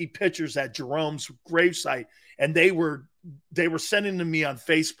fans taking pictures at Jerome's gravesite, and they were sending to me on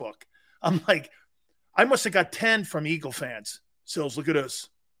Facebook. I'm like, I must have got 10 from Eagle fans. Sills, look at us.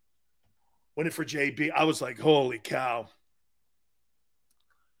 Winning for JB. I was like, holy cow.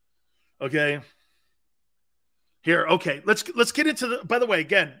 Okay. Here, okay. Let's get into the, by the way,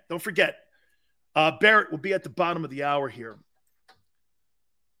 again, don't forget, Barrett will be at the bottom of the hour here.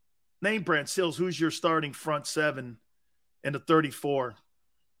 Name brand, Sills, who's your starting front seven in the 34?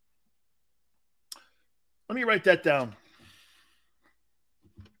 Let me write that down.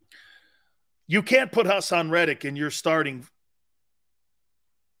 You can't put Hassan Reddick in your starting.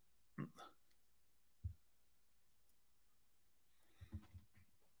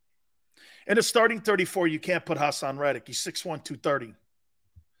 In a starting 34, you can't put Hassan Reddick. He's 6'1", 230.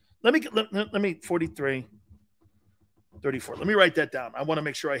 Let me 43, 34. Let me write that down. I want to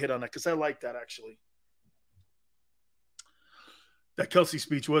make sure I hit on that because I like that, actually. That Kelsey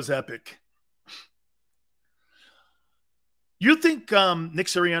speech was epic. You think Nick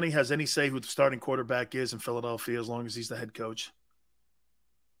Sirianni has any say who the starting quarterback is in Philadelphia as long as he's the head coach?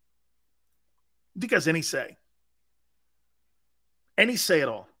 You think he has any say? Any say at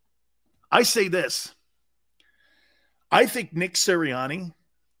all? I say this. I think Nick Sirianni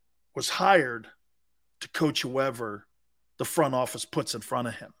was hired to coach whoever the front office puts in front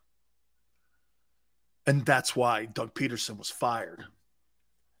of him. And that's why Doug Peterson was fired.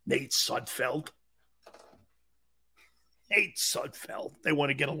 Nate Sudfeld. They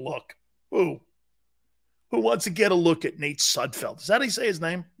want to get a look. Who? Who wants to get a look at Nate Sudfeld? Is that how you say his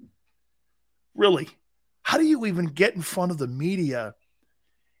name? Really? How do you even get in front of the media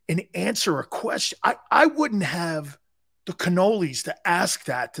and answer a question? I wouldn't have the cannolis to ask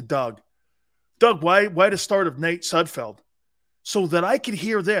that to Doug. Doug, why the start of Nate Sudfeld? So that I could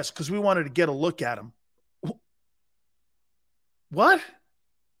hear this because we wanted to get a look at him. What?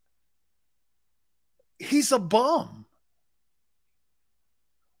 He's a bum.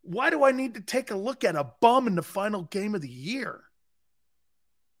 Why do I need to take a look at a bum in the final game of the year?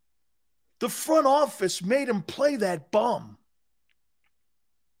 The front office made him play that bum.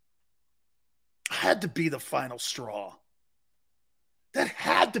 Had to be the final straw. That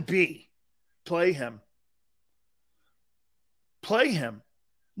had to be. Play him.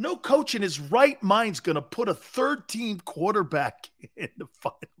 No coach in his right mind's going to put a third-team quarterback in the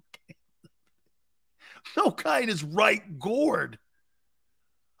final game. No guy in his right gourd.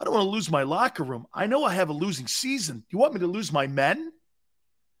 I don't want to lose my locker room. I know I have a losing season. You want me to lose my men?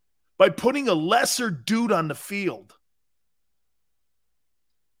 By putting a lesser dude on the field.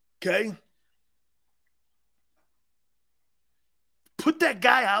 Okay? Put that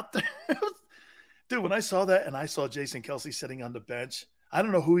guy out there. Dude, when I saw that and I saw Jason Kelsey sitting on the bench, I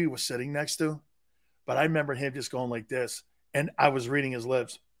don't know who he was sitting next to, but I remember him just going like this, and I was reading his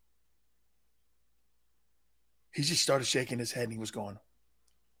lips. He just started shaking his head, and he was going.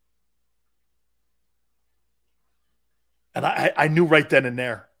 And I knew right then and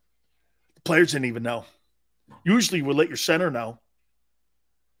there. The players didn't even know. Usually you would let your center know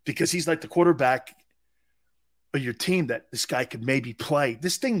because he's like the quarterback of your team that this guy could maybe play.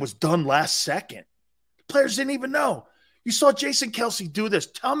 This thing was done last second. The players didn't even know. You saw Jason Kelsey do this.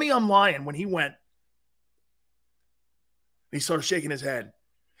 Tell me I'm lying when he went. He started shaking his head.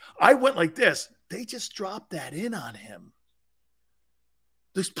 I went like this. They just dropped that in on him.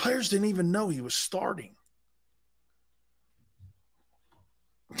 These players didn't even know he was starting.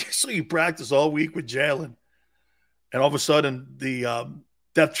 So you practice all week with Jalen, and all of a sudden the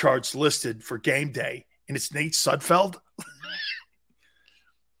depth chart's listed for game day, and it's Nate Sudfeld.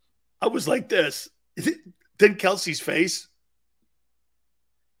 I was like this. Then Kelsey's face.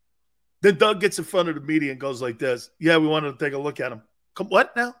 Then Doug gets in front of the media and goes like this. Yeah, we wanted to take a look at him. Come,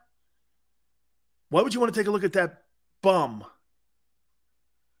 what now? Why would you want to take a look at that bum?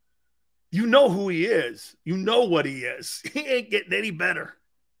 You know who he is. You know what he is. He ain't getting any better.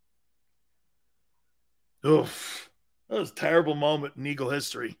 Oof. That was a terrible moment in Eagle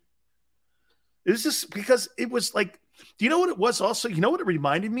history. It was just because it was like, do you know what it was also? You know what it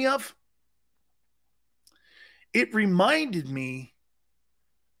reminded me of? It reminded me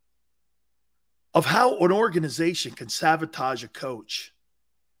of how an organization can sabotage a coach.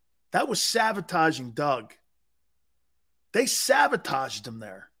 That was sabotaging Doug. They sabotaged him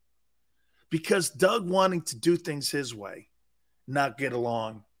there because Doug wanting to do things his way, not get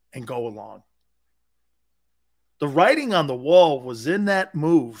along and go along. The writing on the wall was in that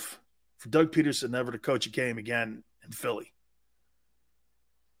move for Doug Peterson never to coach a game again in Philly.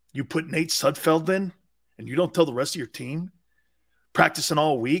 You put Nate Sudfeld in, and you don't tell the rest of your team, practicing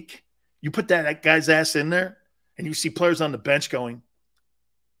all week. You put that guy's ass in there, and you see players on the bench going,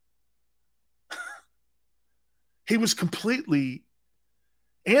 he was completely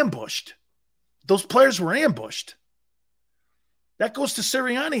ambushed. Those players were ambushed. That goes to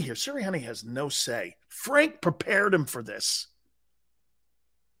Sirianni here. Sirianni has no say. Frank prepared him for this.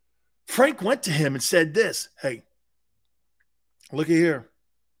 Frank went to him and said this, hey, look at here.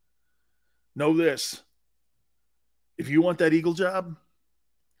 Know this. If you want that Eagle job,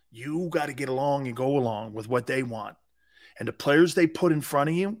 you got to get along and go along with what they want. And the players they put in front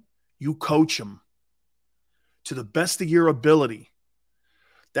of you, you coach them to the best of your ability.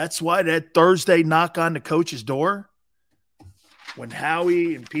 That's why that Thursday knock on the coach's door, when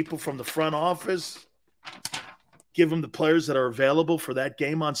Howie and people from the front office give them the players that are available for that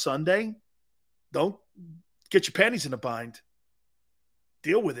game on Sunday, don't get your panties in a bind.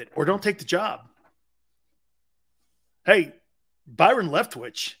 Deal with it, or don't take the job. Hey, Byron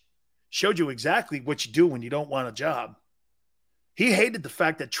Leftwich showed you exactly what you do when you don't want a job. He hated the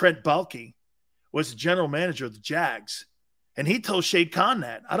fact that Trent Baalke was the general manager of the Jags, and he told Shade Khan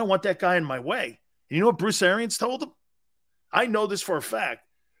that. I don't want that guy in my way. And you know what Bruce Arians told him? I know this for a fact.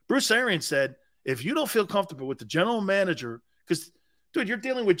 Bruce Arians said, if you don't feel comfortable with the general manager, because, dude, you're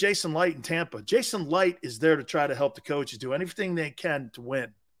dealing with Jason Light in Tampa. Jason Light is there to try to help the coaches do anything they can to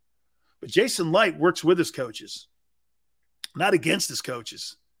win. But Jason Light works with his coaches, not against his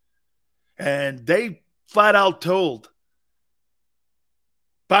coaches. And they flat out told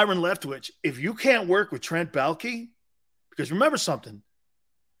Byron Leftwich, if you can't work with Trent Baalke, because remember something,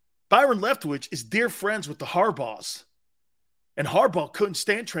 Byron Leftwich is dear friends with the Harbaughs. And Harbaugh couldn't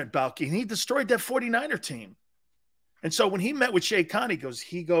stand Trent Baalke, and he destroyed that 49er team. And so when he met with Shade Khan,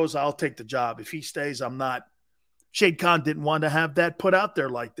 he goes, I'll take the job. If he stays, I'm not. Shade Khan didn't want to have that put out there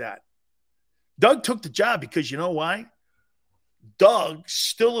like that. Doug took the job because you know why? Doug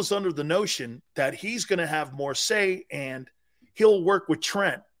still is under the notion that he's going to have more say and he'll work with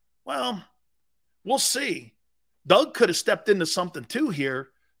Trent. Well, we'll see. Doug could have stepped into something too here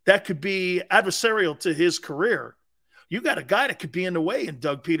that could be adversarial to his career. You got a guy that could be in the way in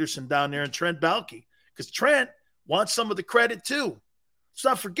Doug Peterson down there and Trent Baalke, because Trent wants some of the credit too. Let's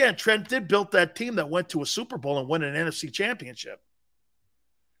not forget, Trent did build that team that went to a Super Bowl and won an NFC championship.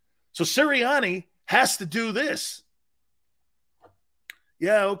 So Sirianni has to do this.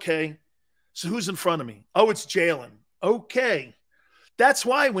 Yeah, okay. So who's in front of me? Oh, it's Jalen. Okay. That's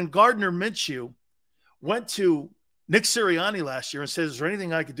why when Gardner Minshew went to Nick Sirianni last year and said, is there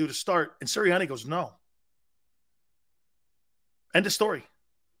anything I could do to start? And Sirianni goes, no. End of story.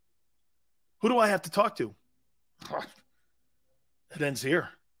 Who do I have to talk to? It ends here.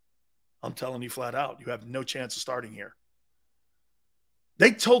 I'm telling you flat out. You have no chance of starting here.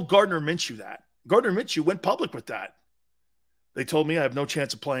 They told Gardner Minshew that. Gardner Minshew went public with that. They told me I have no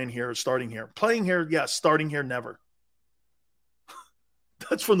chance of playing here or starting here. Playing here, yes. Starting here, never.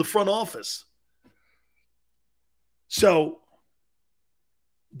 That's from the front office. So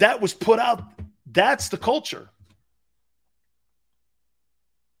that was put out. That's the culture.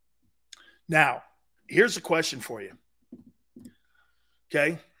 Now, here's a question for you.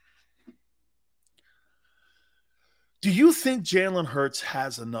 Okay? Do you think Jalen Hurts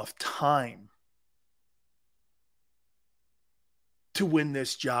has enough time to win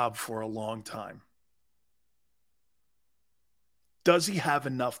this job for a long time? Does he have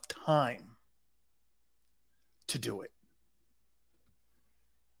enough time to do it?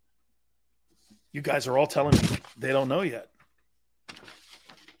 You guys are all telling me they don't know yet.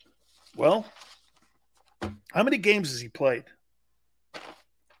 Well, how many games has he played?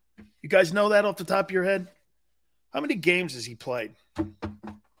 You guys know that off the top of your head? How many games has he played?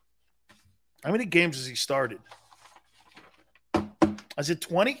 How many games has he started? Is it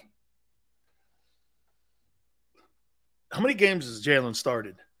 20? How many games has Jalen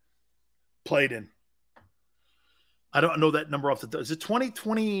started? Played in? I don't know that number off the top. Is it 20?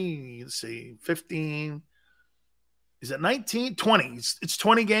 20, let's see, 15. Is it 19? 20. It's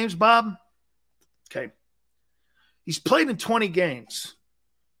 20 games, Bob? Okay. He's played in 20 games.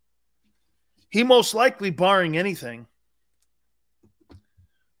 He most likely, barring anything,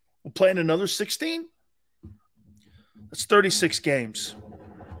 will play in another 16. That's 36 games.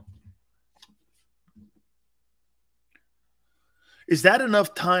 Is that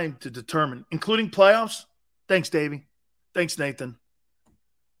enough time to determine, including playoffs? Thanks, Davey. Thanks, Nathan.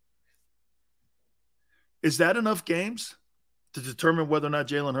 Is that enough games to determine whether or not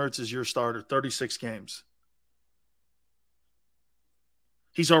Jalen Hurts is your starter? 36 games.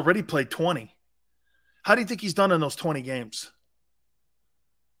 He's already played 20. How do you think he's done in those 20 games?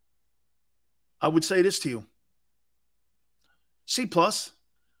 I would say this to you. C+.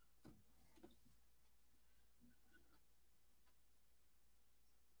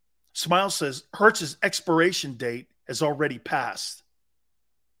 Smile says Hurts's expiration date has already passed.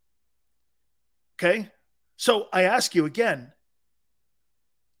 Okay? So I ask you again,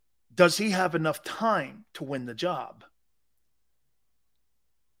 does he have enough time to win the job?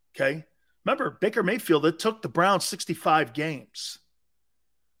 Okay? Remember, Baker Mayfield, it took the Browns 65 games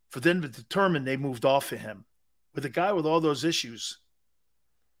for them to determine they moved off of him. With a guy with all those issues.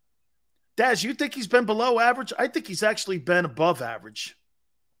 Daz, you think he's been below average? I think he's actually been above average.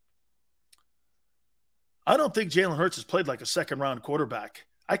 I don't think Jalen Hurts has played like a second-round quarterback.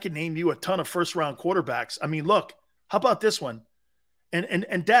 I can name you a ton of first-round quarterbacks. I mean, look, how about this one?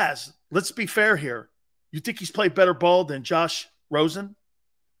 And Daz, let's be fair here. You think he's played better ball than Josh Rosen?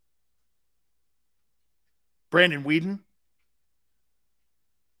 Brandon Whedon?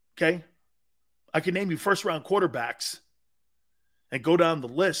 Okay? I can name you first-round quarterbacks and go down the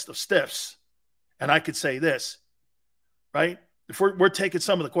list of stiffs, and I could say this, right? If we're taking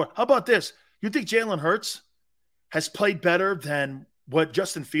some of the court. How about this? You think Jalen Hurts has played better than what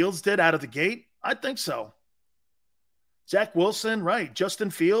Justin Fields did out of the gate? I think so. Zach Wilson, right. Justin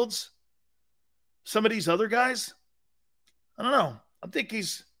Fields. Some of these other guys. I don't know. I think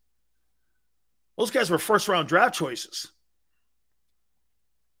those guys were first-round draft choices.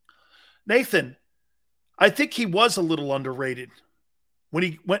 Nathan, I think he was a little underrated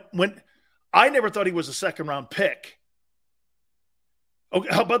when I never thought he was a second-round pick. Okay,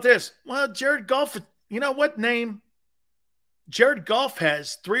 how about this? Well, Jared Goff, you know what name? Jared Goff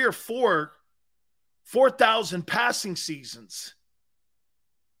has 3 or 4,000 passing seasons.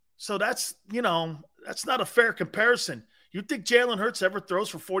 So that's not a fair comparison. You think Jalen Hurts ever throws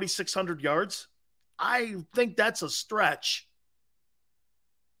for 4,600 yards? I think that's a stretch.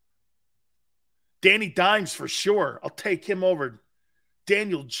 Danny Dimes for sure. I'll take him over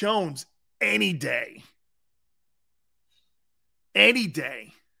Daniel Jones any day. Any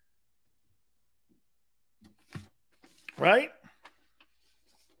day. Right?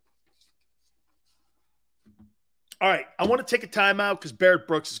 All right. I want to take a timeout because Barrett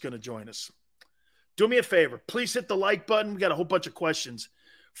Brooks is going to join us. Do me a favor. Please hit the like button. We got a whole bunch of questions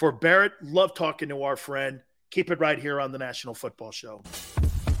for Barrett. Love talking to our friend. Keep it right here on the National Football Show.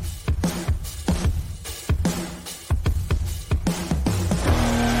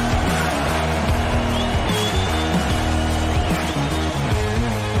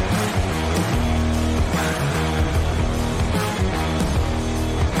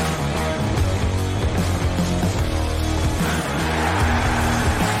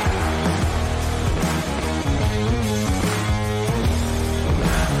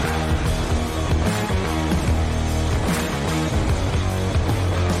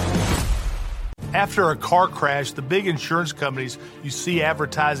 After a car crash, the big insurance companies you see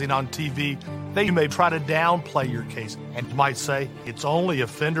advertising on TV, they may try to downplay your case and might say it's only a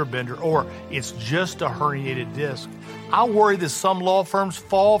fender bender or it's just a herniated disc. I worry that some law firms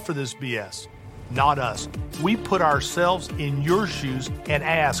fall for this BS. Not us. We put ourselves in your shoes and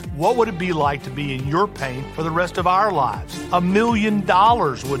ask, what would it be like to be in your pain for the rest of our lives? $1 million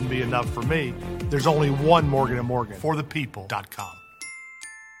wouldn't be enough for me. There's only one Morgan & Morgan. ForThePeople.com.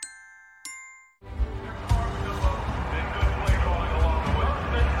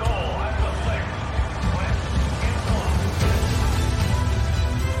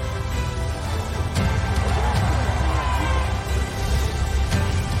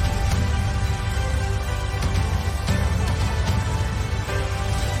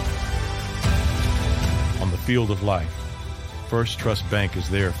 Field of life, First Trust Bank is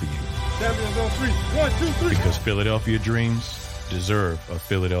there for you. Champions on 3. 1, 2, 3. Because Philadelphia dreams deserve a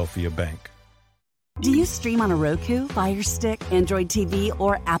Philadelphia bank. Do you stream on a Roku, Fire Stick, Android TV,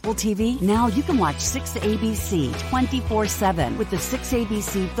 or Apple TV? Now you can watch 6ABC 24/7 with the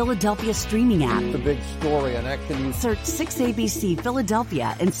 6ABC Philadelphia streaming app. The big story on Action News. Search 6ABC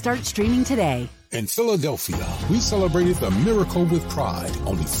Philadelphia and start streaming today. In Philadelphia, we celebrated the miracle with pride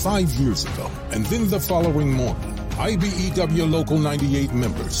only 5 years ago. And then the following morning, IBEW Local 98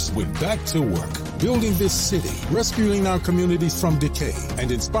 members went back to work, building this city, rescuing our communities from decay,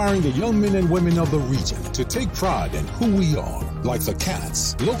 and inspiring the young men and women of the region to take pride in who we are. Like the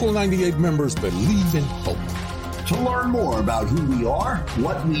Cats, Local 98 members believe in hope. To learn more about who we are,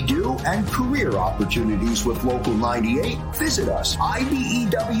 what we do, and career opportunities with Local 98, visit us,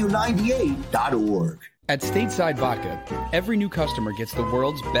 IBEW98.org. At Stateside Vodka, every new customer gets the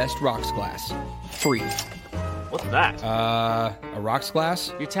world's best rocks glass. Free. What's that? A rocks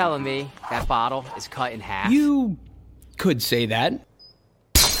glass? You're telling me that bottle is cut in half? You could say that.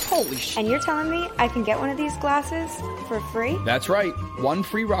 Holy shit. And you're telling me I can get one of these glasses for free? That's right. 1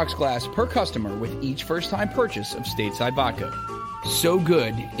 free rocks glass per customer with each first-time purchase of stateside vodka. So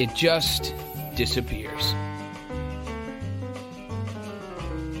good, it just disappears.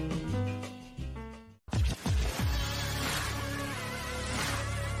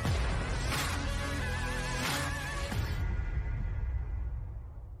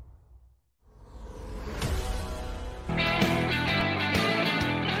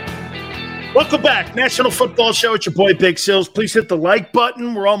 Welcome back. National Football Show. It's your boy, Big Sills. Please hit the like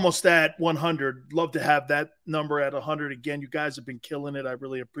button. We're almost at 100. Love to have that number at 100 again. You guys have been killing it. I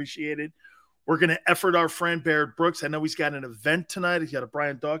really appreciate it. We're going to effort our friend Barrett Brooks. I know he's got an event tonight. He's got a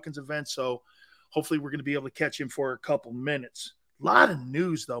Brian Dawkins event, so hopefully we're going to be able to catch him for a couple minutes. A lot of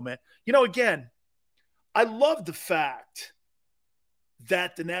news, though, man. You know, again, I love the fact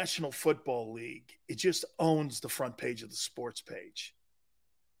that the National Football League, it just owns the front page of the sports page.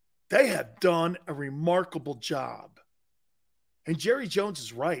 They have done a remarkable job. And Jerry Jones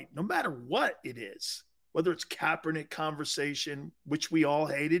is right. No matter what it is, whether it's Kaepernick conversation, which we all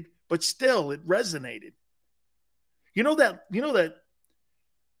hated, but still it resonated. You know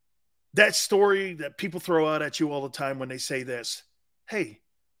that story that people throw out at you all the time when they say this, hey,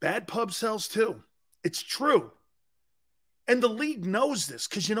 bad pub sells too. It's true. And the league knows this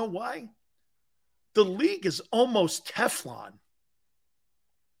because you know why? The league is almost Teflon.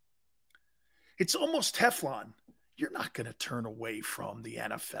 It's almost Teflon. You're not going to turn away from the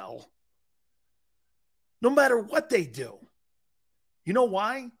NFL. No matter what they do. You know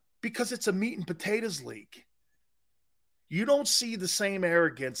why? Because it's a meat and potatoes league. You don't see the same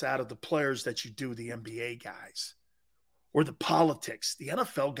arrogance out of the players that you do the NBA guys or the politics. The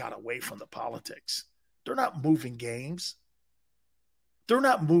NFL got away from the politics. They're not moving games. They're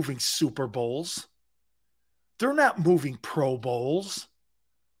not moving Super Bowls. They're not moving Pro Bowls.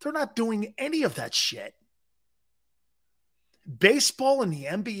 They're not doing any of that shit. Baseball and the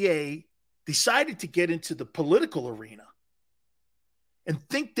NBA decided to get into the political arena and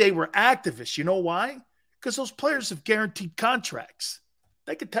think they were activists. You know why? Because those players have guaranteed contracts.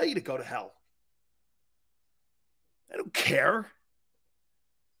 They could tell you to go to hell. They don't care.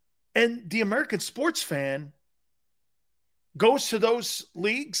 And the American sports fan goes to those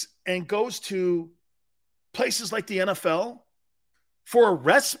leagues and goes to places like the NFL for a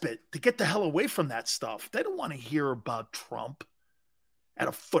respite to get the hell away from that stuff. They don't want to hear about Trump at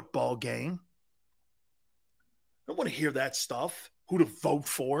a football game. They don't want to hear that stuff. Who to vote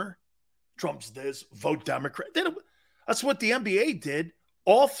for. Trump's this, vote Democrat. That's what the NBA did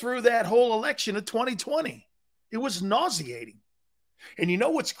all through that whole election of 2020. It was nauseating. And you know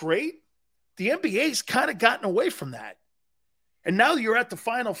what's great? The NBA's kind of gotten away from that. And now you're at the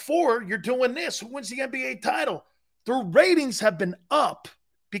Final Four, you're doing this. Who wins the NBA title? Their ratings have been up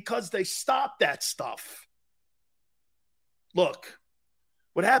because they stopped that stuff. Look,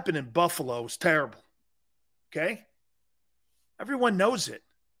 what happened in Buffalo was terrible. Okay? Everyone knows it.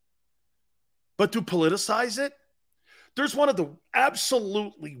 But to politicize it, there's one of the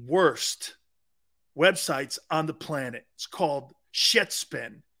absolutely worst websites on the planet. It's called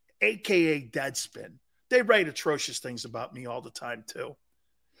Shitspin, a.k.a. Deadspin. They write atrocious things about me all the time, too.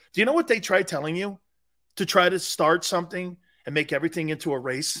 Do you know what they try telling you? To try to start something and make everything into a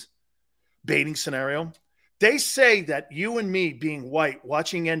race baiting scenario. They say that you and me being white,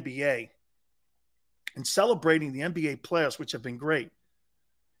 watching NBA and celebrating the NBA playoffs, which have been great,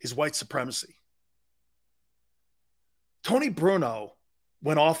 is white supremacy. Tony Bruno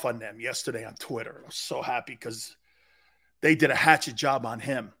went off on them yesterday on Twitter. I was so happy because they did a hatchet job on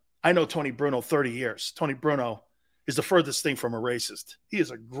him. I know Tony Bruno 30 years. Tony Bruno is the furthest thing from a racist. He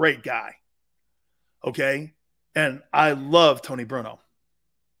is a great guy. Okay? And I love Tony Bruno.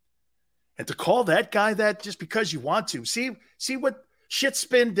 And to call that guy that just because you want to. See what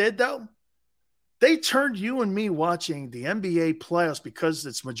Shitspin did, though? They turned you and me watching the NBA playoffs because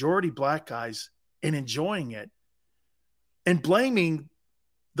it's majority black guys and enjoying it and blaming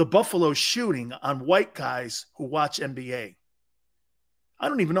the Buffalo shooting on white guys who watch NBA. I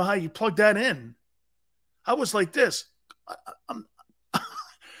don't even know how you plug that in. I was like this.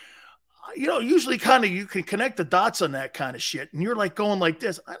 Usually kind of you can connect the dots on that kind of shit. And you're like going like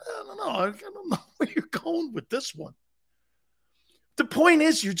this. I don't know. I don't know where you're going with this one. The point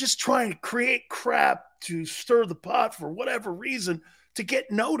is you're just trying to create crap to stir the pot for whatever reason to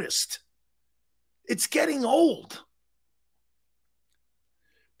get noticed. It's getting old.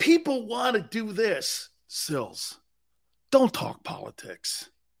 People want to do this, Sills. Don't talk politics.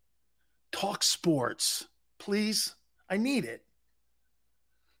 Talk sports. Please. I need it.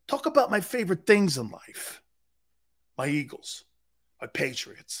 Talk about my favorite things in life. My Eagles, my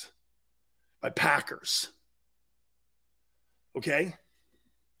Patriots, my Packers. Okay?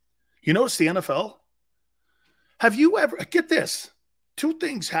 You notice the NFL? Have you ever, get this, 2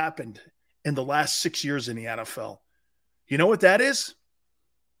 things happened in the last 6 years in the NFL. You know what that is?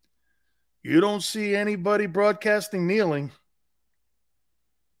 You don't see anybody broadcasting kneeling.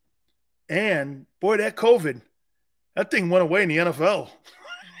 And, boy, that COVID, that thing went away in the NFL.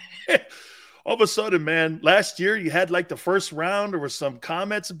 All of a sudden, man, last year you had like the first round, there were some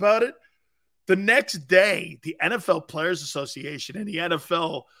comments about it. The next day, the NFL Players Association and the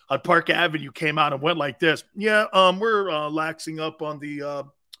NFL on Park Avenue came out and went like this. Yeah, we're laxing up on the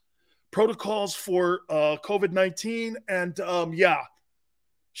protocols for COVID-19. And, yeah,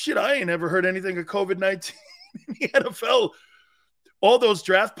 shit, I ain't ever heard anything of COVID-19 in the NFL. All those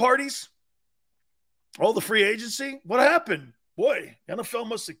draft parties, all the free agency, what happened? Boy, NFL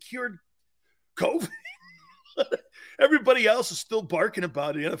must have cured COVID. Everybody else is still barking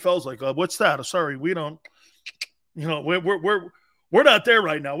about it. The NFL's like, what's that? I'm sorry, we don't, we're not there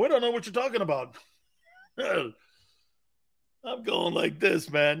right now. We don't know what you're talking about. I'm going like this,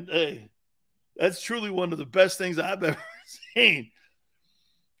 man. Hey, that's truly one of the best things I've ever seen.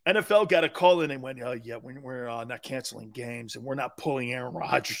 NFL got a call in and went, yeah, we're not canceling games and we're not pulling Aaron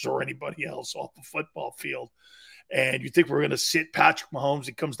Rodgers or anybody else off the football field. And you think we're going to sit Patrick Mahomes?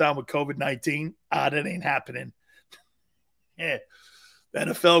 He comes down with COVID-19? That ain't happening. Yeah, the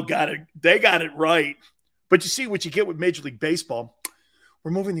NFL got it. They got it right. But you see what you get with Major League Baseball.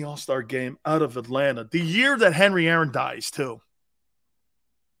 We're moving the All-Star game out of Atlanta. The year that Henry Aaron dies, too.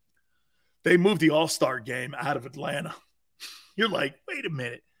 They moved the All-Star game out of Atlanta. You're like, wait a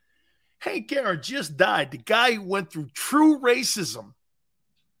minute. Hank Aaron just died. The guy who went through true racism.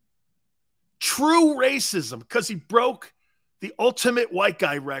 True racism, because he broke the ultimate white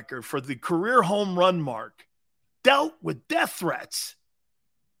guy record for the career home run mark. Dealt with death threats.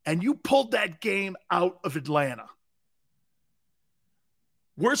 And you pulled that game out of Atlanta.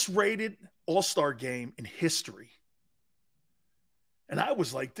 Worst rated All-Star game in history. And I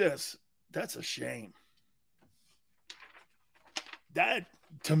was like this. That's a shame. That,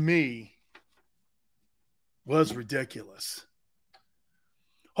 to me, was ridiculous.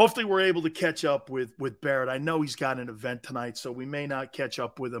 Hopefully we're able to catch up with Barrett. I know he's got an event tonight, so we may not catch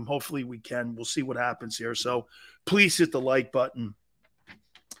up with him. Hopefully we can. We'll see what happens here. So please hit the like button.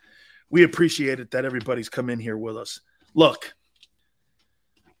 We appreciate it that everybody's come in here with us. Look,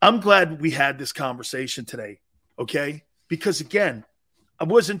 I'm glad we had this conversation today, okay? Because, again, I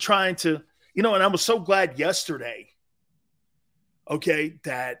wasn't trying to, and I was so glad yesterday, okay,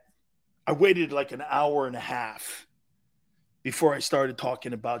 that I waited like an hour and a half before I started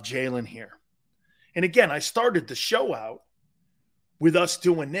talking about Jalen here. And again, I started the show out with us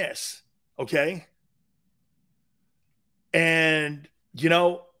doing this, okay? And,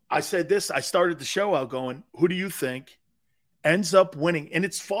 I said this, I started the show out going, who do you think ends up winning? And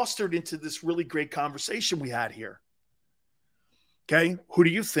it's fostered into this really great conversation we had here. Okay? Who do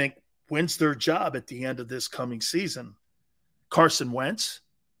you think wins their job at the end of this coming season? Carson Wentz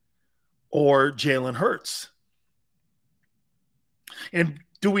or Jalen Hurts? And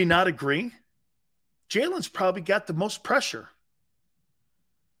do we not agree? Jalen's probably got the most pressure.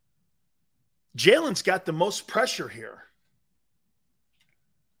 Jalen's got the most pressure here.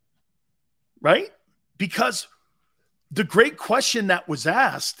 Right? Because the great question that was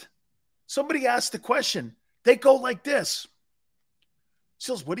asked, somebody asked the question. They go like this.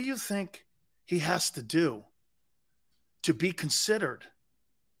 Sills, what do you think he has to do to be considered?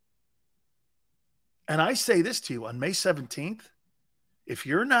 And I say this to you, on May 17th, if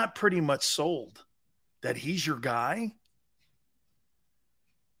you're not pretty much sold that he's your guy,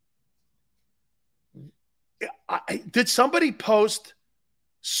 did somebody post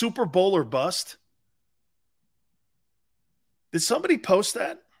Super Bowl or bust? Did somebody post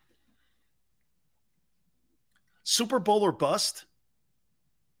that? Super Bowl or bust?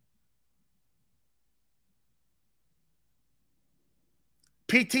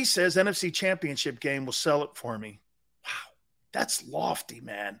 PT says NFC Championship game will sell it for me. Wow, that's lofty,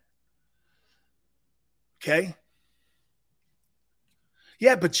 man. Okay?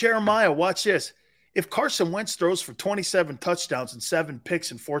 Yeah, but Jeremiah, watch this. If Carson Wentz throws for 27 touchdowns and 7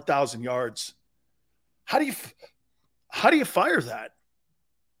 picks and 4,000 yards, how do you fire that?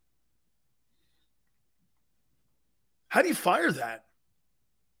 How do you fire that?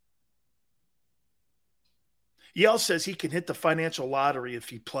 Yale says he can hit the financial lottery if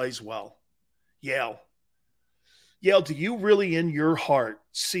he plays well. Yale, do you really in your heart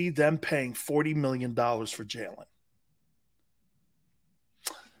see them paying $40 million for Jalen?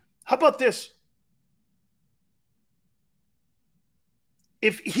 How about this?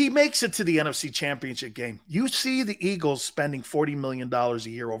 if he makes it to the NFC Championship game, you see the Eagles spending $40 million a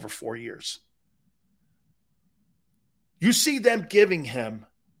year over 4 years. You see them giving him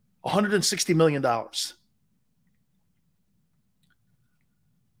 $160 million.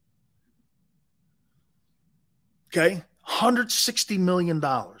 Okay? $160 million.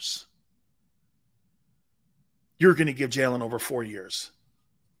 You're going to give Jalen over 4 years.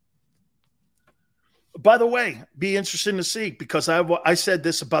 By the way, be interesting to see, because I said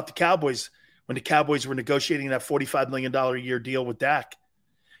this about the Cowboys when the Cowboys were negotiating that $45 million a year deal with Dak.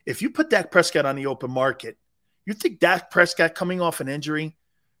 If you put Dak Prescott on the open market, you think Dak Prescott coming off an injury,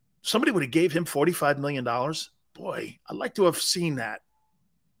 somebody would have gave him $45 million? Boy, I'd like to have seen that.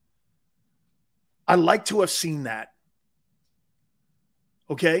 I'd like to have seen that.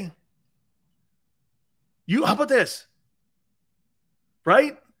 Okay? How about this?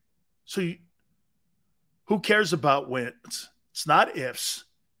 Right? So who cares about wins? It's not ifs.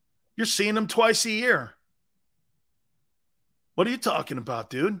 You're seeing them twice a year. What are you talking about,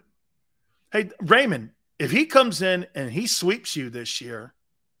 dude? Hey, Raymond, if he comes in and he sweeps you this year,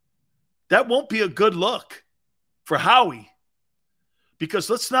 that won't be a good look for Howie. Because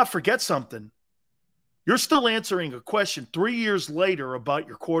let's not forget something. You're still answering a question 3 years later about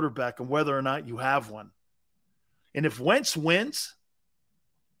your quarterback and whether or not you have one. And if Wentz wins,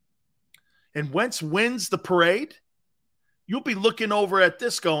 and Wentz wins the parade, you'll be looking over at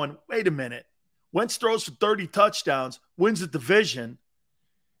this going, wait a minute. Wentz throws for 30 touchdowns, wins the division,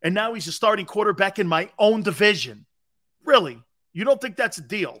 and now he's a starting quarterback in my own division. Really? You don't think that's a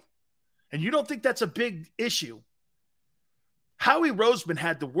deal? And you don't think that's a big issue? Howie Roseman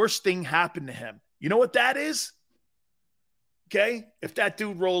had the worst thing happen to him. You know what that is? Okay? If that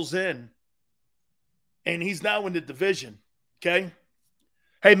dude rolls in and he's now in the division, okay?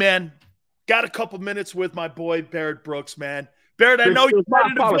 Hey, man, got a couple minutes with my boy Barrett Brooks, man. Barrett, I know you're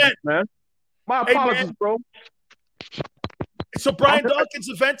at an event. Man. My apologies, bro. So Brian Dawkins'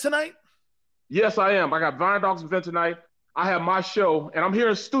 event tonight? Yes, I am. I got Brian Dawkins' event tonight. I have my show, and I'm here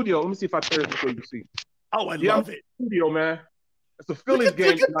in studio. Let me see if I turn this so you can see. Oh, I love it. Studio, man. It's a Phillies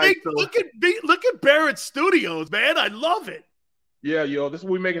game tonight. Look at Barrett's studios, man. I love it. Yeah, yo, this is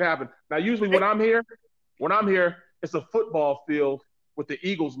what we make it happen. Now, usually when I'm here, it's a football field with the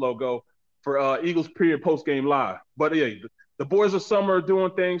Eagles logo for Eagles pre and post game live. But yeah, the boys of summer are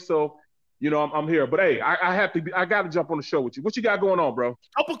doing things, so I'm here. But hey, I got to jump on the show with you. What you got going on, bro?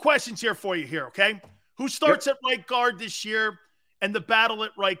 Couple questions here for you here, okay? Who starts at right guard this year, and the battle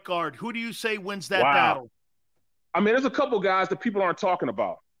at right guard? Who do you say wins that battle? I mean, there's a couple guys that people aren't talking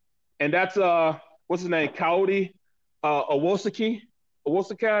about, and that's what's his name, Coyote Owosiki,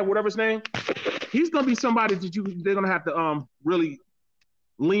 whatever his name. He's gonna be somebody that they're gonna have to really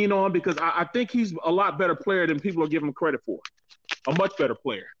lean on, because I think he's a lot better player than people are giving him credit for. A much better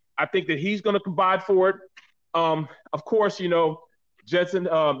player. I think that he's gonna provide for it. Of course, Jetson.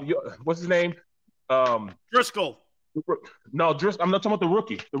 What's his name? Driscoll. No, Driscoll. I'm not talking about the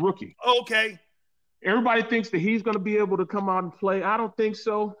rookie. The rookie. Oh, okay. Everybody thinks that he's going to be able to come out and play. I don't think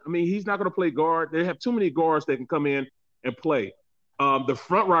so. I mean, he's not going to play guard. They have too many guards that can come in and play. The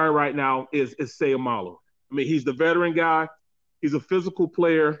front runner right now is Sayamalo. I mean, he's the veteran guy. He's a physical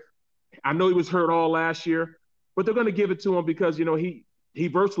player. I know he was hurt all last year, but they're going to give it to him because, he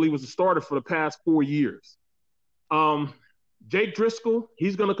virtually was a starter for the past 4 years. Jake Driscoll,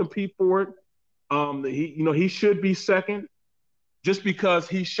 he's going to compete for it. He should be second just because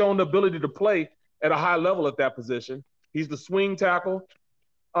he's shown the ability to play at a high level at that position. He's the swing tackle.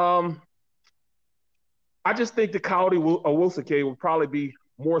 I just think that Coyote Owosike will probably be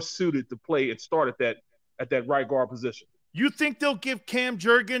more suited to play and start at that right guard position. You think they'll give Cam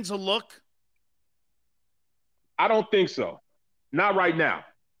Jurgens a look? I don't think so. Not right now.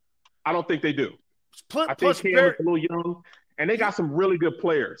 I don't think they do. I think Cam is a little young, and they got some really good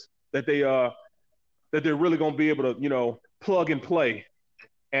players that they're really going to be able to, plug and play.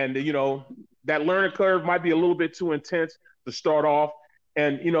 And, that learning curve might be a little bit too intense to start off.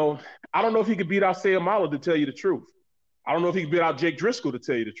 And, I don't know if he could beat out Sayamalo, to tell you the truth. I don't know if he could beat out Jake Driscoll, to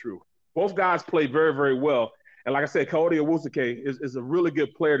tell you the truth. Both guys play very, very well. And like I said, Coyote Owosike is a really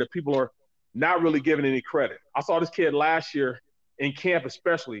good player that people are not really giving any credit. I saw this kid last year in camp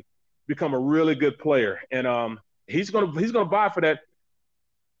especially become a really good player. And he's gonna vie for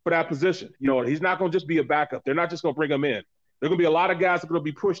that position. He's not gonna just be a backup. They're not just gonna bring him in. There are going to be a lot of guys that are going to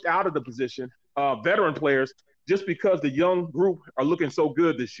be pushed out of the position, veteran players, just because the young group are looking so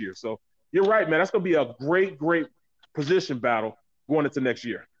good this year. So you're right, man. That's going to be a great, great position battle going into next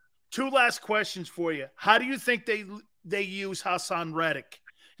year. Two last questions for you. How do you think they use Hassan Reddick?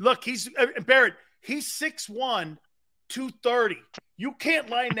 Look, Barrett, he's 6'1", 230. You can't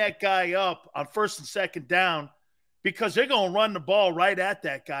line that guy up on first and second down because they're going to run the ball right at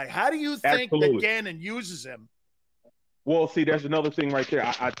that guy. How do you think that Gannon uses him? Well, see, that's another thing right there.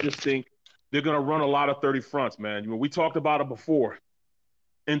 I just think they're going to run a lot of 30 fronts, man. We talked about it before.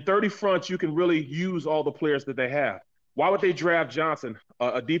 In 30 fronts, you can really use all the players that they have. Why would they draft Johnson,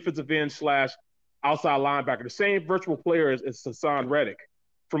 a defensive end / outside linebacker, the same virtual player as Hassan Reddick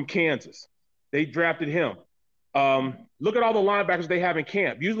from Kansas? They drafted him. Look at all the linebackers they have in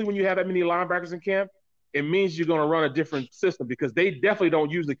camp. Usually when you have that many linebackers in camp, it means you're going to run a different system because they definitely don't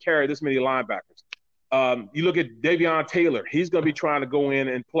usually carry this many linebackers. You look at Davion Taylor. He's going to be trying to go in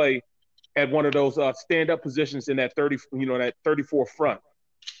and play at one of those stand-up positions in that 34 front.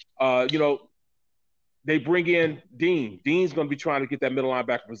 They bring in Dean. Dean's going to be trying to get that middle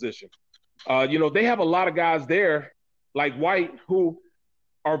linebacker position. They have a lot of guys there like White who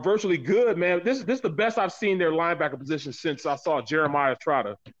are virtually good, man. This is the best I've seen their linebacker position since I saw Jeremiah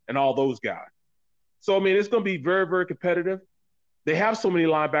Trotter and all those guys. So, I mean, it's going to be very, very competitive. They have so many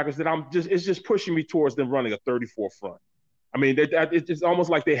linebackers that it's just pushing me towards them running a 34 front. I mean, it's almost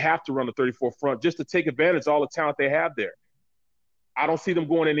like they have to run a 34 front just to take advantage of all the talent they have there. I don't see them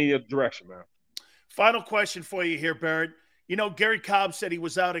going in any other direction, man. Final question for you here, Barrett. Gary Cobb said he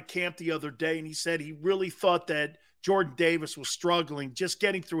was out at camp the other day, and he said he really thought that Jordan Davis was struggling, just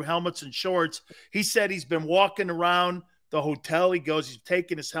getting through helmets and shorts. He said he's been walking around the hotel. He goes, he's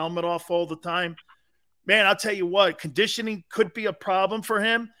taking his helmet off all the time. Man, I'll tell you what, conditioning could be a problem for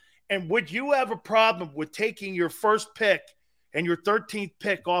him. And would you have a problem with taking your first pick and your 13th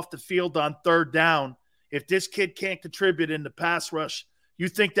pick off the field on third down if this kid can't contribute in the pass rush? You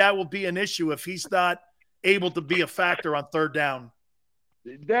think that will be an issue if he's not able to be a factor on third down?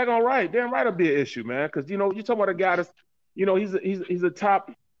 Damn right it'll be an issue, man. Because you talk about a guy that's, he's one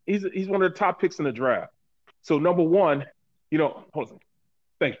of the top picks in the draft. So number one, hold on.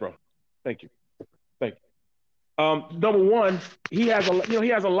 Thanks, bro. Thank you. Number one, he has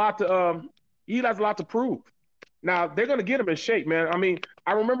a lot to prove. Now they're going to get him in shape, man. I mean,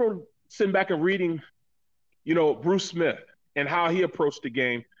 I remember sitting back and reading, Bruce Smith and how he approached the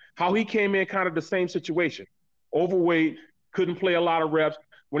game, how he came in kind of the same situation, overweight, couldn't play a lot of reps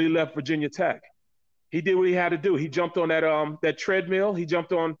when he left Virginia Tech. He did what he had to do. He jumped on that treadmill. He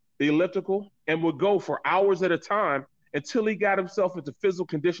jumped on the elliptical and would go for hours at a time until he got himself into physical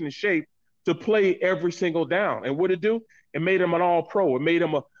conditioning shape to play every single down. And what did it do? It made him an all-pro. It made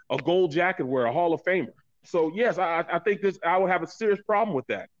him a gold jacket wearer, a Hall of Famer. So, yes, I think I would have a serious problem with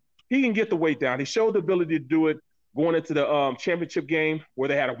that. He can get the weight down. He showed the ability to do it going into the championship game where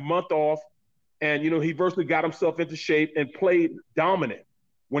they had a month off. And, he virtually got himself into shape and played dominant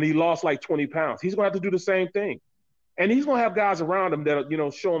when he lost like 20 pounds. He's going to have to do the same thing. And he's going to have guys around him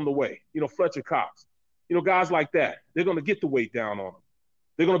that, show him the way. Fletcher Cox, guys like that. They're going to get the weight down on him.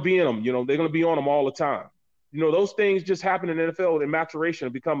 They're going to be in him. They're going to be on him all the time. Those things just happen in the NFL in maturation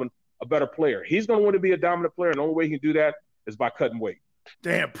of becoming a better player. He's going to want to be a dominant player, and the only way he can do that is by cutting weight.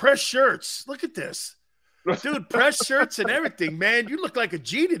 Damn, press shirts. Look at this. Dude, press shirts and everything, man. You look like a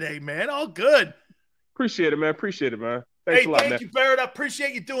G today, man. All good. Appreciate it, man. Thanks a lot, thank you, Barrett. I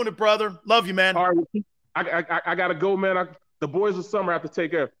appreciate you doing it, brother. Love you, man. All right, I got to go, man. The boys of summer have to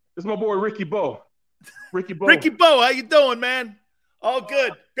take care. This is my boy, Ricky Bo. Ricky Bo, how you doing, man? All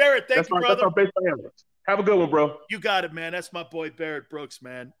good. Barrett, thank you, brother. That's our base analyst. Have a good one, bro. You got it, man. That's my boy, Barrett Brooks,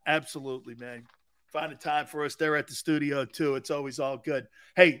 man. Absolutely, man. Finding time for us there at the studio, too. It's always all good.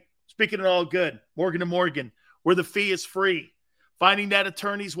 Hey, speaking of all good, Morgan & Morgan, where the fee is free. Finding that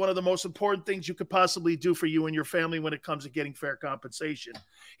attorney is one of the most important things you could possibly do for you and your family when it comes to getting fair compensation.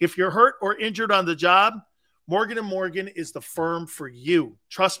 If you're hurt or injured on the job, Morgan & Morgan is the firm for you.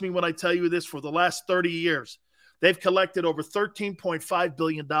 Trust me when I tell you this, for the last 30 years, they've collected over $13.5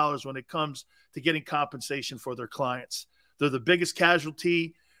 billion when it comes to getting compensation for their clients. They're the biggest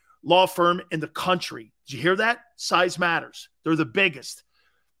casualty law firm in the country. Did you hear that? Size matters. They're the biggest.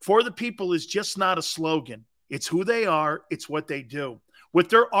 For the people is just not a slogan. It's who they are. It's what they do. With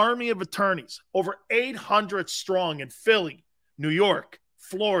their army of attorneys, over 800 strong in Philly, New York,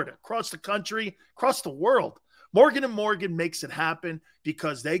 Florida, across the country, across the world, Morgan & Morgan makes it happen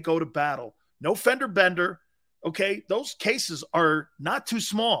because they go to battle. No fender bender. Okay, those cases are not too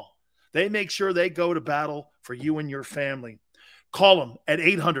small. They make sure they go to battle for you and your family. Call them at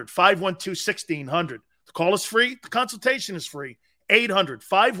 800-512-1600. The call is free. The consultation is free.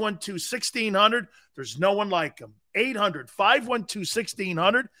 800-512-1600. There's no one like them.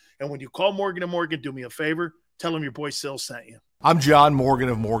 800-512-1600. And when you call Morgan & Morgan, do me a favor. Tell them your boy Sil sent you. I'm John Morgan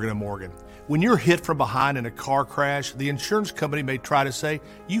of Morgan & Morgan. When you're hit from behind in a car crash, the insurance company may try to say,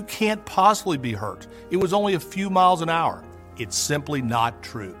 you can't possibly be hurt. It was only a few miles an hour. It's simply not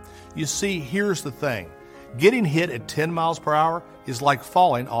true. You see, here's the thing. Getting hit at 10 miles per hour is like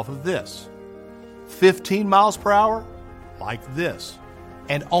falling off of this. 15 miles per hour, like this.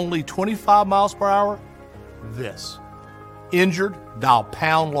 And only 25 miles per hour, this. Injured, dial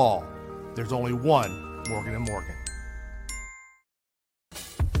pound law. There's only one Morgan & Morgan.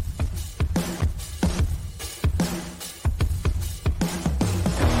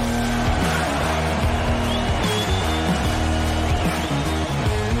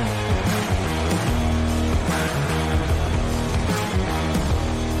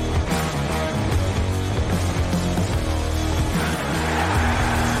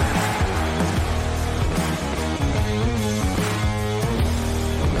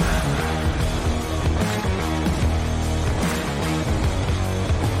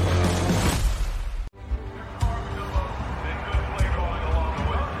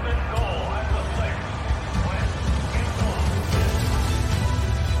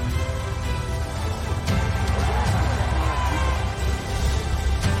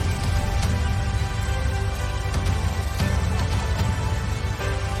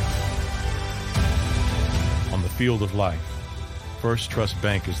 Field of life, First Trust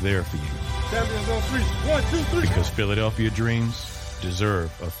Bank is there for you. Champions on three. 1, 2, 3. Because Philadelphia dreams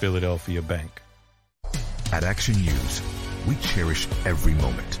deserve a Philadelphia bank. At Action News, we cherish every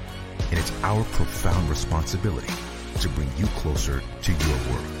moment, and it's our profound responsibility to bring you closer to your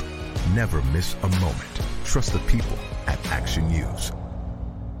world. Never miss a moment. Trust the people at Action News.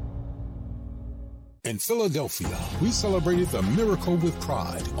 In Philadelphia, we celebrated the miracle with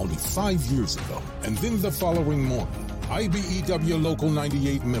pride only 5 years ago. And then the following morning, IBEW Local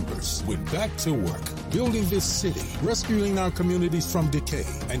 98 members went back to work, building this city, rescuing our communities from decay,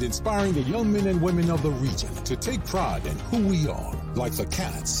 and inspiring the young men and women of the region to take pride in who we are. Like the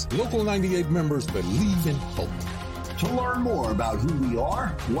Cats, Local 98 members believe in hope. To learn more about who we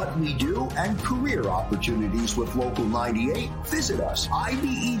are, what we do, and career opportunities with Local 98, visit us,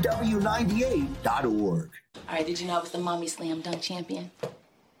 IBEW98.org. All right, did you know I was the Mommy Slam Dunk Champion?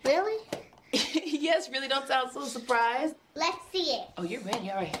 Really? Yes, really, don't sound so surprised. Let's see it. Oh, you're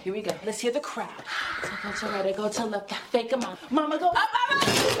ready. All right, here we go. Let's hear the crowd. So go to right, I go to left, fake 'em out. Mama, go up, up, up.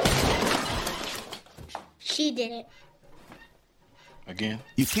 She did it. Again?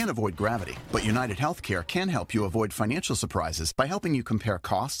 You can't avoid gravity, but United Healthcare can help you avoid financial surprises by helping you compare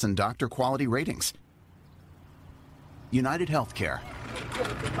costs and doctor quality ratings. United Healthcare.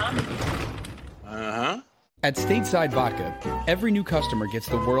 At Stateside Vodka, every new customer gets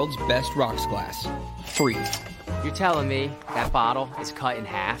the world's best rocks glass. Free. You're telling me that bottle is cut in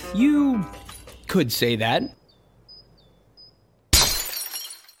half? You could say that.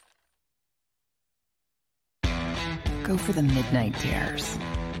 Go for the midnight dares.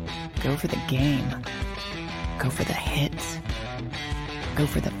 Go for the game. Go for the hits. Go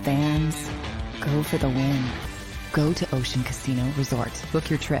for the fans. Go for the win. Go to Ocean Casino Resort. Book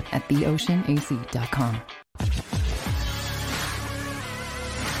your trip at theoceanac.com.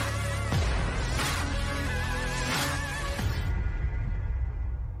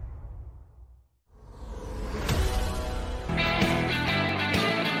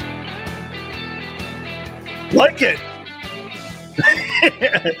 Like it.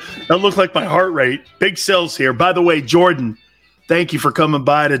 That looked like my heart rate. Big Sills here. By the way, Jordan, thank you for coming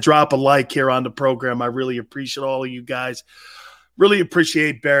by to drop a like here on the program. I really appreciate all of you guys. Really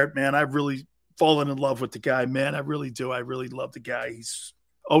appreciate Barrett, man. I've really fallen in love with the guy, man. I really do. I really love the guy. He's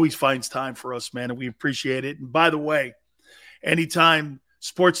always finds time for us, man, and we appreciate it. And by the way, anytime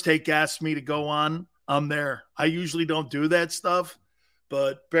Sports Take asks me to go on, I'm there. I usually don't do that stuff,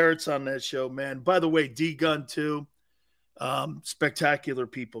 but Barrett's on that show, man. By the way, D-Gun too. Spectacular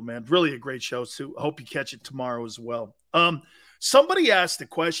people, man. Really a great show, too. I hope you catch it tomorrow as well. Somebody asked a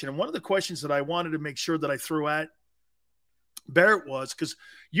question, and one of the questions that I wanted to make sure that I threw at Barrett was, because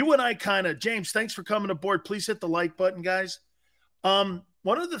you and I kind of, James, thanks for coming aboard. Please hit the like button, guys. One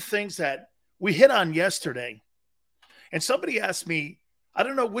of the things that we hit on yesterday, and somebody asked me, I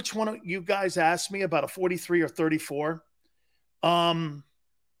don't know which one of you guys asked me about a 43 or 34.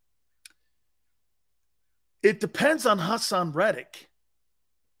 It depends on Hassan Reddick.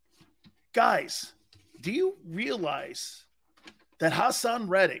 Guys, do you realize that Hassan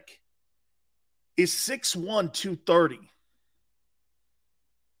Reddick is 6'1", 230?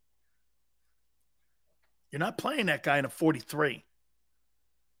 You're not playing that guy in a 43.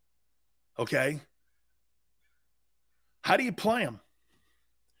 Okay? How do you play him?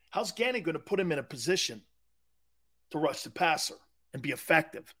 How's Gannon going to put him in a position to rush the passer and be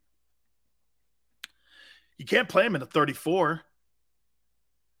effective. You can't play him in a 34.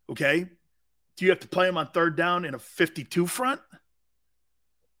 Okay? Do you have to play him on third down in a 52 front?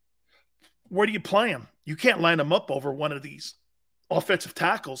 Where do you play him? You can't line him up over one of these offensive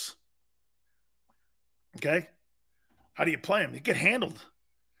tackles. Okay? How do you play him? You get handled.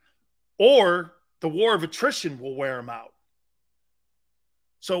 Or the war of attrition will wear him out.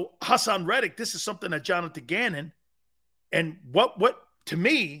 So Hassan Reddick, this is something that Jonathan Gannon, and what to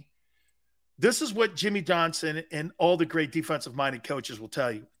me, this is what Jimmy Johnson and all the great defensive-minded coaches will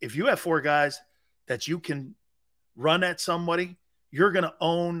tell you. If you have 4 guys that you can run at somebody, you're going to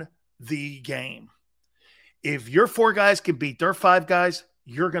own the game. If your 4 guys can beat their 5 guys,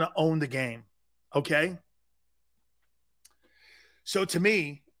 you're going to own the game. Okay? So to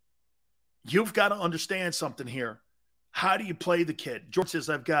me, you've got to understand something here. How do you play the kid? George says,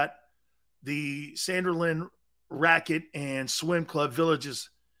 I've got the Sanderlin Racket and Swim Club villages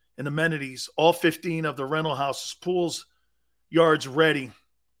and amenities, all 15 of the rental houses, pools, yards ready.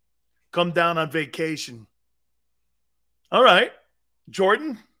 Come down on vacation. All right.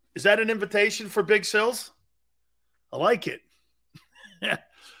 Jordan, is that an invitation for Big Sills? I like it.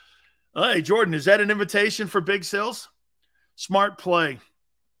 All right, Jordan, is that an invitation for Big Sills? Smart play.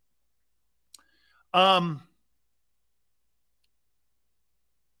 We'll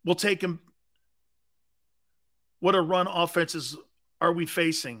take him. What a run offenses are we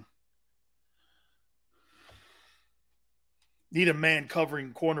facing? Need a man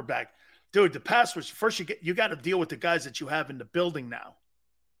covering cornerback. Dude, the pass rush, first you got to deal with the guys that you have in the building now.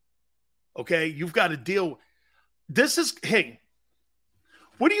 Okay? You've got to deal. This is, hey,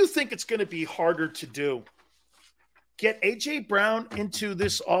 what do you think it's going to be harder to do? Get A.J. Brown into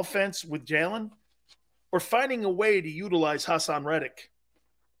this offense with Jalen, or finding a way to utilize Hassan Reddick?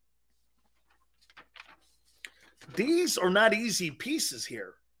 These are not easy pieces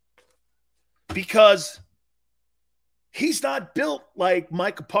here because he's not built like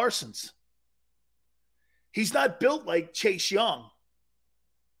Micah Parsons. He's not built like Chase Young.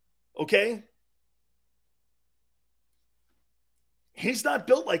 Okay? He's not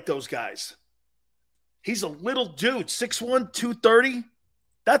built like those guys. He's a little dude, 6'1", 230.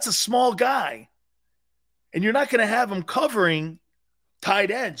 That's a small guy. And you're not going to have him covering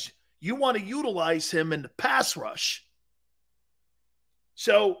tight ends. You want to utilize him in the pass rush.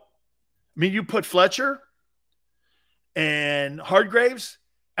 So, I mean, you put Fletcher and Hargraves,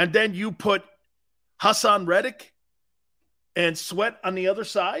 and then you put Hassan Reddick and Sweat on the other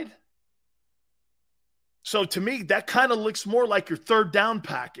side. So to me, that kind of looks more like your third down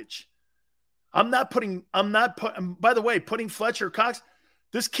package. By the way, putting Fletcher Cox,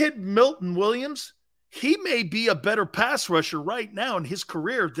 this kid Milton Williams, he may be a better pass rusher right now in his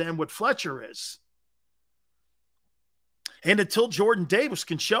career than what Fletcher is. And until Jordan Davis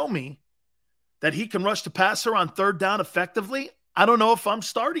can show me that he can rush the passer on third down effectively, I don't know if I'm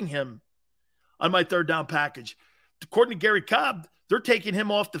starting him on my third down package. According to Gary Cobb, they're taking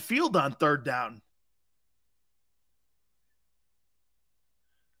him off the field on third down.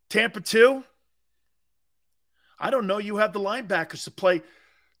 Tampa 2, I don't know. You have the linebackers to play.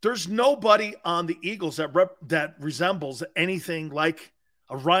 There's nobody on the Eagles that resembles anything like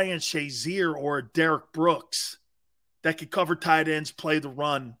a Ryan Shazier or a Derek Brooks that can cover tight ends, play the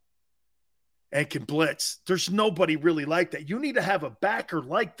run, and can blitz. There's nobody really like that. You need to have a backer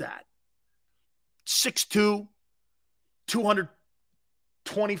like that. 6'2",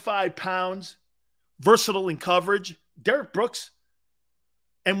 225 pounds, versatile in coverage. Derek Brooks.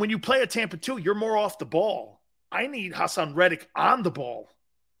 And when you play at Tampa 2, you're more off the ball. I need Hassan Reddick on the ball.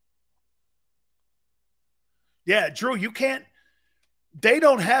 Yeah, Drew, you can't – they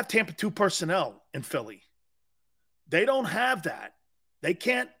don't have Tampa 2 personnel in Philly. They don't have that. They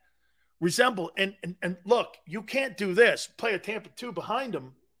can't resemble – and look, you can't do this, play a Tampa 2 behind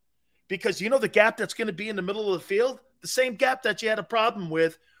them, because you know the gap that's going to be in the middle of the field? The same gap that you had a problem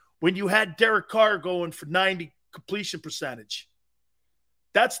with when you had Derek Carr going for 90 completion percentage.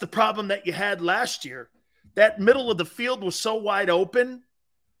 That's the problem that you had last year. That middle of the field was so wide open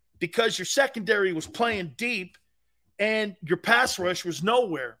because your secondary was playing deep and your pass rush was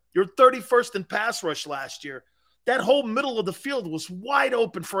nowhere. You're 31st in pass rush last year. That whole middle of the field was wide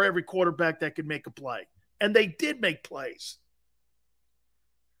open for every quarterback that could make a play. And they did make plays.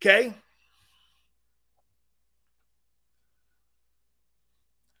 Okay?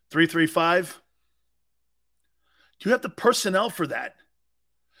 3-3-5. Do you have the personnel for that?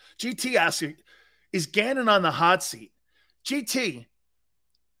 GT asks you, is Gannon on the hot seat? GT,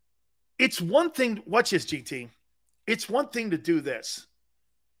 it's one thing. Watch this, GT. It's one thing to do this.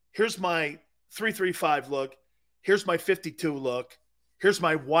 Here's my 3-3-5 look. Here's my 52 look. Here's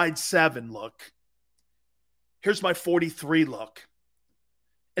my wide 7 look. Here's my 43 look.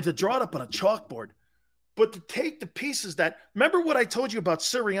 And to draw it up on a chalkboard. But to take the pieces that, remember what I told you about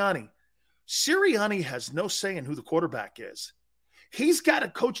Sirianni? Sirianni has no say in who the quarterback is. He's got to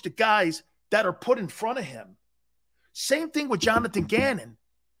coach the guys that are put in front of him. Same thing with Jonathan Gannon.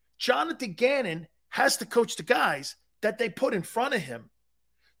 Jonathan Gannon has to coach the guys that they put in front of him.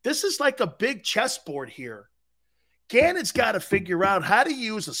 This is like a big chessboard here. Gannon's got to figure out how to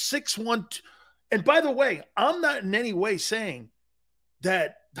use a 6-1. And by the way, I'm not in any way saying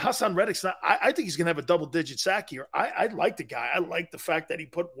that Hassan Reddick's not. I think he's going to have a double-digit sack here. I like the guy. I like the fact that he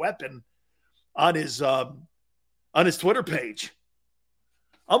put weapon on his Twitter page.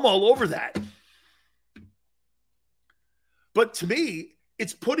 I'm all over that. But to me,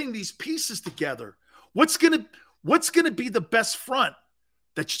 it's putting these pieces together. What's going to be the best front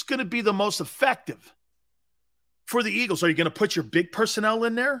that's going to be the most effective for the Eagles? Are you going to put your big personnel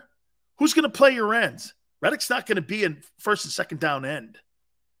in there? Who's going to play your ends? Reddick's not going to be in first and second down end.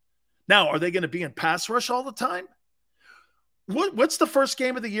 Now, are they going to be in pass rush all the time? What's the first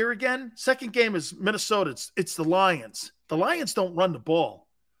game of the year again? Second game is Minnesota. It's the Lions. The Lions don't run the ball.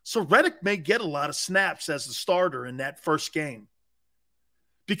 So Reddick may get a lot of snaps as the starter in that first game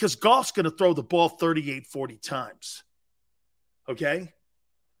because Goff's going to throw the ball 38, 40 times. Okay?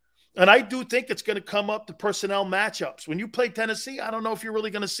 And I do think it's going to come up to personnel matchups. When you play Tennessee, I don't know if you're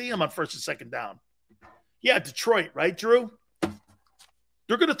really going to see them on first and second down. Yeah, Detroit, right, Drew?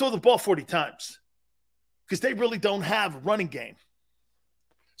 They're going to throw the ball 40 times because they really don't have a running game.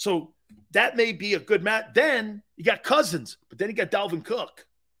 So that may be a good match. Then you got Cousins, but then you got Dalvin Cook.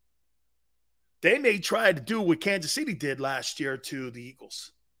 They may try to do what Kansas City did last year to the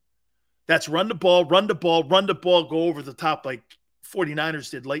Eagles. That's run the ball, go over the top like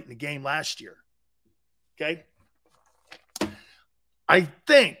 49ers did late in the game last year. Okay? I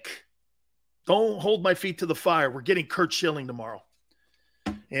think, don't hold my feet to the fire, we're getting Curt Schilling tomorrow.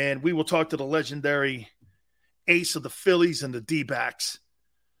 And we will talk to the legendary ace of the Phillies and the D-backs.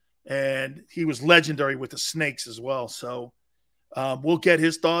 And he was legendary with the Snakes as well. So we'll get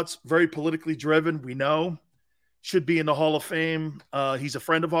his thoughts. Very politically driven, we know. Should be in the Hall of Fame. He's a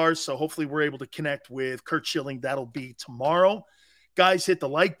friend of ours, so hopefully we're able to connect with Curt Schilling. That'll be tomorrow. Guys, hit the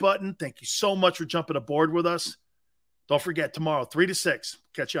like button. Thank you so much for jumping aboard with us. Don't forget, tomorrow, 3 to 6.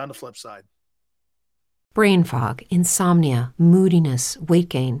 Catch you on the flip side. Brain fog, insomnia, moodiness, weight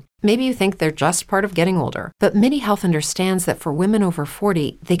gain. Maybe you think they're just part of getting older, but MIDI Health understands that for women over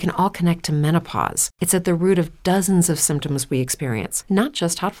 40, they can all connect to menopause. It's at the root of dozens of symptoms we experience, not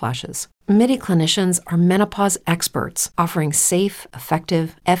just hot flashes. MIDI clinicians are menopause experts, offering safe,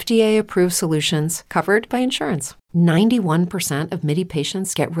 effective, FDA-approved solutions covered by insurance. 91% of MIDI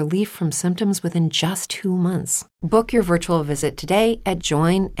patients get relief from symptoms within just 2 months. Book your virtual visit today at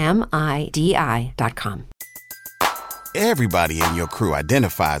joinmidi.com. Everybody in your crew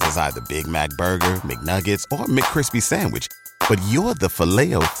identifies as either Big Mac Burger, McNuggets, or McCrispy Sandwich. But you're the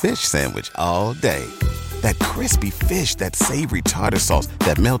Filet-O-Fish Sandwich all day. That crispy fish, that savory tartar sauce,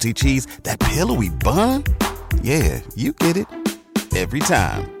 that melty cheese, that pillowy bun. Yeah, you get it. Every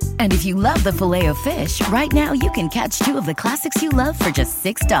time. And if you love the Filet-O-Fish, right now you can catch 2 of the classics you love for just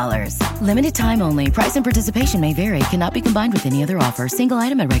 $6. Limited time only. Price and participation may vary. Cannot be combined with any other offer. Single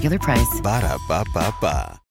item at regular price. Ba-da-ba-ba-ba.